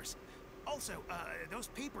adventurers. Also, those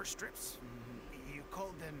paper strips, you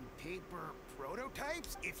called them paper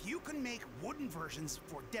prototypes? If you can make wooden versions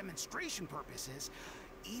for demonstration purposes,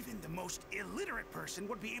 even the most illiterate person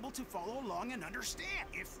would be able to follow along and understand.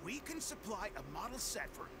 If we can supply a model set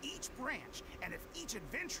for each branch, and if each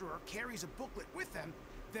adventurer carries a booklet with them,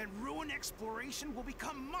 then ruin exploration will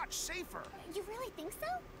become much safer. You really think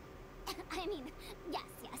so? I mean, yes.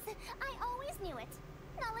 I always knew it.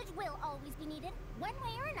 Knowledge will always be needed, one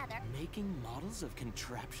way or another. Making models of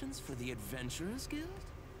contraptions for the Adventurers Guild?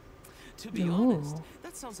 To be honest,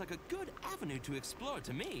 that sounds like a good avenue to explore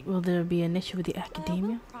to me. Will there be an issue with the We'll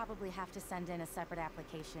academia? probably have to send in a separate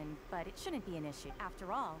application, but it shouldn't be an issue.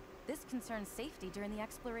 After all, this concerns safety during the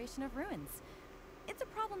exploration of ruins. It's a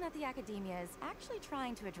problem that the academia is actually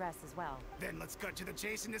trying to address as well. Then let's cut to the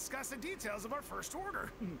chase and discuss the details of our first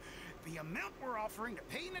order. The amount we're offering to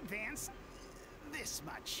pay in advance, this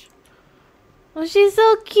much. Oh, she's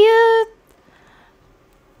so cute.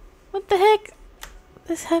 What the heck?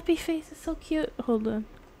 This happy face is so cute. Hold on.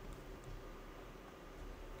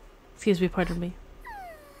 Excuse me, pardon me.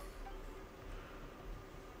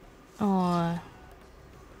 Aww.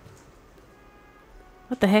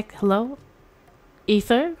 What the heck? Hello?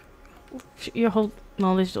 Ether? Your whole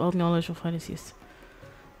knowledge, all knowledge will find its use.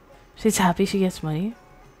 She's happy she gets money.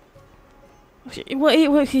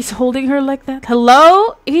 What, he's holding her like that?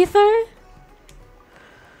 Hello? Ether?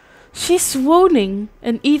 She's swooning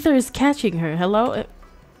and Ether is catching her. Hello?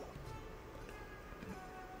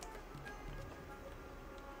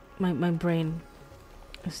 My brain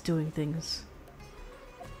is doing things.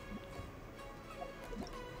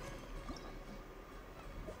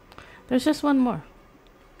 There's just one more.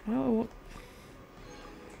 Oh,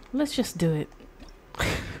 let's just do it.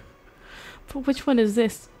 But which one is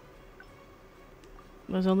this?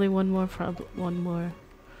 There's only one more problem. One more.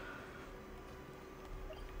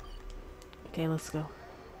 Okay, let's go.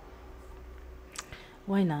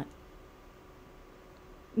 Why not?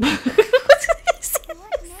 Master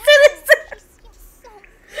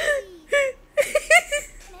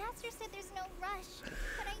said there's no rush,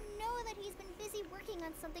 but I know that he's been busy working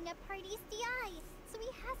on something at Party's DI, so he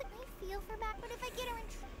hasn't my feel for Mac. But if I get her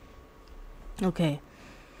in Okay.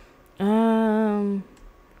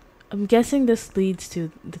 I'm guessing this leads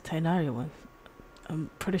to the Tainari one. I'm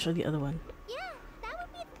pretty sure the other one. Yeah, that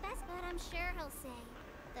would be the best, but I'm sure he'll say.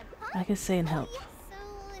 I can stay and help. So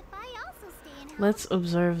if I also stay and help. Let's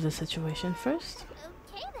observe the situation first.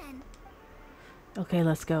 Okay then. Okay,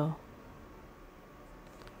 let's go.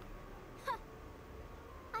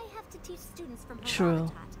 I have to teach students from True.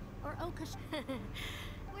 or Okash.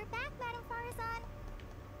 We're back, Madam Farazan.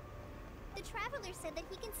 The traveler said that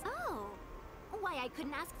he can. Oh, why I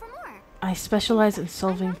couldn't ask for more. I specialize in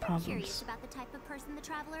solving I'm problems. curious about the type of person the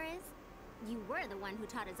traveler is. You were the one who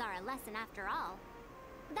taught Azara a lesson after all.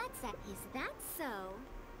 Is that so?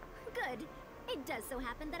 Good. It does so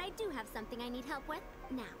happen that I do have something I need help with.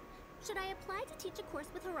 Now, should I apply to teach a course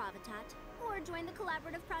with Haravatat, or join the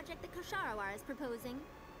collaborative project that Kosharawar is proposing?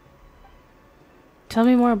 Tell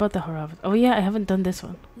me more about the Haravat. Oh yeah, I haven't done this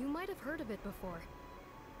one. You might have heard of it before.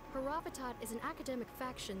 Haravatat is an academic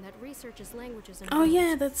faction that researches languages and Oh yeah,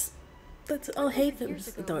 languages. that's I'll hate them. Years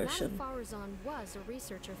ago, Darshan. Madame Farazan was a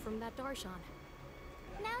researcher from that darshan.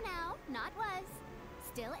 No, not was.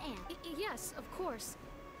 Still am. Yes, of course.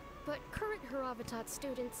 But current Haravatat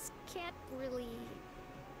students can't really,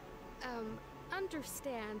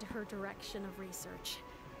 understand her direction of research.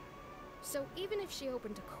 So even if she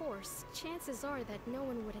opened a course, chances are that no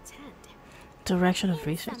one would attend. Direction of In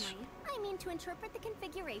research? summary, I mean to interpret the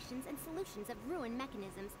configurations and solutions of ruin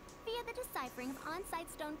mechanisms via the deciphering of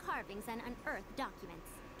on-site stone carvings and unearthed documents.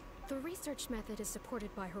 The research method is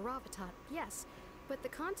supported by Haravatat, yes, but the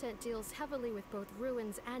content deals heavily with both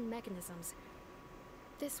ruins and mechanisms.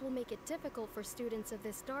 This will make it difficult for students of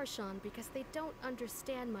this darshan because they don't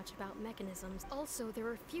understand much about mechanisms. Also, there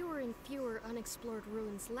are fewer and fewer unexplored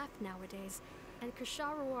ruins left nowadays, and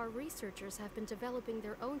Kosharawar researchers have been developing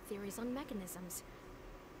their own theories on mechanisms.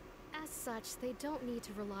 As such, they don't need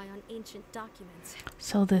to rely on ancient documents.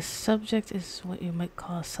 So the subject is what you might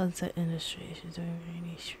call sunset industry. She's doing very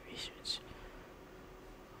niche research.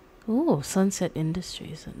 Ooh, sunset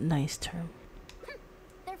industry is a nice term.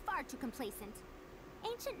 They're far too complacent.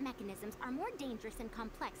 Ancient mechanisms are more dangerous and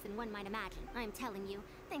complex than one might imagine. I'm telling you,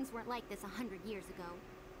 things weren't like this 100 years ago.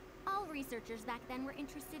 All researchers back then were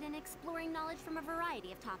interested in exploring knowledge from a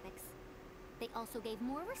variety of topics. They also gave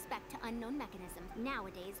more respect to unknown mechanisms.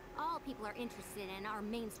 Nowadays, all people are interested in are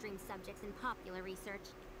mainstream subjects in popular research.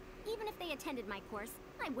 Even if they attended my course,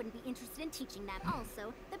 I wouldn't be interested in teaching them.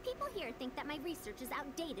 Also, the people here think that my research is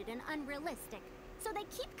outdated and unrealistic, so they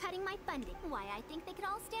keep cutting my funding. Why, I think they could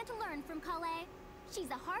all stand to learn from Kale. She's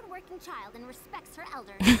a hard-working child and respects her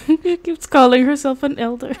elders. She keeps calling herself an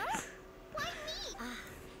elder. Huh? Why me?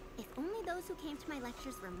 If only those who came to my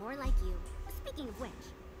lectures were more like you. Speaking of which,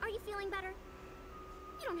 are you feeling better?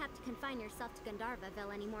 You don't have to confine yourself to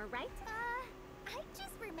Gandharvaville anymore, right? I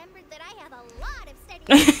just remembered that I have a lot of studying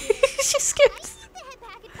to do. She skips. I need to head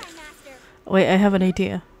back and find Master. Wait, I have an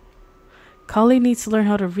idea. Kali needs to learn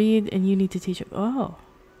how to read, and you need to teach her. Oh.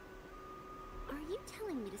 Are you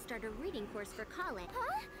telling me to start a reading course for Kale?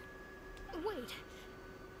 Huh? Wait.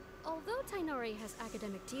 Although Tainari has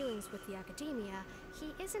academic dealings with the academia,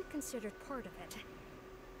 he isn't considered part of it.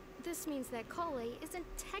 This means that Kale isn't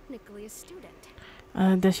technically a student.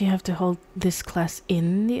 Does she have to hold this class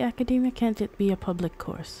in the academia? Can't it be a public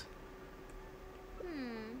course?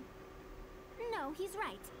 No, he's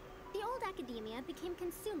right. The old academia became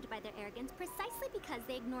consumed by their arrogance precisely because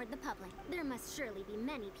they ignored the public. There must surely be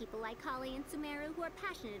many people like Kali and Sumeru who are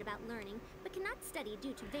passionate about learning, but cannot study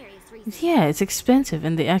due to various reasons. Yeah, it's expensive,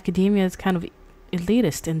 and the academia is kind of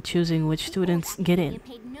elitist in choosing which students get in.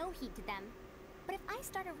 Paid no heed to them. But if I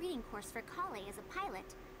start a reading course for Kale as a pilot,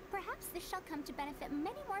 perhaps this shall come to benefit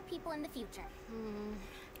many more people in the future.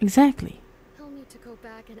 Exactly. I'll need to go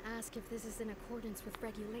back and ask if this is in accordance with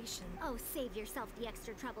regulation. Oh, save yourself the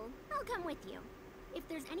extra trouble. I'll come with you. If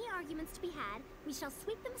there's any arguments to be had, we shall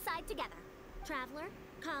sweep them aside together. Traveler,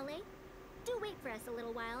 Kale, do wait for us a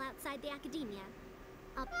little while outside the academia.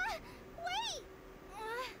 Wait!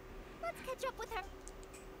 Let's catch up with her.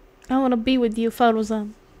 I want to be with you,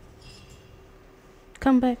 Faruzan.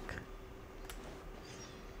 Come back.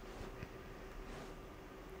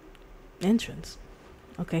 Entrance.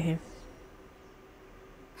 Okay, here.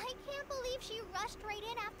 I can't believe she rushed right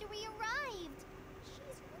in after we arrived.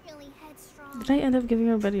 She's really headstrong. Did I end up giving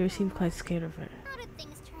her a buddy, or seemed quite scared of her? How did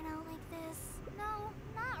things turn out like this? No,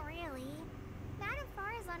 not really.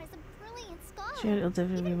 It'll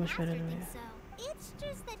definitely be much better than thinks so. It's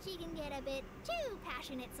just that she can get a bit too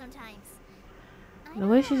passionate sometimes. the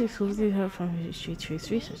way she's excluding her from history treats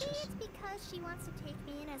Maybe researchers. it's because she wants to take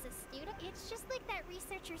me in as a student. It's just like that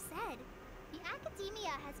researcher said. The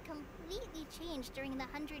academia has completely changed during the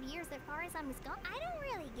 100 years that Farazan was gone. I don't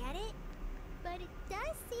really get it. But it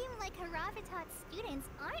does seem like Haravitat's students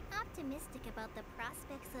aren't optimistic about the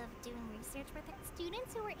prospects of doing research with her.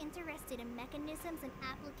 Students who are interested in mechanisms and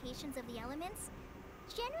applications of the elements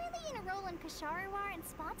generally enroll in Kasharawar and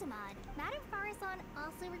Spontamod. Madame Farazan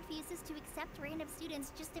also refuses to accept random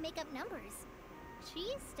students just to make up numbers.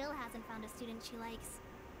 She still hasn't found a student she likes,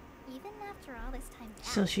 even after all this time back.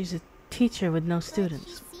 So she's a teacher with no students.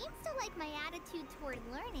 But she seems to like my attitude toward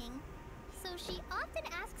learning, so she often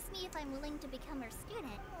asks me if I'm willing to become her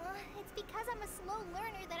student. It's because I'm a slow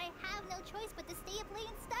learner that I have no choice but to stay up late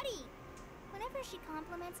and study. Whenever she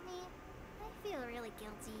compliments me, I feel really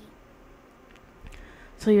guilty.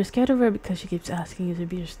 So you're scared of her because she keeps asking you to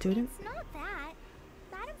be her student? It's not that.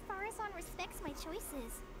 Madame Farazan respects my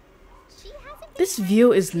choices. She hasn't. This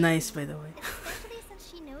view is nice, by the way. Especially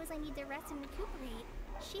since she knows I need to rest and recuperate.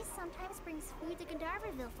 She sometimes brings food to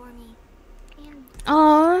Gandharvaville for me. And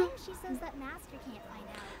Aww. she says that Master can't find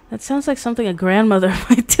out. That sounds like something a grandmother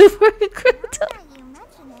might do for a granddaughter. Now that you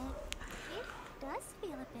mention it, it does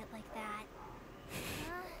feel a bit like that.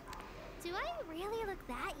 Do I really look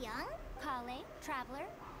that young? Kale, traveler,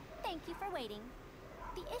 thank you for waiting.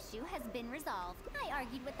 The issue has been resolved. I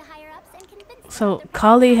argued with the higher-ups and convinced them So that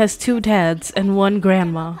Kali has 2 dads and 1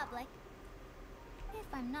 grandma. public. If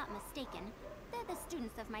I'm not mistaken, they're the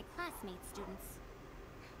students of my classmates' students.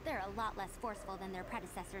 They're a lot less forceful than their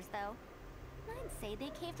predecessors, though. I'd say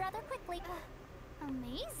they caved rather quickly.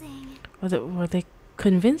 Amazing. Were they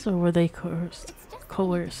convinced or were they coerced? It's just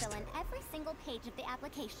Coerced. fill in every single page of the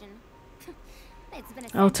application. It's been a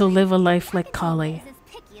Oh, to live a life like Academia Kali. is as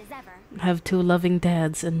picky as ever. Have 2 loving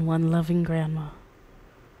dads and 1 loving grandma.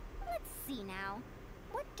 Let's see now.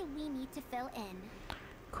 What do we need to fill in?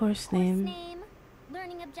 Course Course name. name,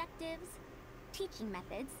 learning objectives, teaching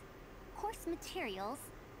methods, course materials.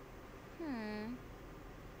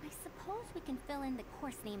 I suppose we can fill in the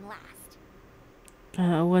course name last.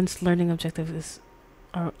 One's learning objective is,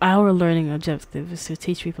 or our learning objective is to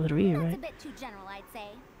teach people to read, That's a right? bit too general, I'd say.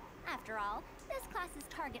 After all, this class's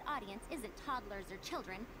target audience isn't toddlers or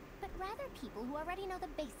children, but rather people who already know the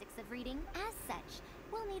basics of reading. As such,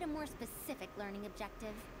 we'll need a more specific learning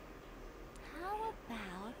objective. How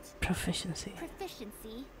about Proficiency.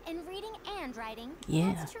 proficiency in reading and writing?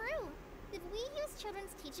 Yeah. That's true. If we use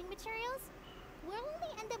children's teaching materials, we'll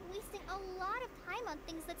only end up wasting a lot of time on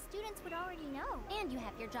things that students would already know. And you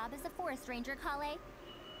have your job as a forest ranger, Kale.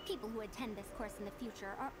 People who attend this course in the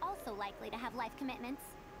future are also likely to have life commitments.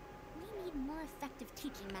 We need more effective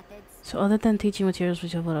teaching methods. So other than teaching materials,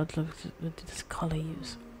 which what does Kali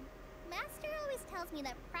use? Master always tells me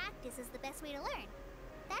that practice is the best way to learn.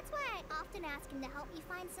 That's why I often ask him to help me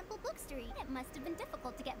find simple books to read. It must have been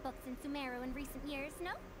difficult to get books in Sumeru in recent years,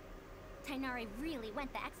 no? Tainari really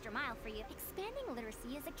went the extra mile for you. Expanding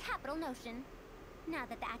literacy is a capital notion. Now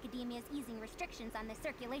that the academia is easing restrictions on the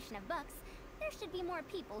circulation of books, there should be more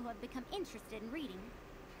people who have become interested in reading.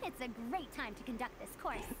 It's a great time to conduct this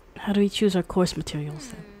course. How do we choose our course materials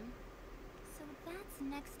then? So that's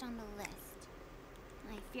next on the list.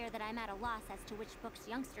 I fear that I'm at a loss as to which books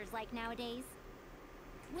youngsters like nowadays.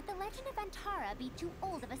 Would The Legend of Antara be too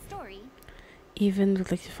old of a story? Even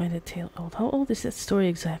would like to find a tale old. How old is that story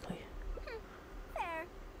exactly? Fair.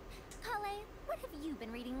 Kale, what have you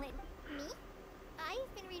been reading lately? Me?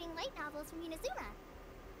 I've been reading light novels from Inazuma.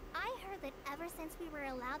 I heard that ever since we were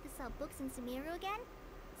allowed to sell books in Sumeru again,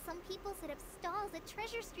 some people set up stalls at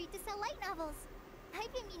Treasure Street to sell light novels.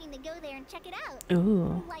 I've been meaning to go there and check it out.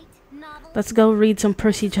 Ooh. Light novels? Let's go read some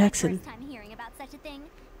Percy Jackson. First time hearing about such a thing,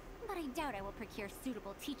 but I doubt I will procure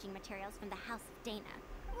suitable teaching materials from the House of Dana.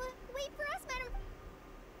 Wait for us, madam.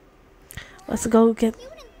 Let's go get. You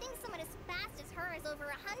wouldn't think someone as fast as her is over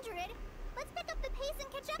 100. Let's pick up the pace and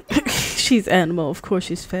catch up to her. She's animal, of course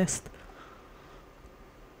she's fast.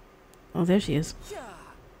 Oh, there she is.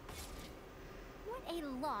 What a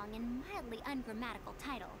long and mildly ungrammatical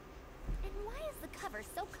title. And why is the cover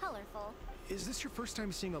so colorful? Is this your first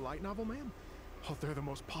time seeing a light novel, ma'am? Oh, they're the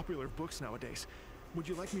most popular books nowadays. Would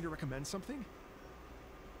you like me to recommend something?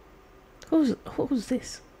 Who's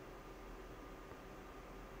this?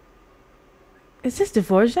 Is this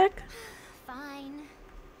Dvorak? Fine.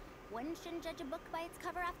 One shouldn't judge a book by its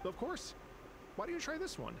cover after. Of course. Why don't you try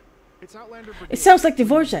this one? It's Outlander Brigade. It sounds like When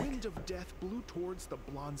the Dvorak. wind of death blew towards the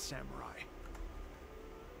blonde samurai.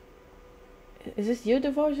 Is this you,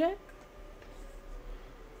 Dvorak?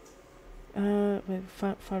 Wait,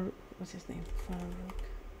 what's his name? Farouk.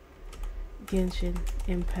 Genshin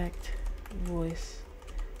Impact voice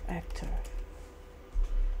actor.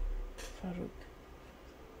 Farouk.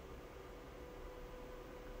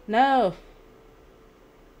 No!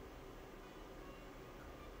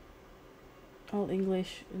 All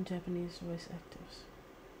English and Japanese voice actors.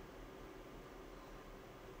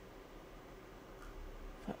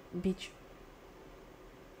 Beach.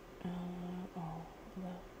 Oh, no.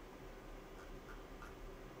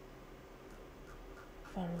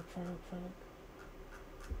 Farouk.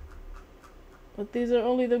 But these are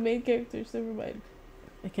only the main characters. Never mind.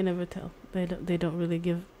 I can never tell. They don't really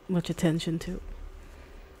give much attention to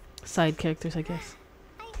side characters, I guess.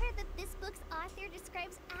 I heard that this book's author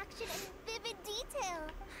describes action in vivid detail.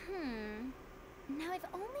 Now I've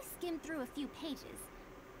only skimmed through a few pages,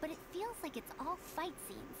 but it feels like it's all fight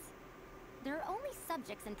scenes. There are only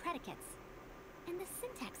subjects and predicates, and the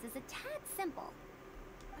syntax is a tad simple.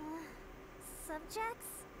 Subjects?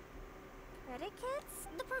 Predicates?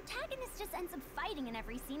 The protagonist just ends up fighting in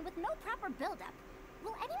every scene with no proper build-up.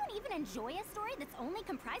 Will anyone even enjoy a story that's only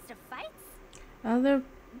comprised of fights?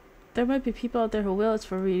 There might be people out there who will. It's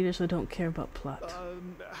for readers who don't care about plot.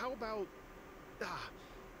 How about...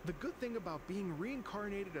 the good thing about being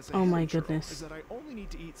reincarnated as a Oh my hero goodness. is that I only need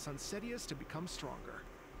to eat Sunsetias to become stronger.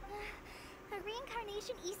 A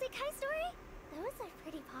reincarnation isekai story? Those are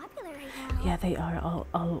pretty popular right now. Yeah, they are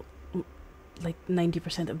all like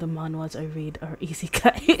 90% of the manhwas I read are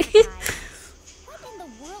isekai. What in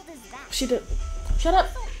the world is that? Shut up!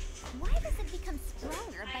 Why does it become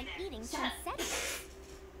stronger by eating Sunsetias?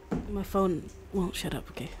 My phone won't shut up,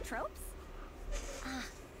 okay. Tropes?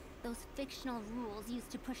 Those fictional rules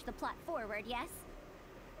used to push the plot forward, yes?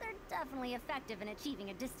 They're definitely effective in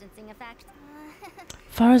achieving a distancing effect.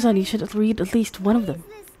 Farazan, you should read at least one of them.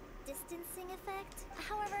 This distancing effect?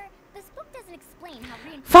 However, this book doesn't explain how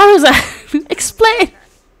Farazan! Explain!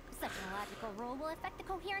 Such an illogical rule will affect the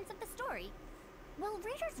coherence of the story. Will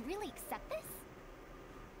readers really accept this?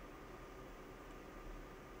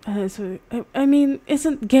 I mean,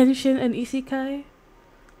 isn't Genshin an isekai?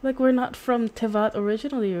 Like, we're not from Tevat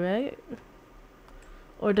originally, right?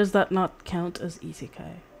 Or does that not count as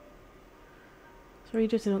isekai? So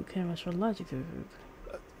readers don't care much for logic.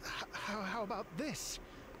 How about this?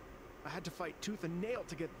 I had to fight tooth and nail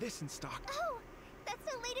to get this in stock. Oh, that's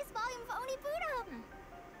the latest volume of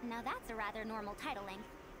Onibuna. Now that's a rather normal title length.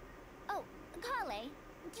 Oh, Kale,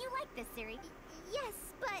 do you like this series? Yes,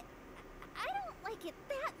 but I don't like it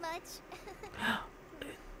that much.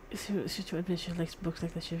 She admit she likes books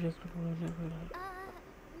like this. Madam,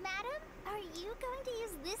 are you going to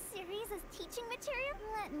use this series as teaching material?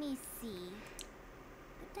 Let me see.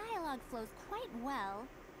 The dialogue flows quite well,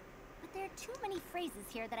 but there are too many phrases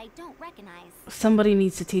here that I don't recognize. Somebody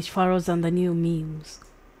needs to teach Farazan the new memes.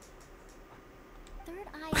 Third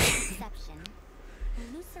eye perception,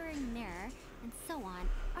 illusory mirror, and so on.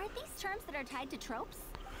 Are these terms that are tied to tropes?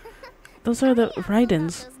 Those are the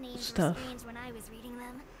Raidens stuff. When I was reading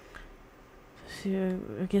them.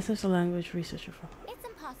 I guess there's a language researcher from. It's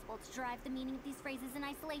impossible to derive the meaning of these phrases in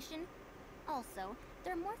isolation. Also,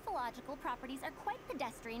 their morphological properties are quite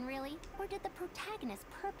pedestrian, really. Or did the protagonist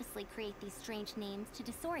purposely create these strange names to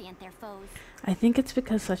disorient their foes? I think it's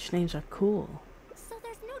because such names are cool. So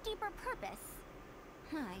there's no deeper purpose.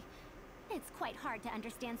 It's quite hard to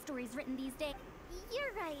understand stories written these days.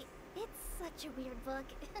 You're right. It's such a weird book.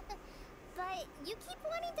 But you keep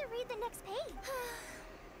wanting to read the next page.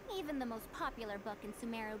 Even the most popular book in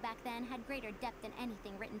Sumeru back then had greater depth than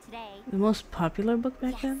anything written today. The most popular book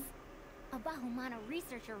back then? A Bahumana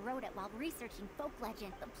researcher wrote it while researching folk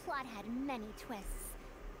legend. The plot had many twists.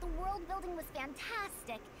 The world building was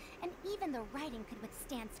fantastic, and even the writing could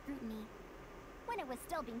withstand scrutiny. When it was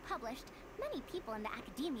still being published, many people in the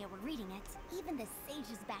academia were reading it. Even the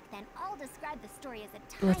sages back then all described the story as a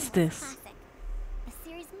timeless classic. The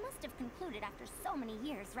series must have concluded after so many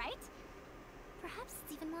years, right? Perhaps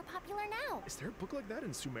it's even more popular now. Is there a book like that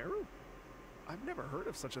in Sumeru? I've never heard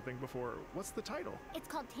of such a thing before. What's the title? It's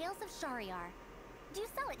called Tales of Shariar. Do you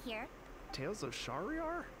sell it here? Tales of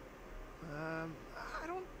Shariar? I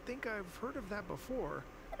don't think I've heard of that before.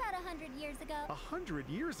 About 100 years ago. 100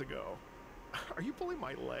 years ago? Are you pulling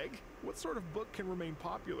my leg? What sort of book can remain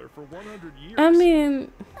popular for 100 years? I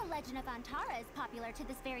mean... The Legend of Antara is popular to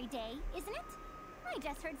this very day, isn't it? I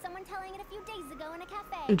just heard someone telling it a few days ago in a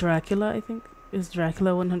cafe. Dracula, I think. Is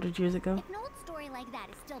Dracula 100 years ago? If an old story like that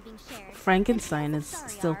is still being shared, Frankenstein is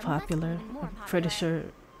still popular. I'm pretty sure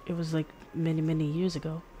it was like many, many years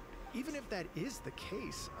ago. Even if that is the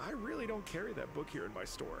case, I really don't carry that book here in my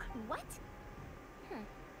store. What?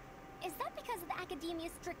 Is that because of the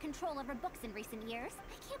Academia's strict control over books in recent years?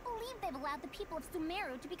 I can't believe they've allowed the people of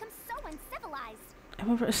Sumeru to become so uncivilized. I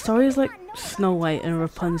remember stories like Snow White and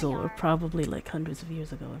Rapunzel were probably like hundreds of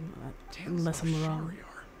years ago, unless I'm wrong.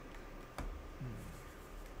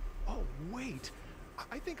 Oh, wait.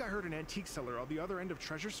 I think I heard an antique seller on the other end of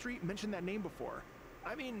Treasure Street mention that name before.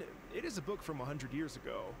 I mean, it is a book from 100 years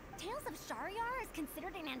ago. Tales of Shariar is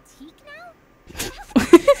considered an antique now? They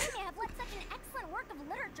have let such an excellent work of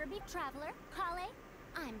literature be traveler, Kale.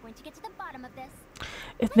 I'm going to get to the bottom of this.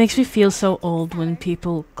 It makes me feel so old when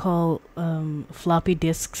people call floppy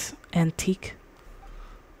disks antique.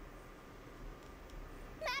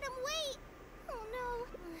 Madam, wait! Oh no.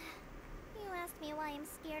 You asked me why I'm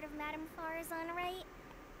scared of Madame Farazan, right?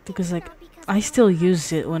 Because like I still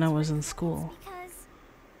used it when I was in school. Because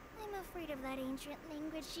I'm afraid of that ancient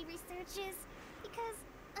language she researches. Because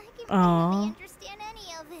I can Aww. barely understand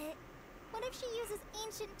any of it. What if she uses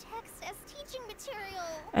ancient texts as teaching material?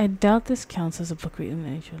 I doubt this counts as a book written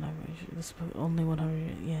in ancient language. This book only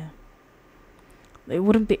 100, yeah. It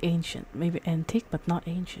wouldn't be ancient. Maybe antique, but not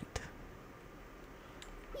ancient.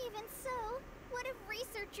 Even so, what if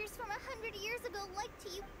researchers from 100 years ago liked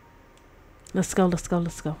to you? Let's go, let's go,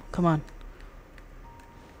 let's go. Come on.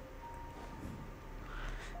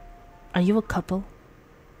 Are you a couple?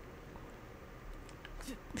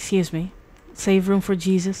 Excuse me. Save room for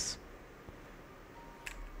Jesus.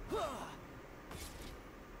 Found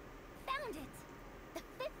it! The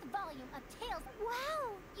 5th volume of Tales.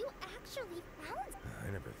 Wow! You actually found it?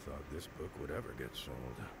 I never thought this book would ever get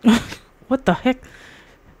sold. What the heck?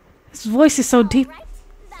 His voice is so deep. Right?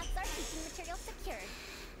 That's our teaching material secured.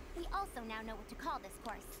 We also now know what to call this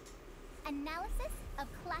course. Analysis of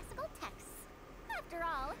classical texts. After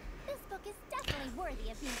all, this book is definitely worthy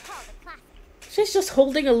of being called a classic. She's just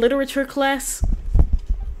holding a literature class.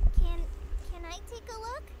 Can I take a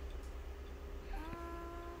look?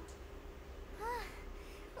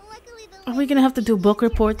 Luckily the Are we gonna have to do book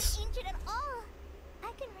reports? ancient at all.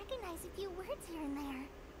 I can recognize a few words here and there.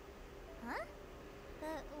 Huh?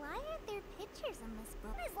 But why aren't there pictures in this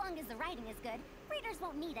book? As long as the writing is good, readers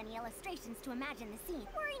won't need any illustrations to imagine the scene.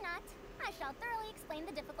 Worry not. I shall thoroughly explain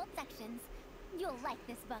the difficult sections. You'll like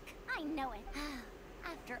this book. I know it.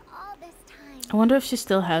 After all this time. I wonder if she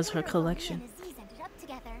still has her collection. Ended up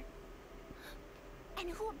together. And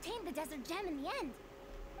who obtained the desert gem in the end?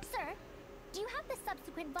 Sir, do you have the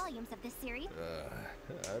subsequent volumes of this series?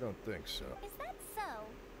 I don't think so. Is that so?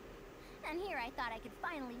 And here I thought I could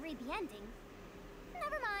finally read the ending.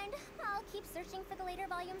 Never mind. I'll keep searching for the later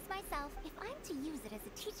volumes myself. If I'm to use it as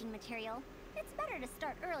a teaching material, it's better to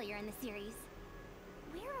start earlier in the series.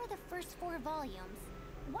 Where are the first 4 volumes?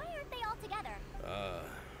 Why aren't they all together?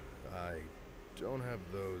 I don't have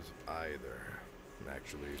those either.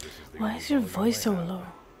 Actually, this is the Why only is your volume voice I so have. low?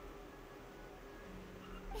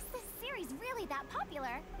 Is this series really that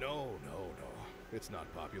popular? No. It's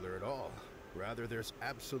not popular at all. Rather, there's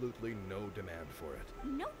absolutely no demand for it.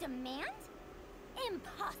 No demand?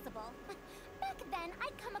 Impossible. Back then,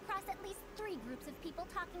 I'd come across at least 3 groups of people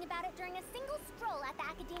talking about it during a single stroll at the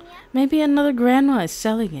Academia. Maybe another grandma is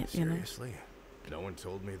selling it, you know. Seriously? No one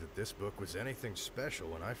told me that this book was anything special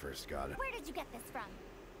when I first got it. Where did you get this from?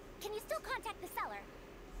 Can you still contact the seller?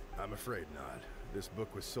 I'm afraid not. This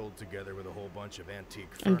book was sold together with a whole bunch of antique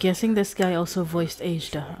I'm furniture. guessing this guy also voiced Age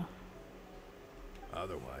to her.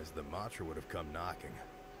 Otherwise, the Matra would have come knocking.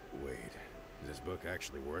 Wait, is this book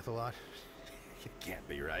actually worth a lot? It can't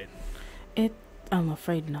be, right? I'm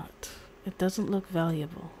afraid not. It doesn't look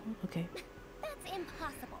valuable. Okay. That's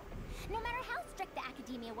impossible. No matter how strict the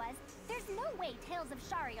Academia was, there's no way Tales of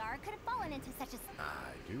Shariar could have fallen into such a...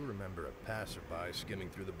 I do remember a passerby skimming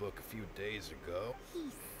through the book a few days ago. He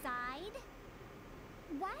sighed?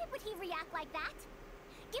 Why would he react like that?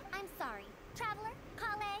 I'm sorry. Traveler,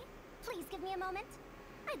 Kale, please give me a moment.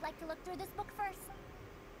 I'd like to look through this book first.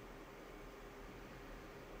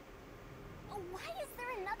 Why is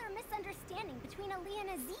there another misunderstanding between Ali and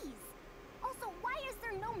Aziz? Also, why is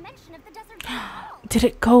there no mention of the desert at all? Did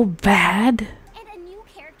it go bad? And a new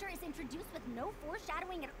character is introduced with no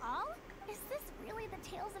foreshadowing at all? Is this really the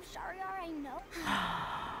Tales of Shariar I know?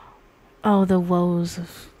 Oh, the woes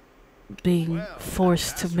of being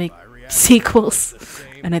forced to make sequels,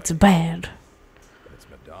 and it's bad. It's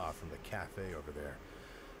Madar from the cafe over there.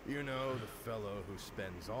 You know, the fellow who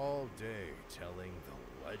spends all day telling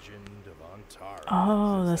the legend of Antara.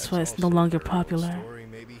 Oh, that's why it's no longer popular. Story,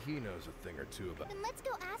 maybe he knows a thing or two about. Then let's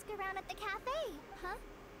go ask around at the cafe, huh?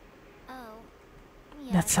 Oh,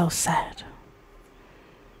 yeah. That's so sad.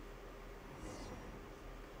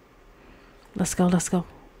 Let's go, let's go.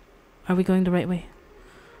 Are we going the right way?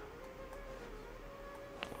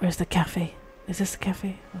 Where's the cafe? Is this the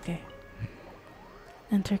cafe? Okay.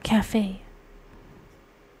 Enter cafe.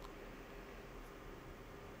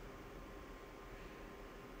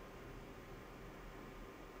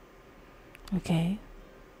 Okay.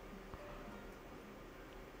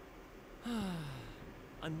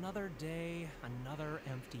 Another day, another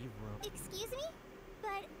empty room. Excuse me?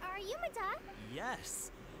 But are you Mada? Yes!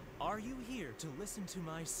 Are you here to listen to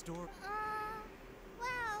my story?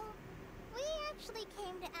 Well, we actually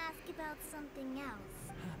came to ask about something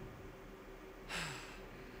else.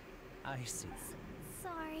 I see.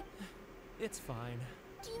 Sorry. It's fine.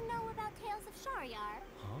 Do you know about Tales of Shariar?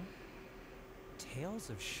 Huh? Tales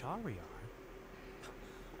of Shariar?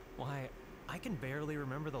 Why, I can barely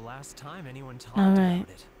remember the last time anyone talked about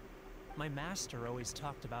it. My master always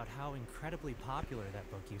talked about how incredibly popular that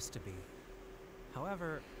book used to be.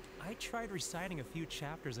 However, I tried reciting a few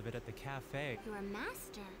chapters of it at the cafe. Your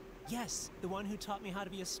master? Yes, the one who taught me how to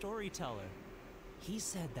be a storyteller. He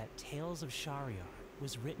said that Tales of Shariar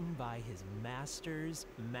was written by his master's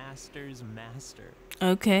master's master.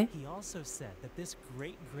 Okay. He also said that this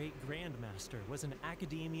great-great-grandmaster was an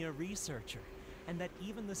academia researcher, and that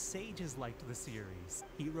even the sages liked the series.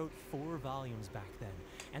 He wrote 4 volumes back then,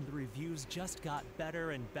 and the reviews just got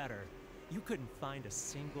better and better. You couldn't find a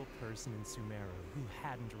single person in Sumeru who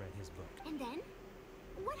hadn't read his book. And then?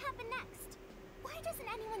 What happened next? Why doesn't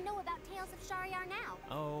anyone know about Tales of Shariar now?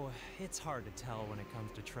 Oh, it's hard to tell when it comes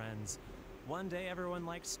to trends. One day everyone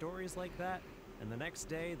likes stories like that, and the next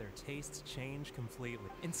day their tastes change completely.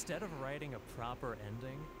 Instead of writing a proper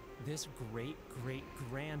ending, this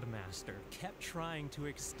great-great-grandmaster kept trying to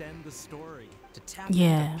extend the story, to tap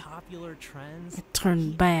into popular trends. It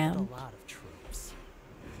turned bad. A lot of tropes.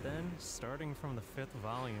 Then, starting from the 5th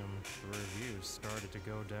volume, the reviews started to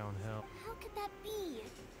go downhill. How could that be?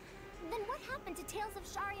 Then what happened to Tales of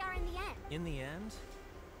Shariar in the end? In the end,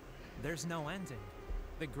 there's no ending.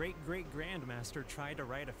 The great-great-grandmaster tried to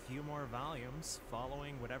write a few more volumes,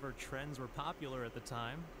 following whatever trends were popular at the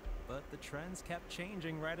time, but the trends kept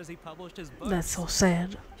changing right as he published his book. That's so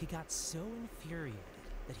sad. He got so infuriated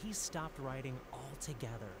that he stopped writing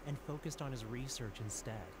altogether and focused on his research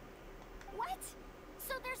instead. What?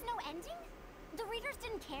 So there's no ending? The readers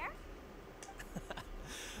didn't care?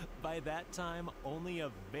 By that time, only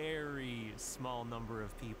a very small number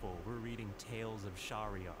of people were reading Tales of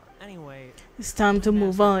Shariar. Anyway, it's time to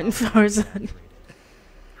move on, Farzan.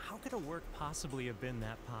 How could a work possibly have been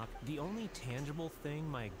that pop? The only tangible thing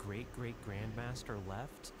my great-great-grandmaster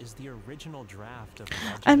left is the original draft of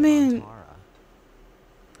Legend of Antara.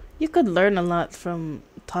 You could learn a lot from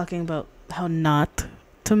talking about how not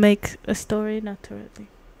to make a story, not to really.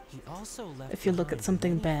 He also left if you look at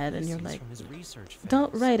something bad and you're like,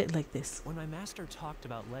 don't write it like this. When my master talked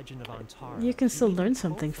about Legend of Antara, you can still learn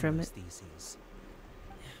something from it. Theses.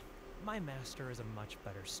 My master is a much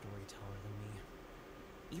better storyteller than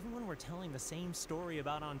me. Even when we're telling the same story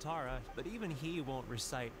about Antara, but even he won't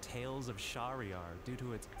recite Tales of Shariar due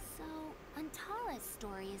to its... So, Antara's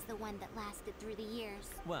story is the one that lasted through the years.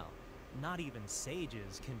 Well, not even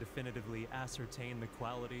sages can definitively ascertain the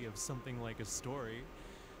quality of something like a story.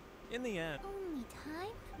 In the end... Only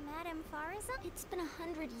time, Madame Fariza? It's been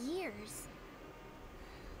 100 years.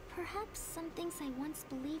 Perhaps some things I once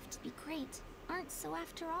believed to be great aren't so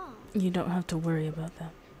after all. You don't have to worry about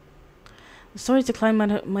that. The story's decline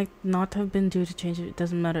might not have been due to change. It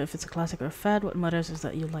doesn't matter if it's a classic or a fad. What matters is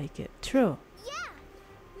that you like it. True. Yeah!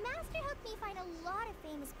 Master helped me find a lot of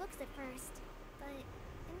famous books at first. But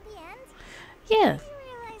in the end... Yeah.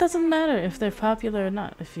 It doesn't matter if they're popular or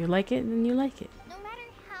not. If you like it, then you like it. No matter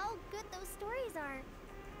how good those stories are,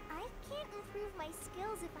 I can't improve my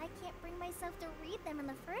skills if I can't bring myself to read them in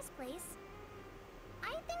the first place.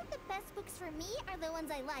 I think the best books for me are the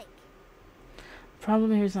ones I like.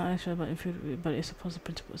 Problem here is not actually about inferiority, but I suppose the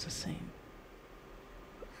principle is the same.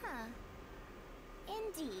 Huh.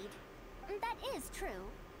 Indeed. That is true.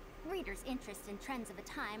 Readers' interests and trends of a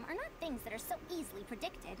time are not things that are so easily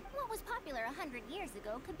predicted. What was popular 100 years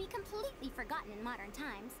ago could be completely forgotten in modern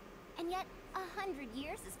times. And yet, 100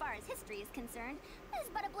 years as far as history is concerned is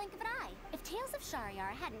but a blink of an eye. If Tales of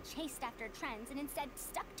Shariar hadn't chased after trends and instead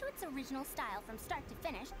stuck to its original style from start to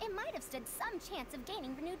finish, it might have stood some chance of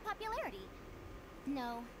gaining renewed popularity.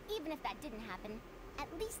 No, even if that didn't happen, at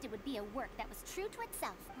least it would be a work that was true to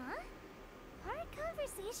itself. Huh? Our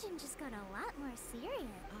conversation just got a lot more serious.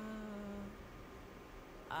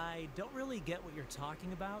 I don't really get what you're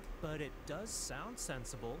talking about, but it does sound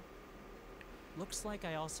sensible. Looks like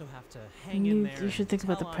I also have to hang in there. You should think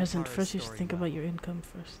about the present first. You should think about your income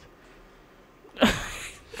first.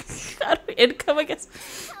 Income, I guess.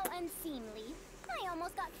 How unseemly. I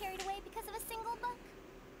almost got carried away because of a single book.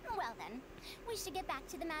 Well then, we should get back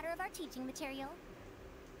to the matter of our teaching material.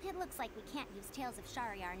 It looks like we can't use Tales of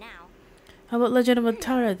Shariar now. How about Legend of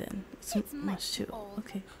Antara then? It's much too old.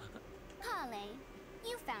 Okay. Kale,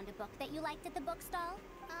 you found a book that you liked at the bookstall?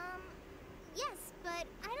 Yes, but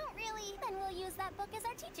I don't really... Then we'll use that book as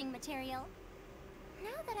our teaching material.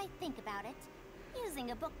 Now that I think about it,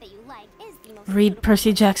 using a book that you like is the most... Read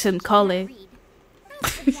Percy Jackson, Kale.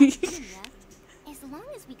 As long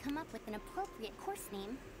as we come up with an appropriate course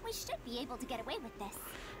name, we should be able to get away with this.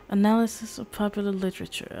 Analysis of popular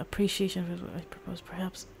literature. Appreciation for what I propose,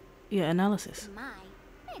 perhaps. Yeah, analysis. My,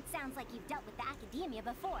 it sounds like you've dealt with the academia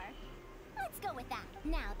before. Let's go with that.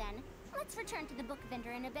 Now then, let's return to the book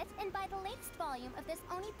vendor in a bit and buy the latest volume of this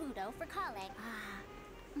Onibudo for Kale.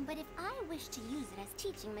 But if I wish to use it as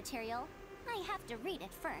teaching material, I have to read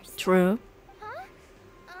it first. True. Huh?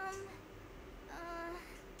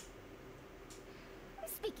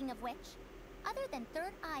 Speaking of which, other than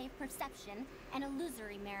third eye of perception and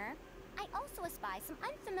illusory mirror, I also espy some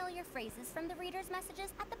unfamiliar phrases from the reader's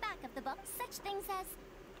messages at the back of the book, such things as,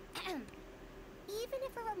 even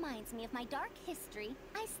if it reminds me of my dark history,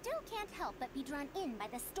 I still can't help but be drawn in by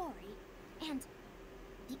the story. And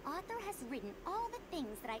the author has written all the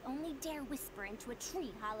things that I only dare whisper into a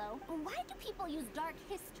tree hollow. Why do people use dark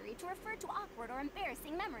history to refer to awkward or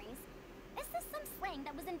embarrassing memories? Is this some slang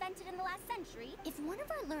that was invented in the last century? If one of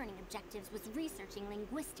our learning objectives was researching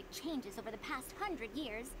linguistic changes over the past 100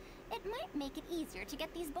 years, it might make it easier to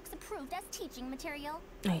get these books approved as teaching material.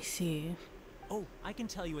 I see. Oh, I can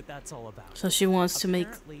tell you what that's all about. So she wants to make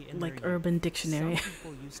Apparently, in like their urban youth, dictionary. Some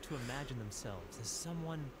people used to imagine themselves as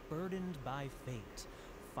someone burdened by fate,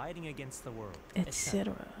 fighting against the world,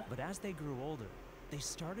 etc. But as they grew older, they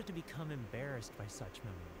started to become embarrassed by such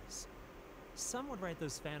memories. Some would write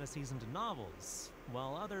those fantasies into novels,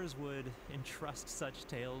 while others would entrust such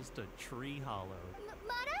tales to Tree Hollow.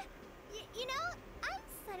 Mata, you know, I'm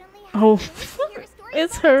suddenly Oh, to hear a story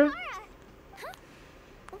it's about her. Tara. Huh?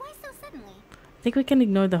 Why so suddenly? I think we can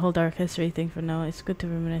ignore the whole dark history thing for now. It's good to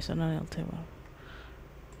reminisce on El Tema.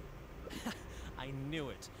 I knew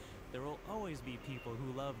it. There will always be people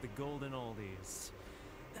who love the golden oldies.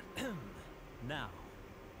 Now,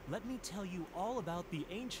 let me tell you all about the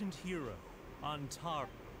ancient hero, Antara.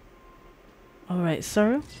 Alright,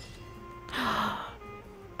 sir. Oh,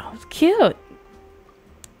 it's cute.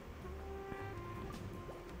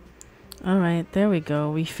 Alright, there we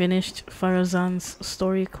go. We finished Farazan's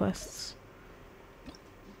story quests.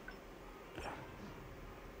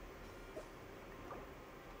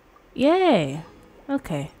 Yay!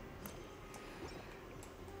 Okay.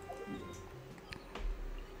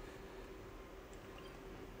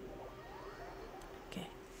 Okay.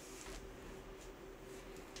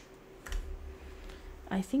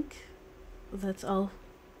 I think that's all.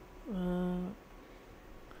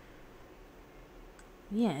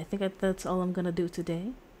 Yeah, I think that's all I'm gonna do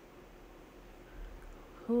today.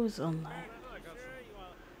 Who's online?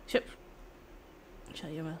 Shut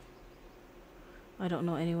your mouth. I don't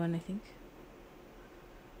know anyone, I think.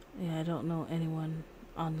 Yeah, I don't know anyone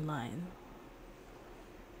online.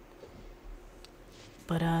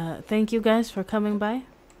 But thank you guys for coming by.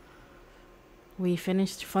 We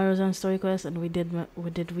finished Farazan story quest and we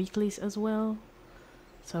did weeklies as well.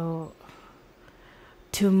 So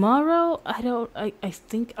tomorrow I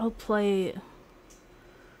think I'll play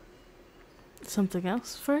something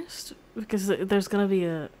else first, because there's gonna be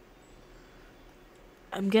a,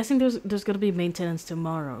 I'm guessing there's gonna be maintenance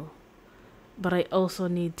tomorrow, but I also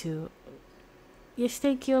need to. Yes,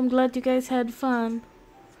 thank you. I'm glad you guys had fun.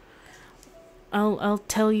 I'll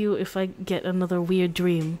tell you if I get another weird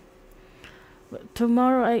dream. But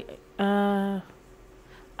tomorrow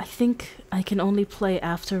I think I can only play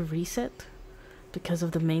after reset because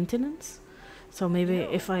of the maintenance. So maybe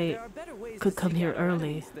if I could come here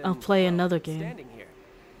early, I'll play another game.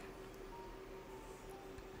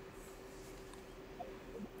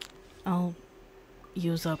 I'll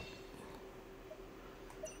use up.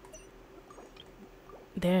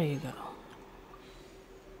 There you go.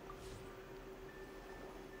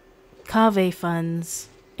 Cave funds.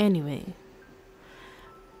 Anyway,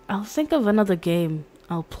 I'll think of another game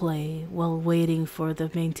I'll play while waiting for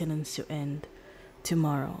the maintenance to end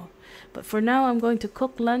tomorrow. But for now, I'm going to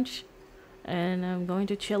cook lunch and I'm going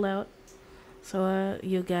to chill out. So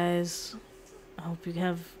you guys, I hope you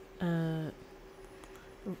have a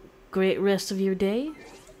great rest of your day.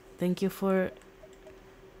 Thank you for...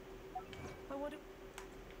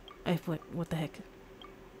 what the heck?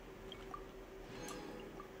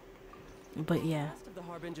 But yeah,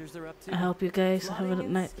 I hope you guys have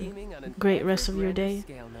a great rest of your day.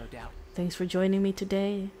 Thanks for joining me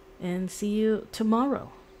today, and see you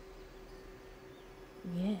tomorrow.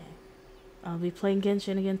 Yeah. I'll be playing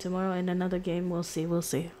Genshin again tomorrow and another game. We'll see. We'll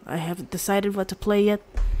see. I haven't decided what to play yet,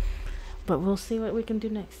 but we'll see what we can do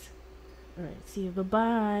next. Alright, see you.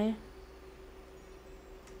 Bye-bye.